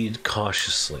proceed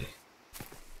cautiously.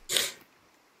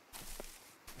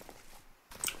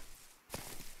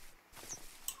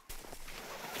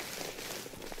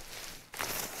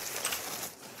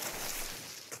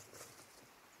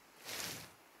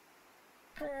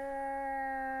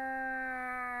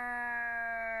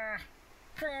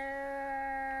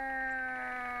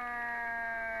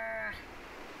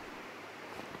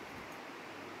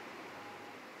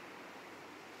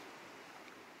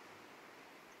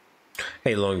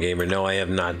 Hey, Lone Gamer, no, I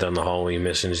have not done the Halloween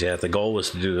missions yet. The goal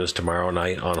was to do this tomorrow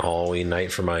night on Halloween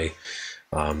night for my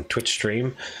Twitch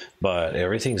stream, but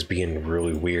everything's being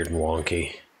really weird and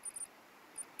wonky.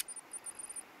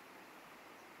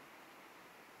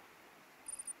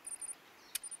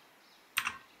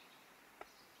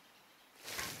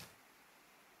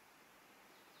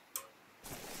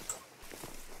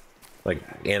 Like,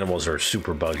 animals are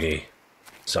super buggy,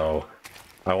 so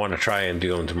I want to try and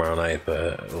do them tomorrow night,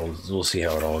 but we'll see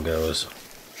how it all goes.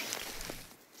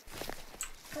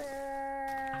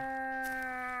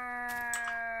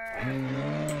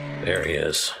 There he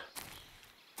is.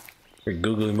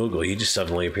 Googly Moogle, he just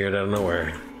suddenly appeared out of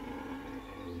nowhere.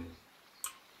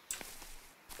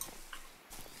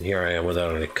 Here I am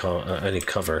without any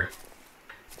cover.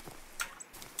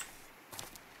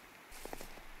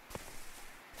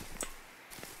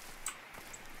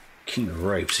 Cute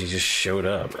ripes, he just showed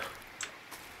up.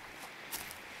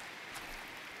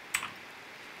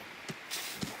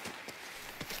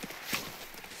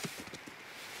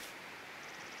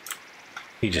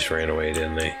 He just ran away,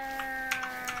 didn't he?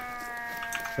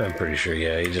 I'm pretty sure,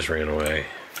 yeah, he just ran away.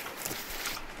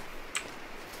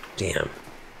 Damn.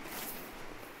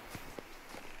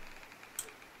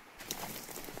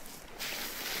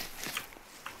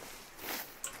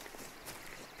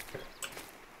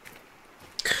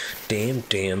 Damn,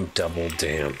 damn, double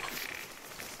damn.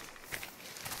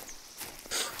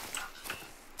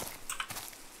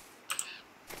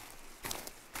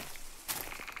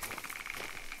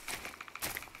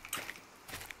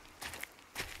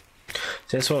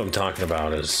 That's what I'm talking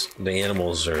about, is the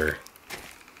animals are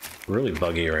really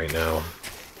buggy right now.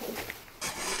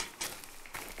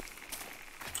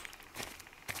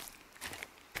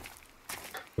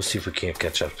 We'll see if we can't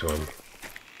catch up to him.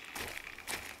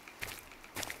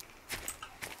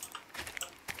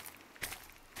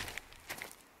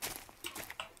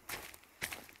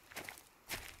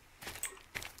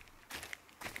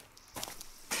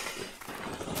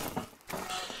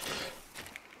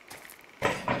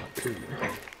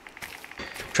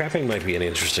 Trapping might be an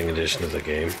interesting addition to the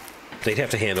game. They'd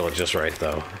have to handle it just right,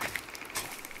 though.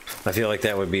 I feel like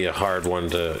that would be a hard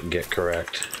one to get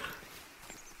correct.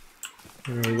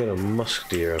 We got a musk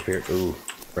deer up here. Ooh,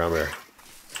 brown bear.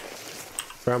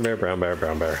 Brown bear, brown bear,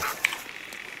 brown bear.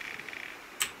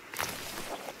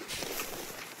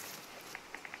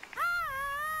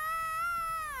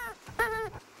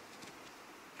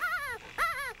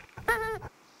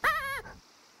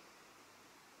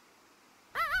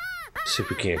 See if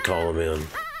we can't call him in.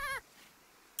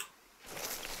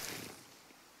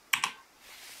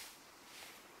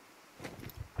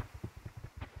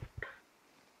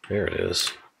 There it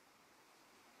is.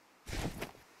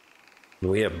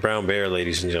 We have brown bear,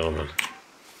 ladies and gentlemen.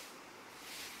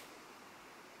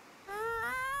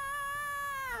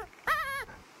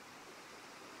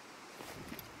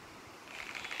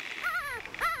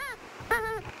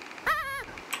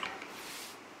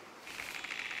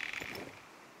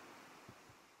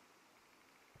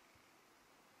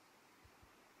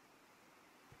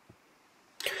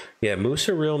 Yeah, moose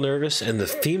are real nervous, and the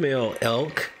female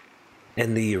elk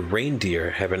and the reindeer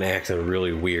have been acting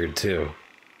really weird too.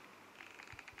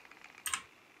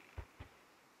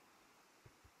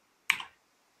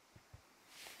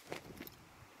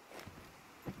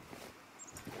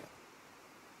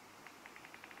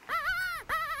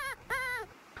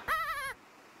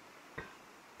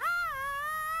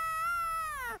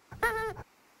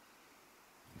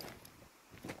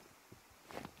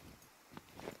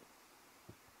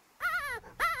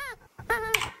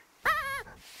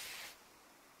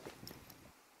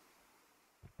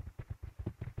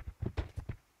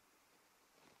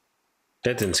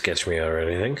 That didn't sketch me out or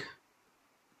anything.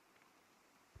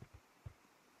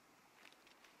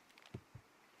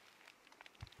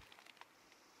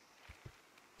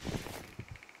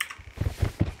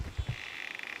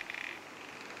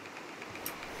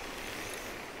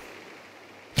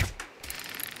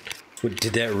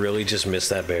 Did that really just miss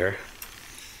that bear?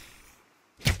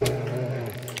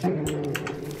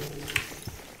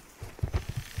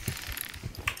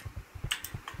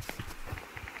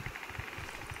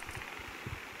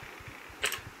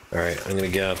 Alright, I'm gonna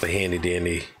get out the handy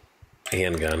dandy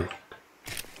handgun.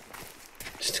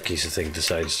 Just in case the thing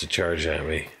decides to charge at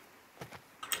me.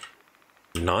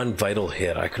 Non-vital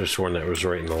hit. I could have sworn that was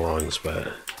right in the lungs,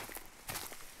 but...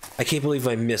 I can't believe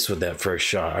I missed with that first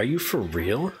shot. Are you for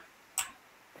real?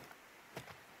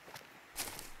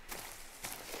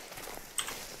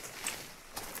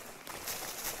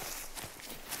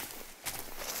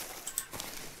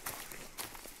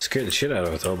 Scared the shit out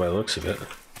of it though by the looks of it.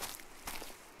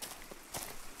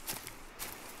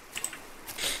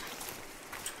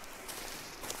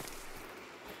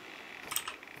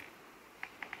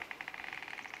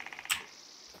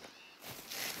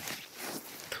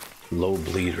 Low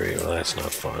bleed rate, well that's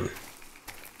not fun.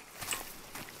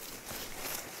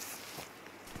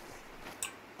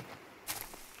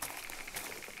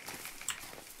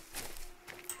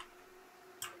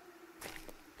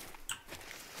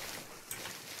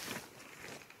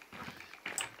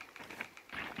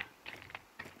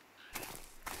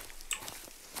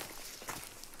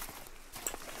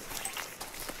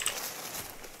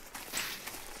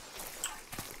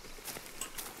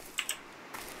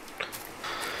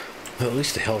 Well, at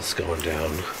least the health's going down.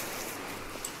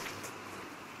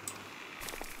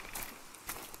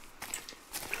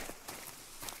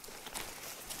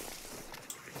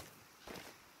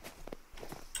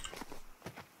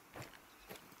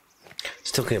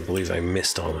 Still can't believe I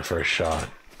missed on the first shot.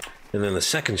 And then the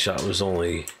second shot was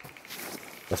only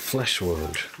a flesh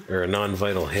wound, or a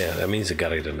non-vital hit. That means it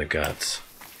got it in the guts.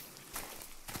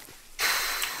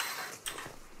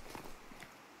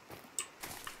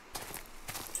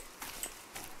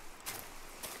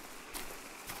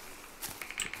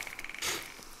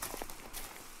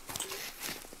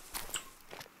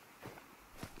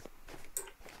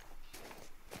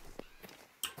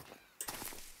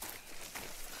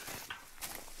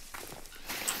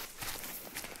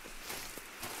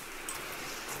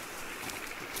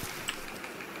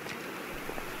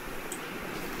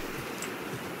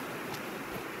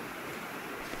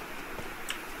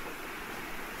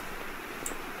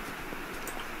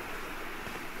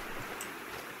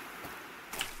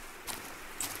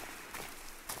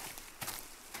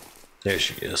 There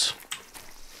she is.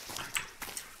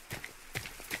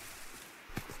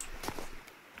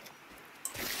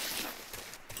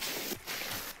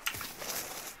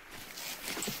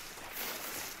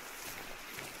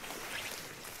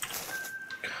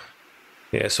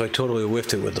 Yeah, so I totally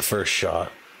whiffed it with the first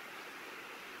shot.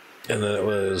 And then it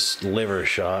was liver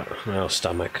shot. No,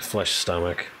 stomach. Flesh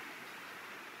stomach.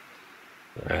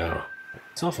 Wow.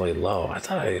 It's awfully low. I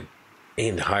thought I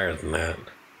aimed higher than that.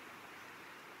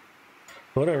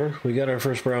 Whatever, we got our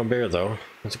first brown bear though.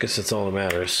 I guess that's all that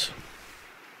matters.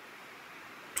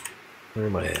 Where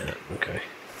am I at? Okay.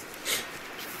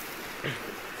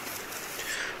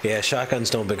 Yeah, shotguns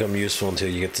don't become useful until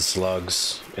you get the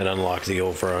slugs and unlock the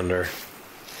over-under.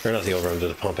 Or not the over-under,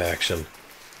 the pump action.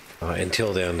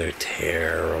 Until then, they're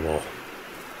terrible.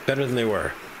 Better than they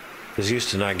were. Because used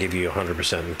to not give you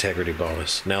 100% integrity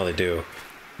bonus. Now they do,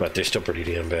 but they're still pretty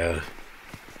damn bad.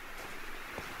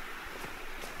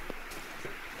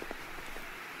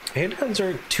 Handguns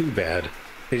aren't too bad.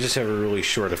 They just have a really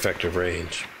short effective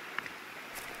range.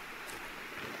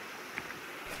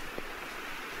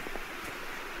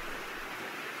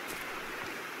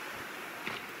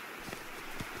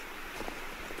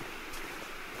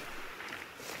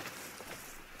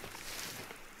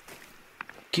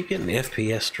 Keep getting the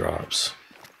FPS drops.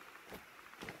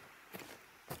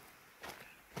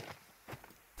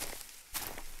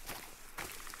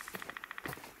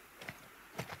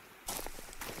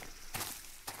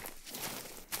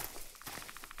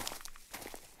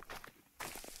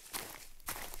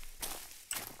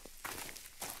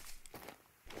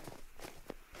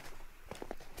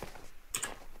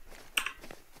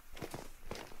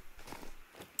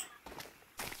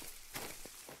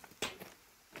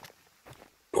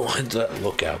 We'll head to that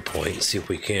lookout point, see if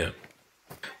we can't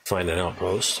find an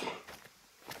outpost.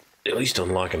 At least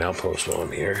unlock an outpost while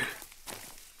I'm here.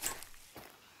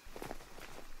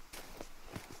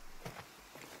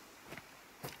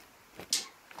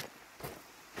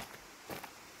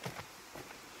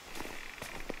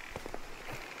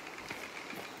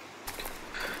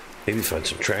 Maybe find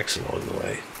some tracks along the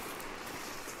way.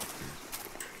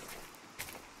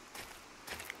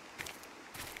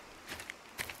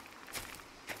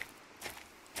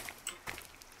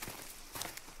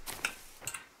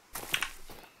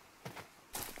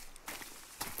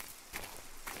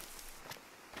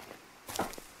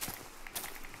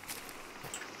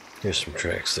 There's some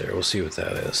tracks there. We'll see what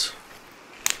that is.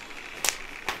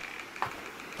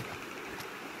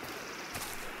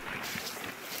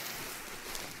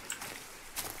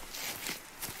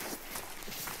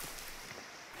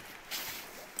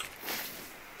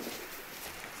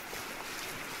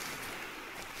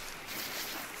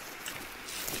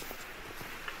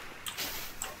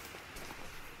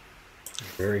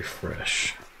 Very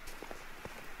fresh.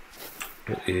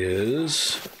 It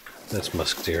is. That's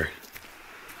musk deer.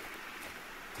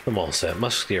 I'm all set.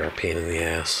 Musk deer are a pain in the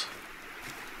ass.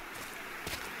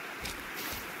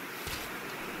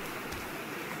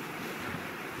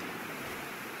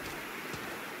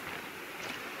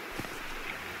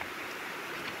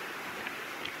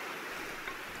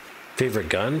 Favorite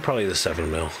gun? Probably the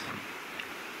 7mm.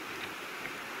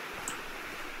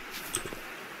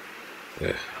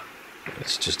 Yeah,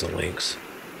 it's just a lynx.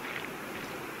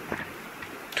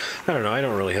 I don't know, I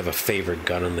don't really have a favorite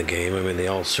gun in the game. I mean, they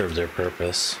all serve their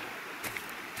purpose.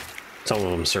 Some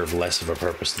of them serve less of a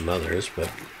purpose than others,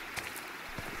 but...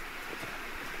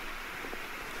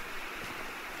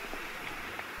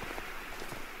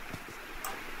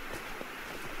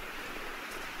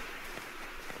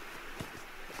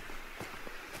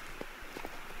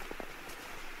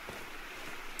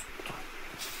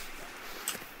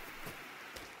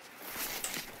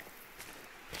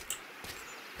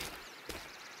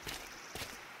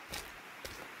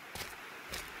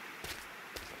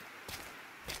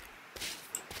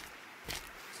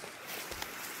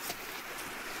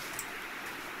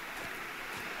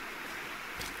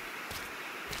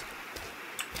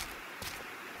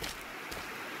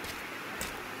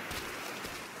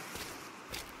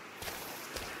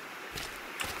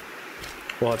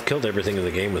 Well, I've killed everything in the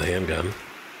game with a handgun.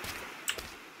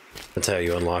 That's how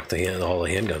you unlock all the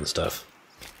handgun stuff.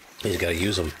 You just gotta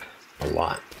use them a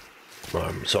lot.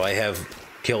 So I have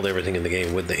killed everything in the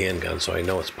game with the handgun, so I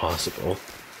know it's possible.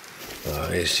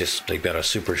 It's just they've got a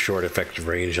super short effective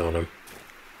range on them.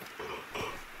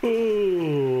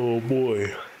 Oh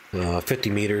boy. 50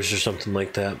 meters or something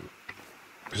like that.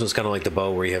 So it's kind of like the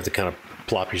bow where you have to kind of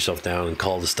plop yourself down and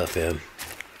call the stuff in.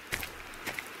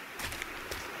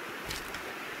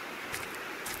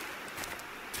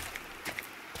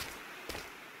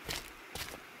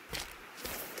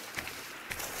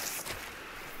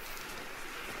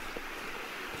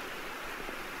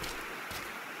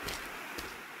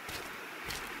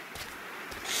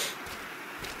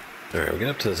 Alright, we'll get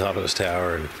up to the top of this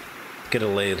tower and get a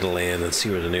lay of the land and see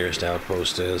where the nearest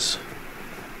outpost is.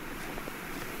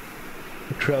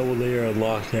 I'll travel there,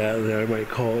 unlock that, and then I might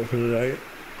call it for the night.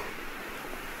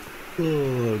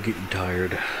 Oh, I'm getting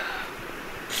tired.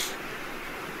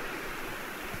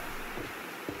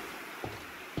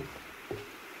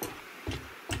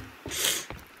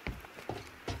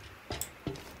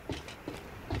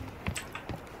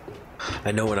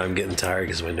 I know when I'm getting tired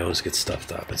because my nose gets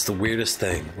stuffed up. It's the weirdest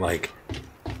thing. Like,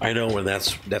 I know when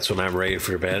that's when I'm ready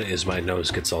for bed is my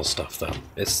nose gets all stuffed up.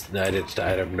 I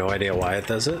have no idea why it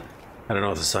does it. I don't know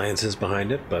what the science is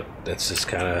behind it, but that's just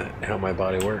kind of how my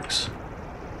body works.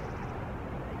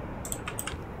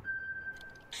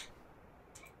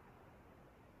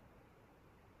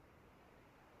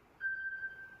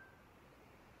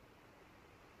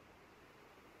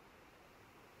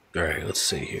 All right, let's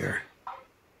see here.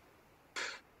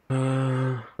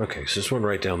 Okay, so this one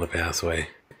right down the pathway.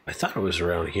 I thought it was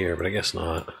around here, but I guess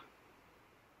not.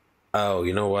 Oh,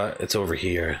 you know what? It's over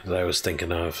here that I was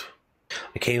thinking of.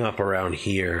 I came up around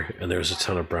here, and there's a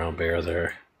ton of brown bear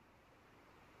there.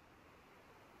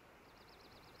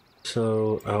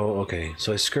 So, oh, okay.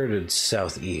 So I skirted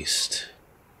southeast.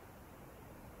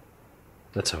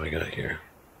 That's how I got here.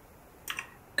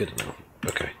 Good to know.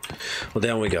 Okay. Well,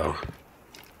 down we go.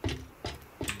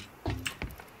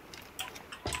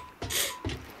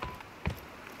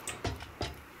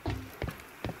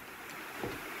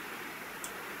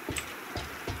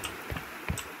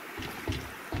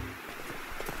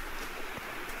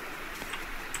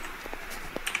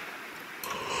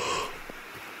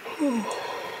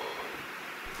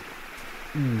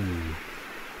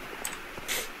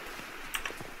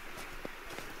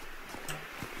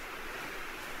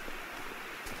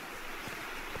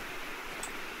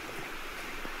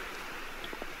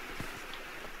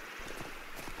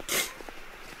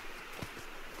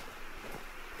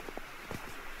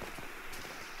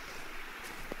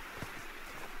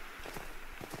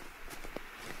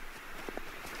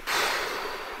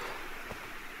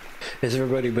 Has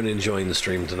everybody been enjoying the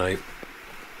stream tonight?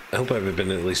 I hope I've been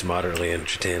at least moderately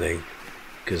entertaining,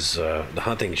 because the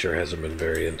hunting sure hasn't been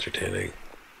very entertaining.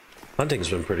 Hunting's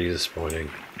been pretty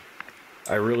disappointing.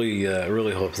 I really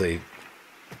hope they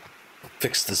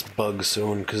fix this bug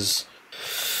soon, because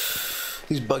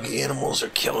these buggy animals are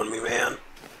killing me, man.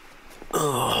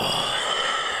 Oh.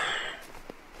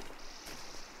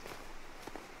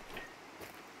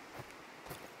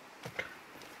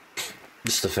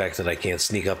 Just the fact that I can't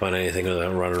sneak up on anything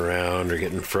without running around or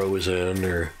getting frozen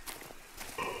or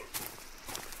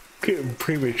getting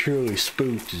prematurely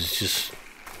spooked is just,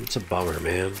 it's a bummer,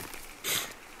 man.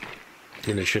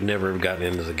 And it should never have gotten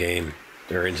into the game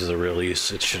or into the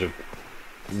release. It should have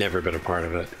never been a part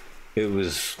of it. It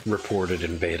was reported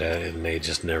in beta and they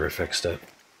just never fixed it.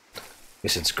 They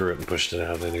said screw it and pushed it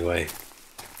out anyway.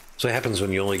 So it happens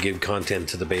when you only give content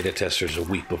to the beta testers a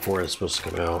week before it's supposed to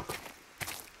come out.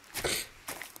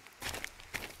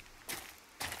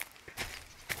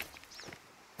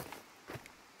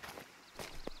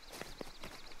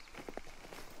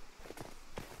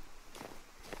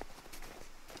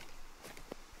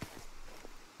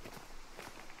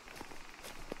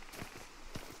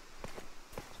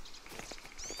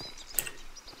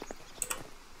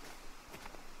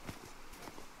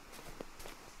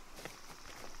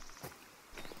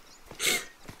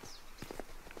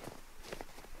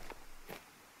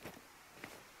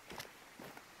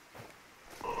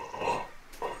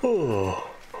 Oh.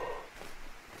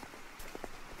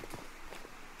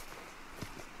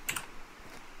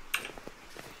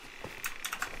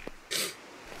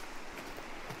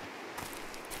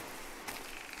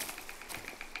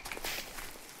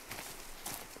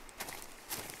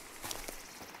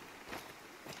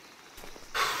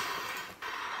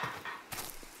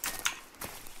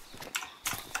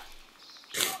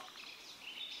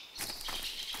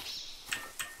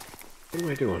 What am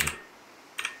I doing?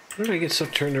 How did I get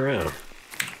stuff turned around?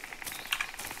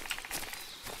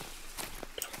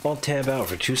 I'll tab out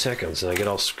for 2 seconds and I get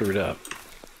all screwed up.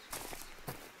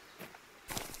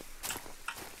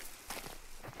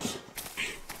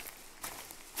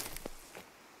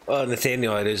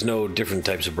 Nathaniel, there's no different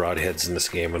types of broadheads in this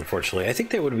game, unfortunately. I think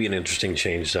that would be an interesting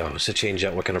change, though, is to change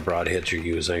out what kind of broadheads you're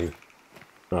using.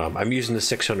 I'm using the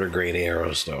 600 grain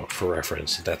arrows, though, for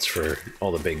reference. That's for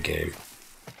all the big game.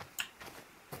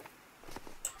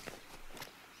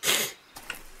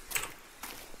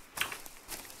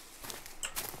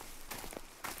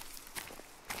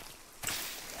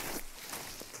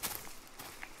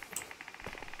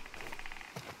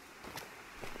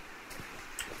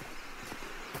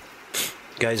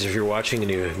 Guys, if you're watching and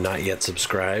you have not yet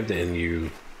subscribed and you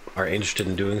are interested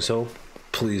in doing so,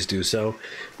 please do so.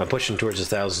 I'm pushing towards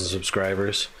 1,000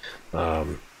 subscribers.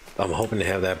 I'm hoping to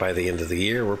have that by the end of the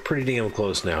year. We're pretty damn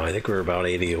close now. I think we're about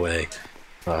 80 away.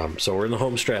 So we're in the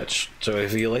home stretch. So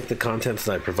if you like the content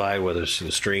that I provide, whether it's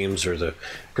the streams or the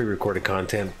pre-recorded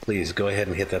content, please go ahead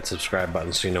and hit that subscribe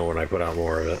button so you know when I put out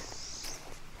more of it.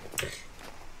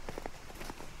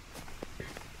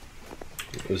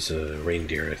 It was a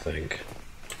reindeer, I think.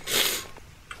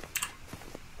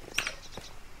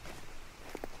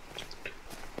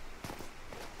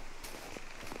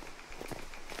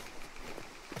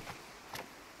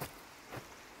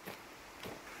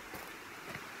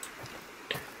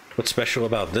 What's special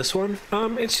about this one?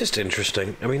 It's just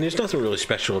interesting. I mean, there's nothing really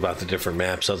special about the different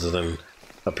maps other than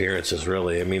appearances,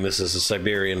 really. I mean, this is a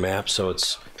Siberian map, so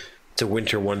it's a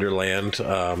winter wonderland.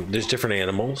 There's different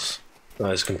animals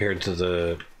as compared to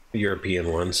the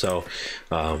European one. So,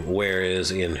 whereas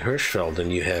in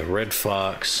Hirschfelden you have red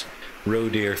fox, roe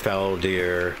deer, fallow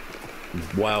deer,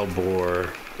 wild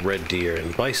boar, red deer,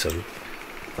 and bison.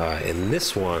 In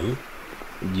this one,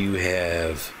 you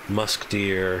have musk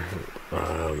deer,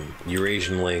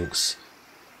 Eurasian lynx,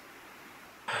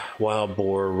 wild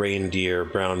boar, reindeer,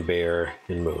 brown bear,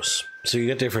 and moose. So you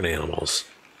got different animals.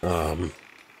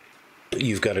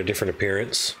 You've got a different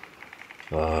appearance.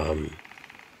 You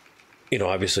know,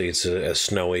 obviously it's a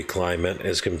snowy climate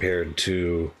as compared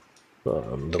to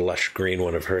the lush green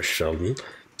one of Hirschfelden.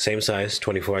 Same size,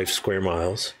 25 square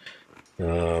miles.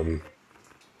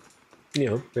 You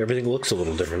know, everything looks a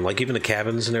little different. Like even the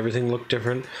cabins and everything look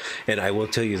different. And I will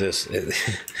tell you this,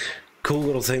 cool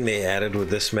little thing they added with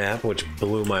this map, which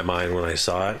blew my mind when I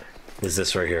saw it, is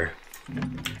this right here.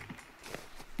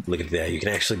 Look at that. You can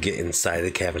actually get inside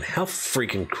the cabin. How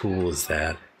freaking cool is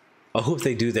that? I hope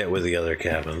they do that with the other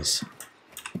cabins.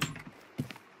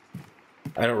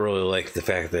 I don't really like the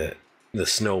fact that the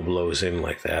snow blows in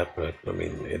like that, but I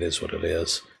mean, it is what it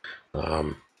is.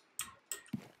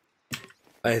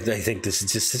 I think this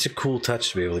is just such a cool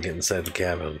touch to be able to get inside the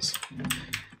cabins.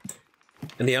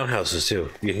 And the outhouses too.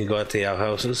 You can go out to the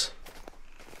outhouses.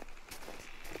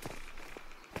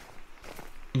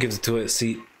 Give the toilet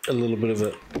seat a little bit of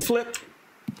a flip.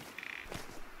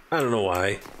 I don't know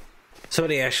why.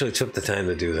 Somebody actually took the time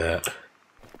to do that.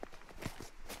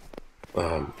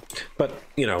 But,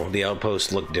 you know, the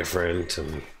outposts look different,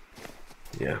 and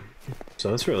yeah. So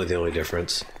that's really the only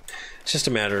difference. It's just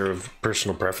a matter of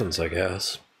personal preference, I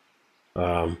guess.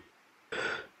 I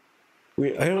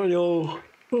don't know.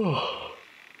 Oh,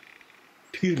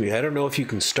 excuse me. I don't know if you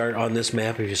can start on this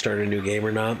map if you start a new game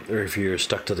or not, or if you're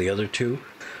stuck to the other two,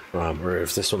 or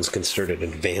if this one's considered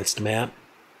an advanced map.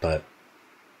 But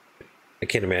I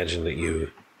can't imagine that you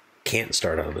can't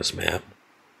start on this map,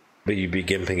 but you'd be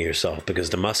gimping yourself because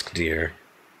the musk deer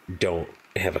don't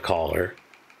have a collar.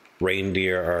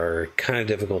 Reindeer are kind of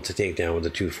difficult to take down with the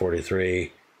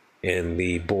 243, and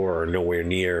the boar are nowhere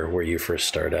near where you first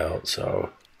start out.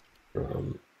 So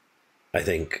I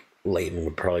think Leighton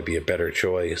would probably be a better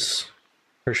choice.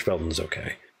 Hirschfelden's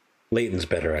okay. Leighton's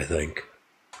better, I think.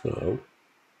 Oh,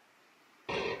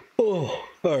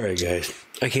 all right, guys.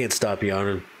 I can't stop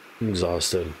yawning. I'm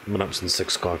exhausted. I've been up since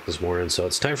 6 o'clock this morning, so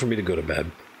it's time for me to go to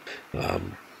bed,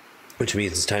 which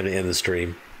means it's time to end the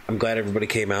stream. I'm glad everybody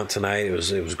came out tonight. It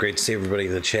was great to see everybody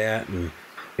in the chat, and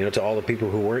you know, to all the people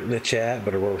who weren't in the chat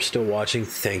but are still watching,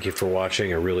 thank you for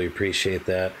watching. I really appreciate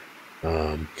that.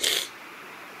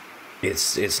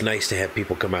 It's nice to have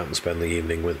people come out and spend the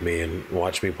evening with me and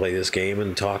watch me play this game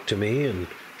and talk to me and,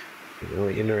 you know,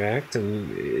 interact,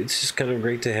 and it's just kind of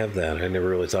great to have that. I never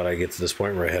really thought I'd get to this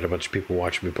point where I had a bunch of people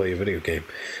watching me play a video game.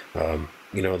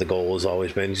 You know, the goal has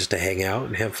always been just to hang out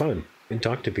and have fun and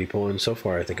talk to people, and so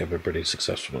far I think I've been pretty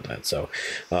successful with that. So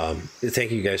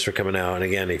thank you guys for coming out, and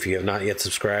again, if you have not yet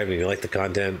subscribed and you like the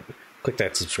content, click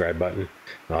that subscribe button.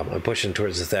 I'm pushing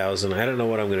towards 1,000. I don't know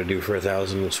what I'm going to do for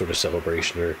 1,000 sort of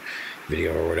celebration or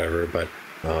video or whatever, but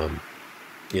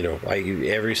you know,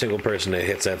 every single person that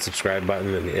hits that subscribe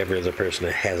button, and every other person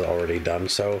that has already done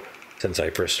so since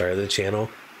I first started the channel,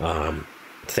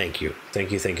 thank you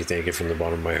from the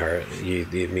bottom of my heart.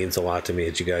 It means a lot to me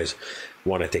that you guys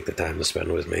want to take the time to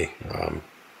spend with me.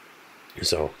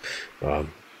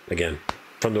 Again,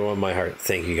 from the bottom of my heart,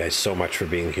 thank you guys so much for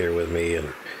being here with me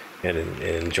and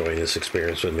enjoying this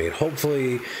experience with me.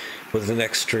 Hopefully with the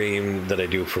next stream that I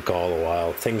do for Call a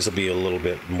While, things will be a little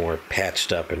bit more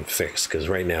patched up and fixed, because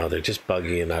right now they're just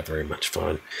buggy and not very much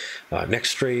fun. Next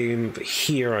stream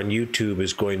here on YouTube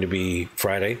is going to be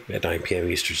Friday at 9 p.m.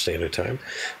 Eastern Standard Time.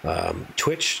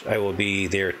 Twitch, I will be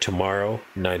there tomorrow,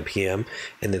 9 p.m.,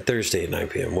 and then Thursday at 9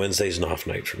 p.m. Wednesday's an off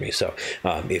night for me. So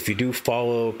if you do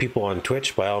follow people on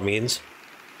Twitch, by all means,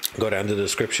 go down to the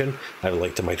description. I have a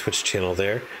link to my Twitch channel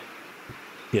there.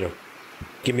 You know,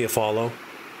 give me a follow,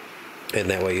 and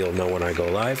that way you'll know when I go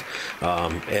live.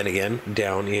 And again,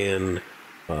 down in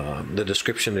the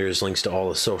description, there's links to all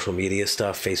the social media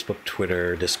stuff: Facebook,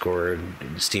 Twitter, Discord,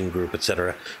 Steam group,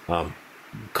 etc.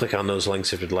 Click on those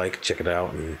links if you'd like. Check it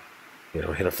out, and you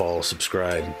know, hit a follow,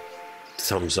 subscribe,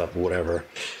 thumbs up, whatever.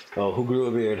 Oh, who grew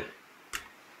a beard?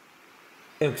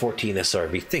 M14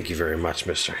 SRB. Thank you very much,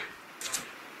 mister.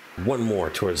 One more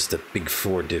towards the big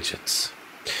 4 digits.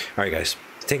 All right, guys.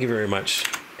 Thank you very much.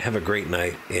 Have a great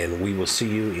night, and we will see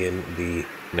you in the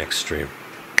next stream.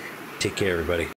 Take care, everybody.